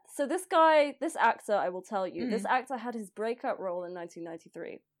 Yeah, so this actor, I will tell you, this actor had his breakout role in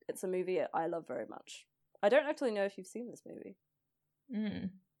 1993. It's a movie I love very much. I don't actually know if you've seen this movie.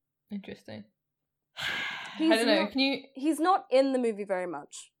 Interesting. I He's don't know, He's not in the movie very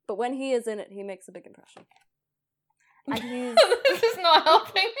much, but when he is in it, he makes a big impression. And he's... This is not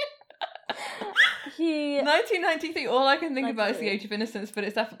helping. 1993, all I can think about is The Age of Innocence, but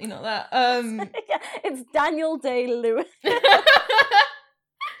it's definitely not that. Yeah, it's Daniel Day-Lewis.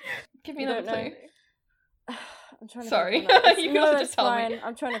 Give me another clue. I'm trying to Sorry, think of you can just tell me.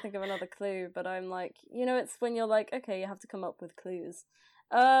 I'm trying to think of another clue, but I'm like, it's when you're like, okay, you have to come up with clues.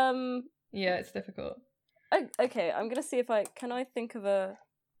 Yeah, it's difficult. Okay, I'm gonna see if I think of I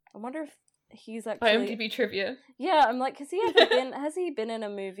wonder if he's actually IMDb trivia. Yeah, I'm like, has he been in a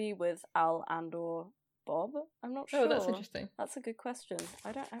movie with Al and/or Bob? I'm not sure. Oh, that's interesting. That's a good question.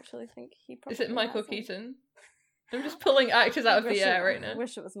 I don't actually think he probably Is it Michael Keaton? I'm just pulling actors out of the air right now. I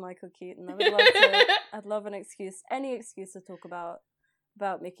wish it was Michael Keaton. I'd love any excuse to talk about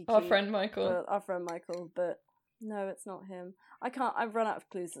Mickey Keaton. Our friend Michael. But no, it's not him. I've run out of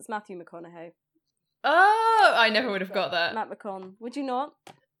clues. It's Matthew McConaughey. Oh, I never would have got that. Matt McCon. Would you not?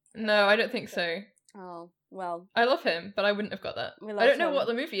 No, I don't think so. Oh, well. I love him, but I wouldn't have got that. I don't know what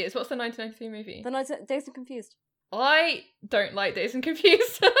the movie is. What's the 1993 movie? Dazed and Confused. I don't like Dazed and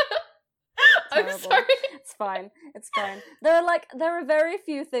Confused. I'm sorry. It's fine. There are very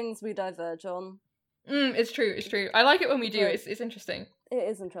few things we diverge on. It's true. I like it when we do. It's interesting. It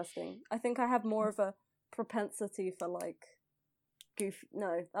is interesting. I think I have more of a propensity for goofy.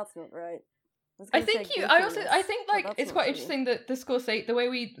 No, that's not right. I think it's quite interesting that the way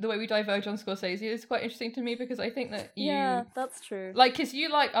we diverge on Scorsese is quite interesting to me, because I think that yeah, that's true. Because you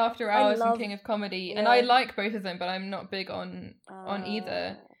like After Hours and King of Comedy, and I like both of them, but I'm not big on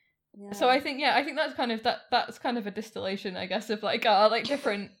either. Yeah. So I think that's kind of that's kind of a distillation, I guess, of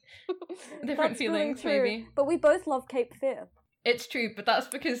different feelings, really maybe. But we both love Cape Fear. It's true, but that's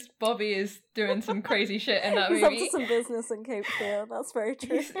because Bobby is doing some crazy shit in that movie. movie. He's up to some business in Cape Fear. That's very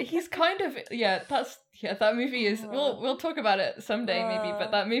true. He's kind of that movie is. We'll talk about it someday maybe, but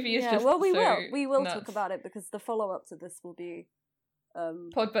that movie is just. Well, we will nuts. talk about it, because the follow up to this will be.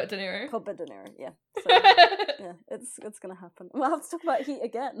 Podbutt De Niro. Yeah. So, yeah, it's gonna happen. We'll have to talk about Heat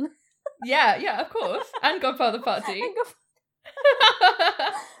again. Yeah, of course, and Godfather Part 2.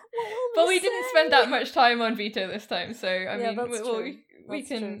 But we didn't spend that much time on Vito this time, so I mean, we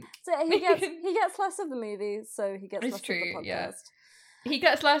can. True. So he gets less of the movie, so he gets less of the podcast. Yeah. He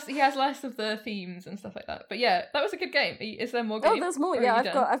has less of the themes and stuff like that. But yeah, that was a good game. Is there more games? Oh, there's more. Yeah,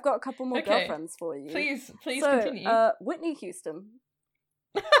 I've got a couple more girlfriends for you. Please continue. Whitney Houston.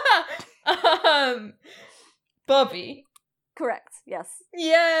 Bobby. Correct. Yes.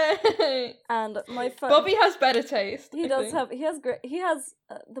 Yay! And my Bobby has better taste. He does have. He has great. He has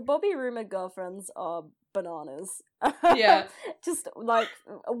the Bobby rumored girlfriends are bananas. Yeah. Just like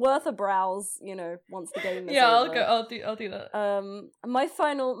worth a browse. Once the game is Yeah, over. I'll do that. My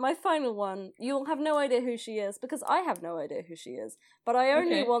final one. You'll have no idea who she is because I have no idea who she is. But I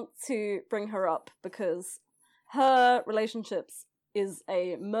only want to bring her up because her relationships is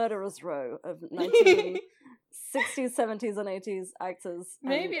a murderer's row of 1960s, 70s, and 80s actors.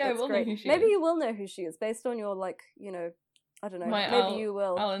 Maybe I will know who she is. Maybe you will know who she is based on your I don't know. Maybe you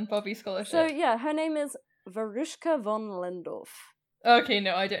will. Al and Bobby scholarship. So yeah, her name is Veruschka von Lendorf. Okay,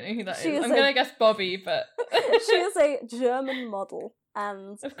 no, I don't know who that is. I'm gonna guess Bobby, but she is a German model,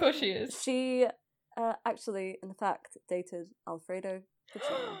 and of course she is. She actually, in fact, dated Alfredo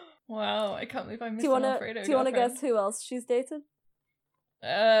Pacino. Wow, I can't believe I missed Alfredo. Do you want to guess who else she's dated?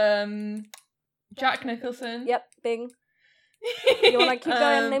 Jack Nicholson. Yep, bing. You want to keep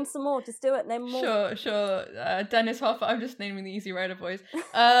going and name some more? Just do it. Name more. Sure. Dennis Hopper. I'm just naming the Easy Rider boys. Who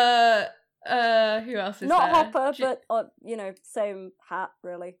else is Not there? Hopper, but same hat,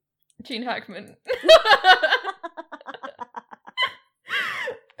 really. Gene Hackman.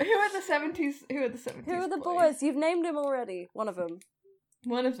 Who are the 70s? Who are the boys? You've named him already. One of them.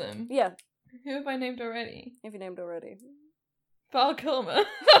 One of them? Yeah. Who have I named already? Have you named already? Val Kilmer.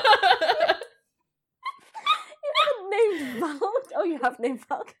 Named Val? Oh, you have named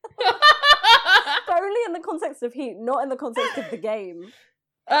Val. But only in the context of Heat, not in the context of the game.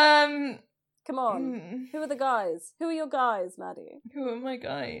 Come on. Who are the guys? Who are your guys, Maddie? Who are my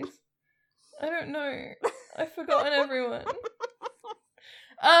guys? I don't know. I've forgotten everyone.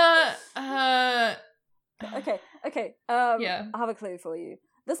 Okay. Yeah. I have a clue for you.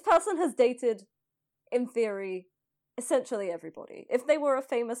 This person has dated, in theory, essentially everybody. If they were a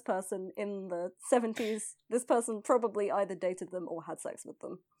famous person in the 70s, this person probably either dated them or had sex with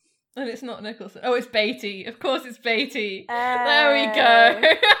them. And it's not Nicholson. Oh, it's Beatty. Of course it's Beatty. There we go.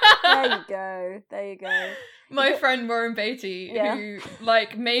 There you go. My friend Warren Beatty, who,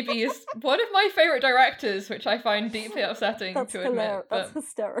 maybe is one of my favourite directors, which I find deeply upsetting to admit. That's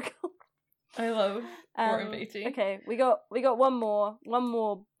hysterical. I love Warren Beatty. Okay, we got one more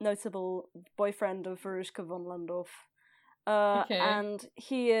notable boyfriend of Veruschka von Lendorf. And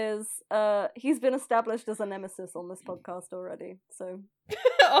he's been established as a nemesis on this podcast already, so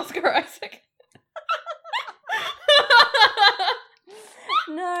Oscar Isaac.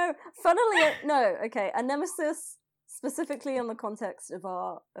 No, okay, a nemesis specifically in the context of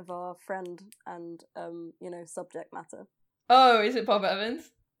our friend and subject matter. Oh, is it Bob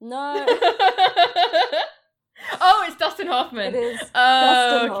Evans? No. Oh, it's Dustin Hoffman. It is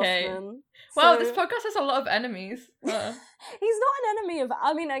Dustin okay. Hoffman. Wow, this podcast has a lot of enemies. He's not an enemy of...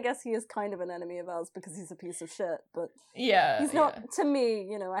 I mean, I guess he is kind of an enemy of ours because he's a piece of shit, but... Yeah. He's not... To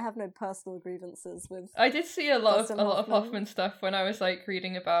me, I have no personal grievances with... I did see a lot Dustin of Hoffman stuff when I was,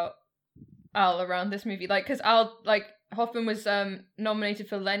 reading about Al around this movie. Because Al, Hoffman was nominated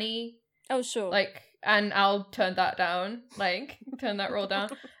for Lenny. Oh, sure. And Al turned that down, turned that role down.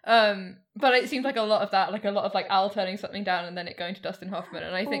 But it seemed like a lot of that, Al turning something down and then it going to Dustin Hoffman.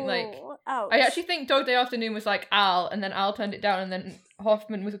 And I think, ouch. I actually think Dog Day Afternoon was Al, and then Al turned it down, and then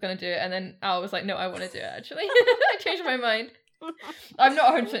Hoffman was going to do it, and then Al was like, no, I want to do it, actually. I changed my mind. I'm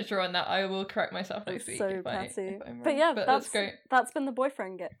not 100% sure on that. I will correct myself next week. So Patsy. But yeah, that's great. That's been the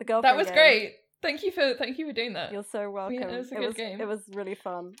girlfriend That was game. Great. Thank you for doing that. You're so welcome. Yeah, it was a good game. It was really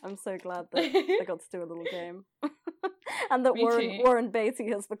fun. I'm so glad that I got to do a little game. And that Warren Beatty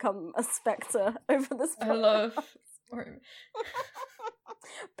has become a spectre over this podcast. I love Warren.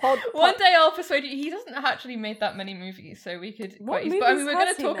 One day I'll persuade you. He doesn't actually make that many movies, so we could. What but movies I mean, we're going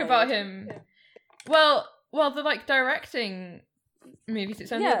to has talk he about made? him. Well, the directing movies.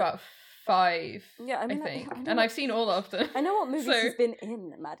 It's only about 5. Yeah, I mean, I think, I and I've seen all of them. I know what movies he's been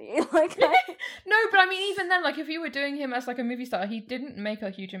in, Maddie. No, but I mean, even then, if you were doing him as a movie star, he didn't make a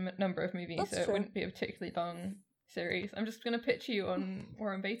huge number of movies, That's so true. it wouldn't be a particularly long series. I'm just going to pitch you on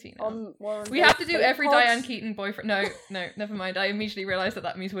Warren Beatty now. We have to do every Diane Keaton boyfriend. No, never mind. I immediately realised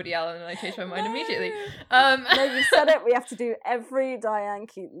that means Woody Allen, and I changed my mind immediately. No, you said it. We have to do every Diane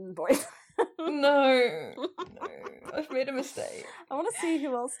Keaton boyfriend. No, I've made a mistake. I want to see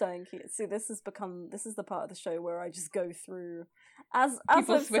who else Diane Keaton. See, this is the part of the show where I just go through as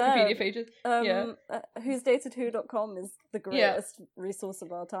people's Wikipedia pages. Who'sdatedwho.com is the greatest resource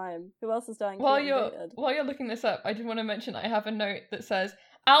of our time. Who else is Diane Keaton dated? While you're looking this up, I did want to mention I have a note that says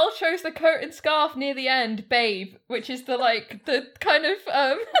Al chose the coat and scarf near the end, babe, which is the kind of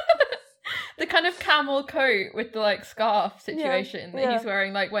the kind of camel coat with the scarf situation that he's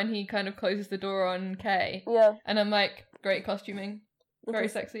wearing when he kind of closes the door on Kay. Yeah. And I'm like, Great costuming. Very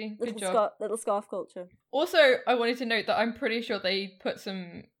sexy. Good job. Little scarf culture. Also, I wanted to note that I'm pretty sure they put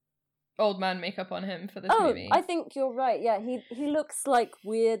some old man makeup on him for this movie. I think you're right. Yeah, he looks like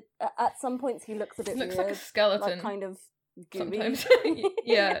weird. At some points, he looks a bit looks weird. Like a skeleton. Like kind of gooey. Sometimes.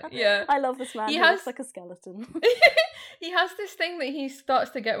 yeah. I love this man. He looks like a skeleton. He has this thing that he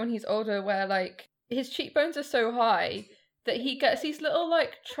starts to get when he's older where, like, his cheekbones are so high that he gets these little,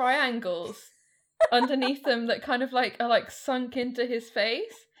 like, triangles underneath them that kind of, like, are, like, sunk into his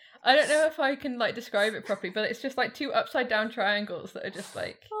face. I don't know if I can, like, describe it properly, but it's just, like, two upside-down triangles that are just,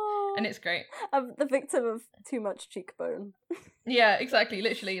 like... Oh, and it's great. I'm the victim of too much cheekbone. Yeah, exactly,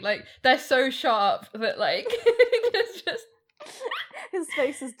 literally. Like, they're so sharp that, like, it's just... His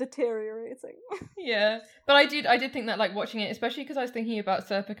face is deteriorating. Yeah, but I did think that, like, watching it, especially because I was thinking about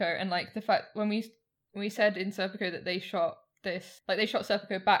Serpico and, like, the fact when we said in Serpico that they shot this, like, they shot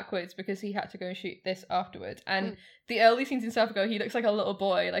Serpico backwards because he had to go and shoot this afterwards, and the early scenes in Serpico, he looks like a little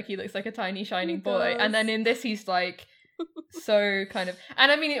boy, like, he looks like a tiny shining boy, and then in this he's like so kind of,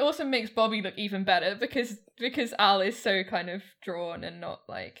 and I mean it also makes Bobby look even better because Al is so kind of drawn and not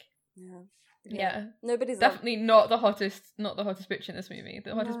like yeah. Nobody's definitely not the hottest bitch in this movie.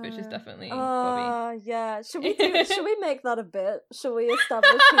 The hottest bitch is definitely Bobby. Yeah. Should we make that a bit? Should we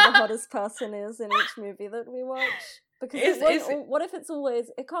establish who the hottest person is in each movie that we watch? Because what if it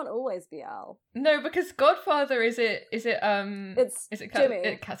can't always be Al? No, because Godfather is it Jimmy. It's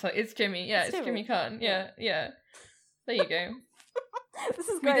Jimmy. Yeah, it's Jimmy Caan. Yeah. There you go. This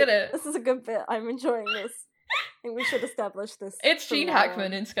is great. We did it. This is a good bit. I'm enjoying this. I think we should establish this. It's Gene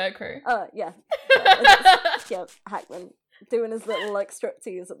Hackman in Scarecrow. Yeah, Hackman doing his little like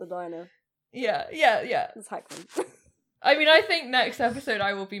striptease at the diner. Yeah. It's Hackman. I mean, I think next episode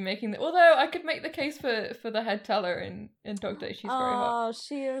I will be making although I could make the case for the head teller in Dog Day. She's very hot. Oh,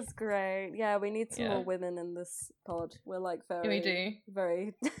 she is great. Yeah, we need some more women in this pod. We're like we do.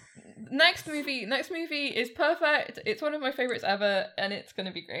 Very Next movie is perfect. It's one of my favorites ever, and it's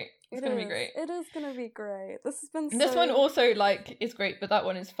gonna be great. It's gonna be great. It is gonna be great. This has been This one also, like, is great, but that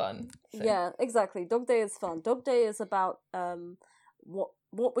one is fun. So. Yeah, exactly. Dog Day is fun. Dog Day is about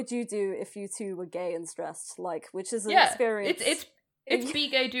what would you do if you two were gay and stressed? Like, which is an experience. It's Be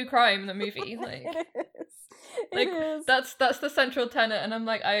Gay Do Crime, the movie. Like, it is. That's the central tenet, and I'm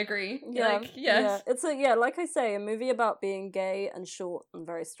like, I agree. Yeah, like, yes. Yeah. It's like I say, a movie about being gay and short and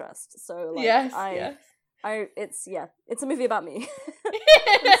very stressed. So like, yes. It's a movie about me.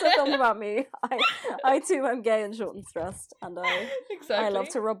 It's a film about me. I too am gay and short and stressed, and I love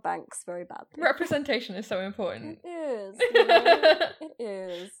to rob banks very badly. Representation is so important. It is. It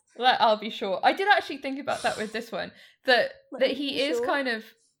is. I'll be sure. I did actually think about that with this one. That he is kind of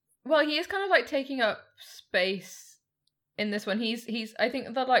like taking up space in this one. He's I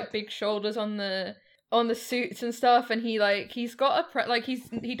think the like big shoulders on the suits and stuff, and he's got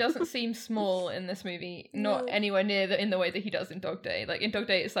he doesn't seem small in this movie, not anywhere near in the way that he does in Dog Day. Like in Dog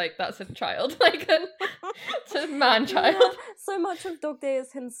Day, it's like that's a child, like it's a man child. Yeah. So much of Dog Day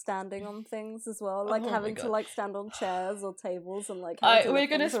is him standing on things as well, like having to like stand on chairs or tables and like. We're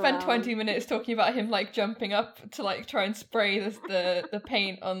gonna spend 20 minutes talking about him like jumping up to like try and spray the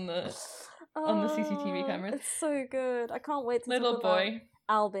paint on the CCTV cameras. It's so good. I can't wait to little talk boy about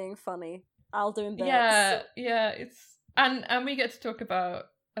Al being funny. Al doing bits. Yeah, it's and we get to talk about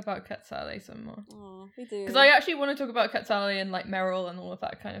Quetzale some more. Oh, we do. Because I actually want to talk about Quetzale and like Meryl and all of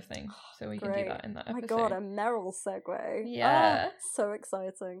that kind of thing. So we can do that in that episode. Oh my god, a Meryl segue. Yeah. So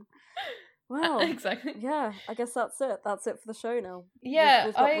exciting. Wow. Exactly. Yeah, I guess that's it. That's it for the show now. Yeah,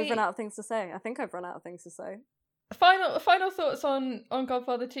 we've run out of things to say. I think I've run out of things to say. Final thoughts on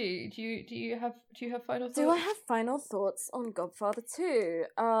Godfather 2. Do you have final thoughts? Do I have final thoughts on Godfather 2?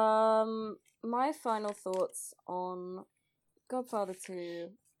 My final thoughts on Godfather 2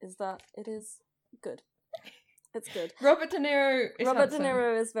 is that it is good. It's good. Robert De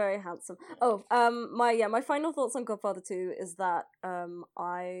Niro is very handsome. Oh, my final thoughts on Godfather 2 is that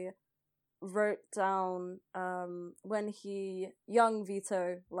I wrote down when young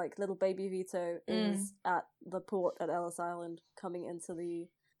Vito, like little baby Vito, is at the port at Ellis Island, coming in to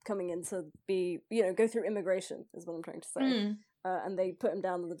be, go through immigration is what I'm trying to say. And they put him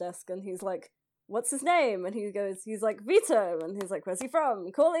down on the desk, and he's like, "What's his name?" And he's like, "Vito," and he's like, "Where's he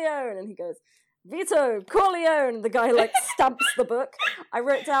from?" "Corleone," and he goes, "Vito Corleone." And the guy like stamps the book. I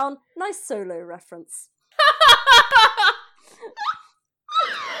wrote down, nice Solo reference.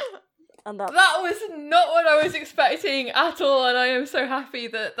 And that was not what I was expecting at all, and I am so happy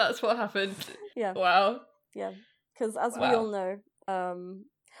that that's what happened. Yeah. Wow. Yeah, because as we all know, oh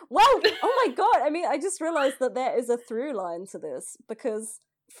my god, I mean, I just realised that there is a through line to this, because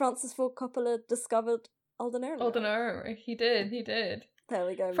Francis Ford Coppola discovered Alden. He did. There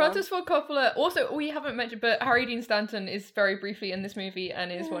we go. Francis Ford Coppola. Also, we haven't mentioned, but Harry Dean Stanton is very briefly in this movie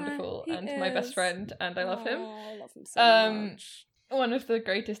and is wonderful and my best friend, and I love him. I love him so much. One of the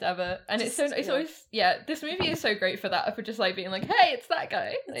greatest ever, and It's always this movie is so great for that, for just like being like, hey, it's that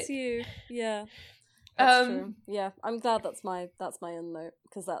guy. It's you, yeah. That's true. Yeah, I'm glad that's my end note,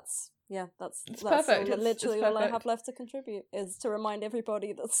 because that's perfect. Literally all I have left to contribute is to remind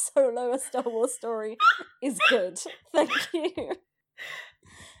everybody that Solo: A Star Wars Story is good. Thank you.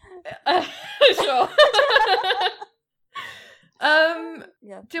 Sure.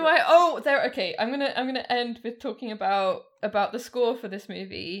 Yeah. Okay, I'm gonna end with talking about the score for this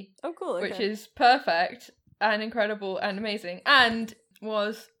movie. Oh, cool. Okay. Which is perfect and incredible and amazing, and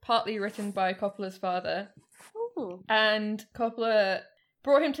was partly written by Coppola's father. Ooh. And Coppola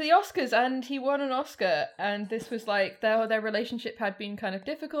brought him to the Oscars, and he won an Oscar. And this was like their relationship had been kind of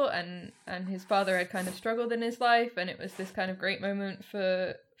difficult, and his father had kind of struggled in his life, and it was this kind of great moment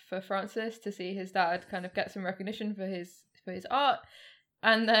for Francis to see his dad kind of get some recognition for his art.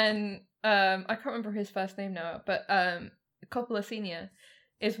 And then I can't remember his first name now, but Coppola Senior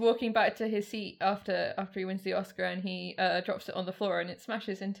is walking back to his seat after he wins the Oscar, and he drops it on the floor, and it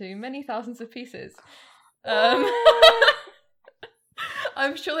smashes into many thousands of pieces.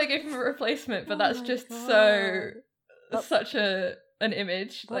 I'm sure they gave him a replacement, but that's just that's such an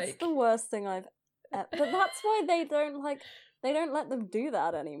image. That's the worst thing I've ever. But that's why they don't let them do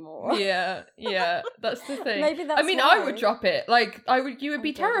that anymore. Yeah, that's the thing. Maybe that's why. I would drop it. Like, you would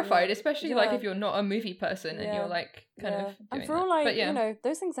be terrified, especially like if you're not a movie person and you're like kind of doing and for all that.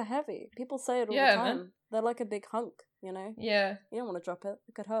 those things are heavy. People say it all the time. Man. They're like a big hunk, Yeah. You don't want to drop it.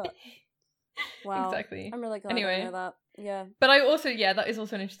 It could hurt. Wow. Exactly. I'm really glad anyway, I know that. Yeah. But I also, that is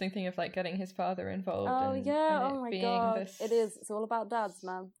also an interesting thing of like getting his father involved. Oh, and oh my god. It is. It's all about dads,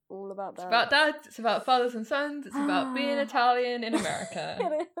 man. All about dads. It's about dads. It's about fathers and sons. It's about being Italian in America.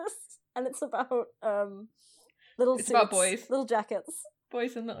 It is. And it's about little It's suits, about boys. little jackets.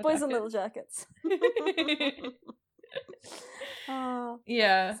 Boys and little jackets.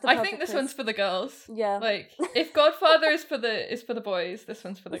 Yeah, I think this one's for the girls. Yeah, like if Godfather is for the boys, this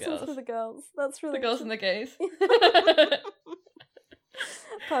one's for the girls. One's for the girls. That's really the girls and the gays.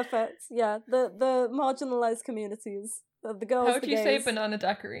 Perfect. Yeah, the marginalized communities, the girls. How would you say gays, banana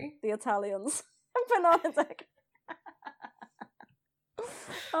daiquiri? The Italians. Banana daiquiri.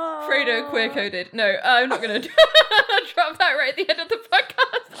 Fredo queer coded. No, I'm not gonna drop that right at the end of the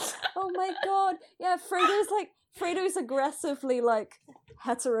podcast. Oh my god. Yeah, Fredo's aggressively like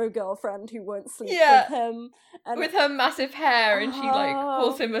hetero girlfriend who won't sleep with him, and with her massive hair, and she like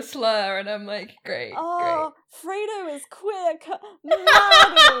calls him a slur, and I'm like, great. Fredo is queer.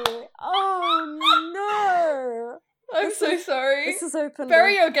 Maddie. Oh no. I'm so sorry. This is open.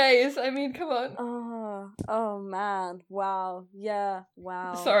 Bury your gays. I mean, come on. Oh man. Wow. Yeah.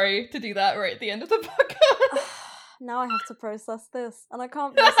 Wow. Sorry to do that right at the end of the podcast. Now I have to process this. And I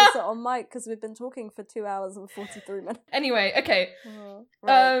can't process it on mic because we've been talking for 2 hours and 43 minutes. Anyway, okay.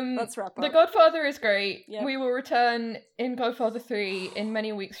 Let's wrap up. The Godfather is great. Yep. We will return in Godfather 3 in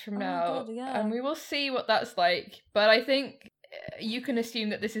many weeks from now. God, yeah. And we will see what that's like. But I think you can assume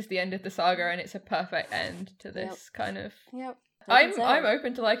that this is the end of the saga and it's a perfect end to this kind of... Yep. I'm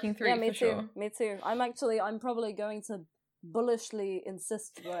open to liking 3 me for too. sure. Me too. I'm probably going to bullishly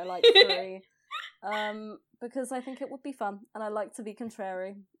insist that I like 3. Because I think it would be fun, and I like to be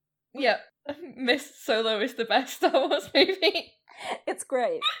contrary. Yeah, Miss Solo is the best Star Wars movie. It's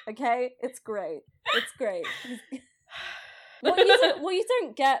great, okay? It's great. It's great. What you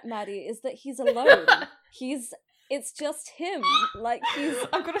don't get, Maddie, is that he's alone. It's just him. Like he's.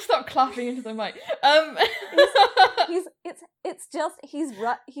 I'm gonna stop clapping into the mic.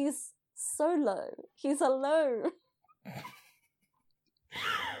 He's solo. He's alone.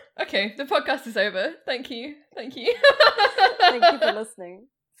 Okay, the podcast is over. Thank you. Thank you for listening,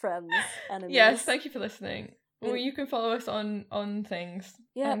 friends, enemies. Yes, thank you for listening. Well, you can follow us on things.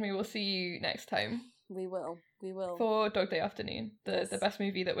 Yeah. And we will see you next time. We will. For Dog Day Afternoon, the best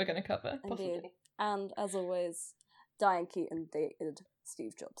movie that we're going to cover, possibly. Indeed. And as always, Diane Keaton dated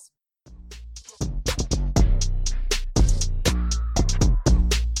Steve Jobs.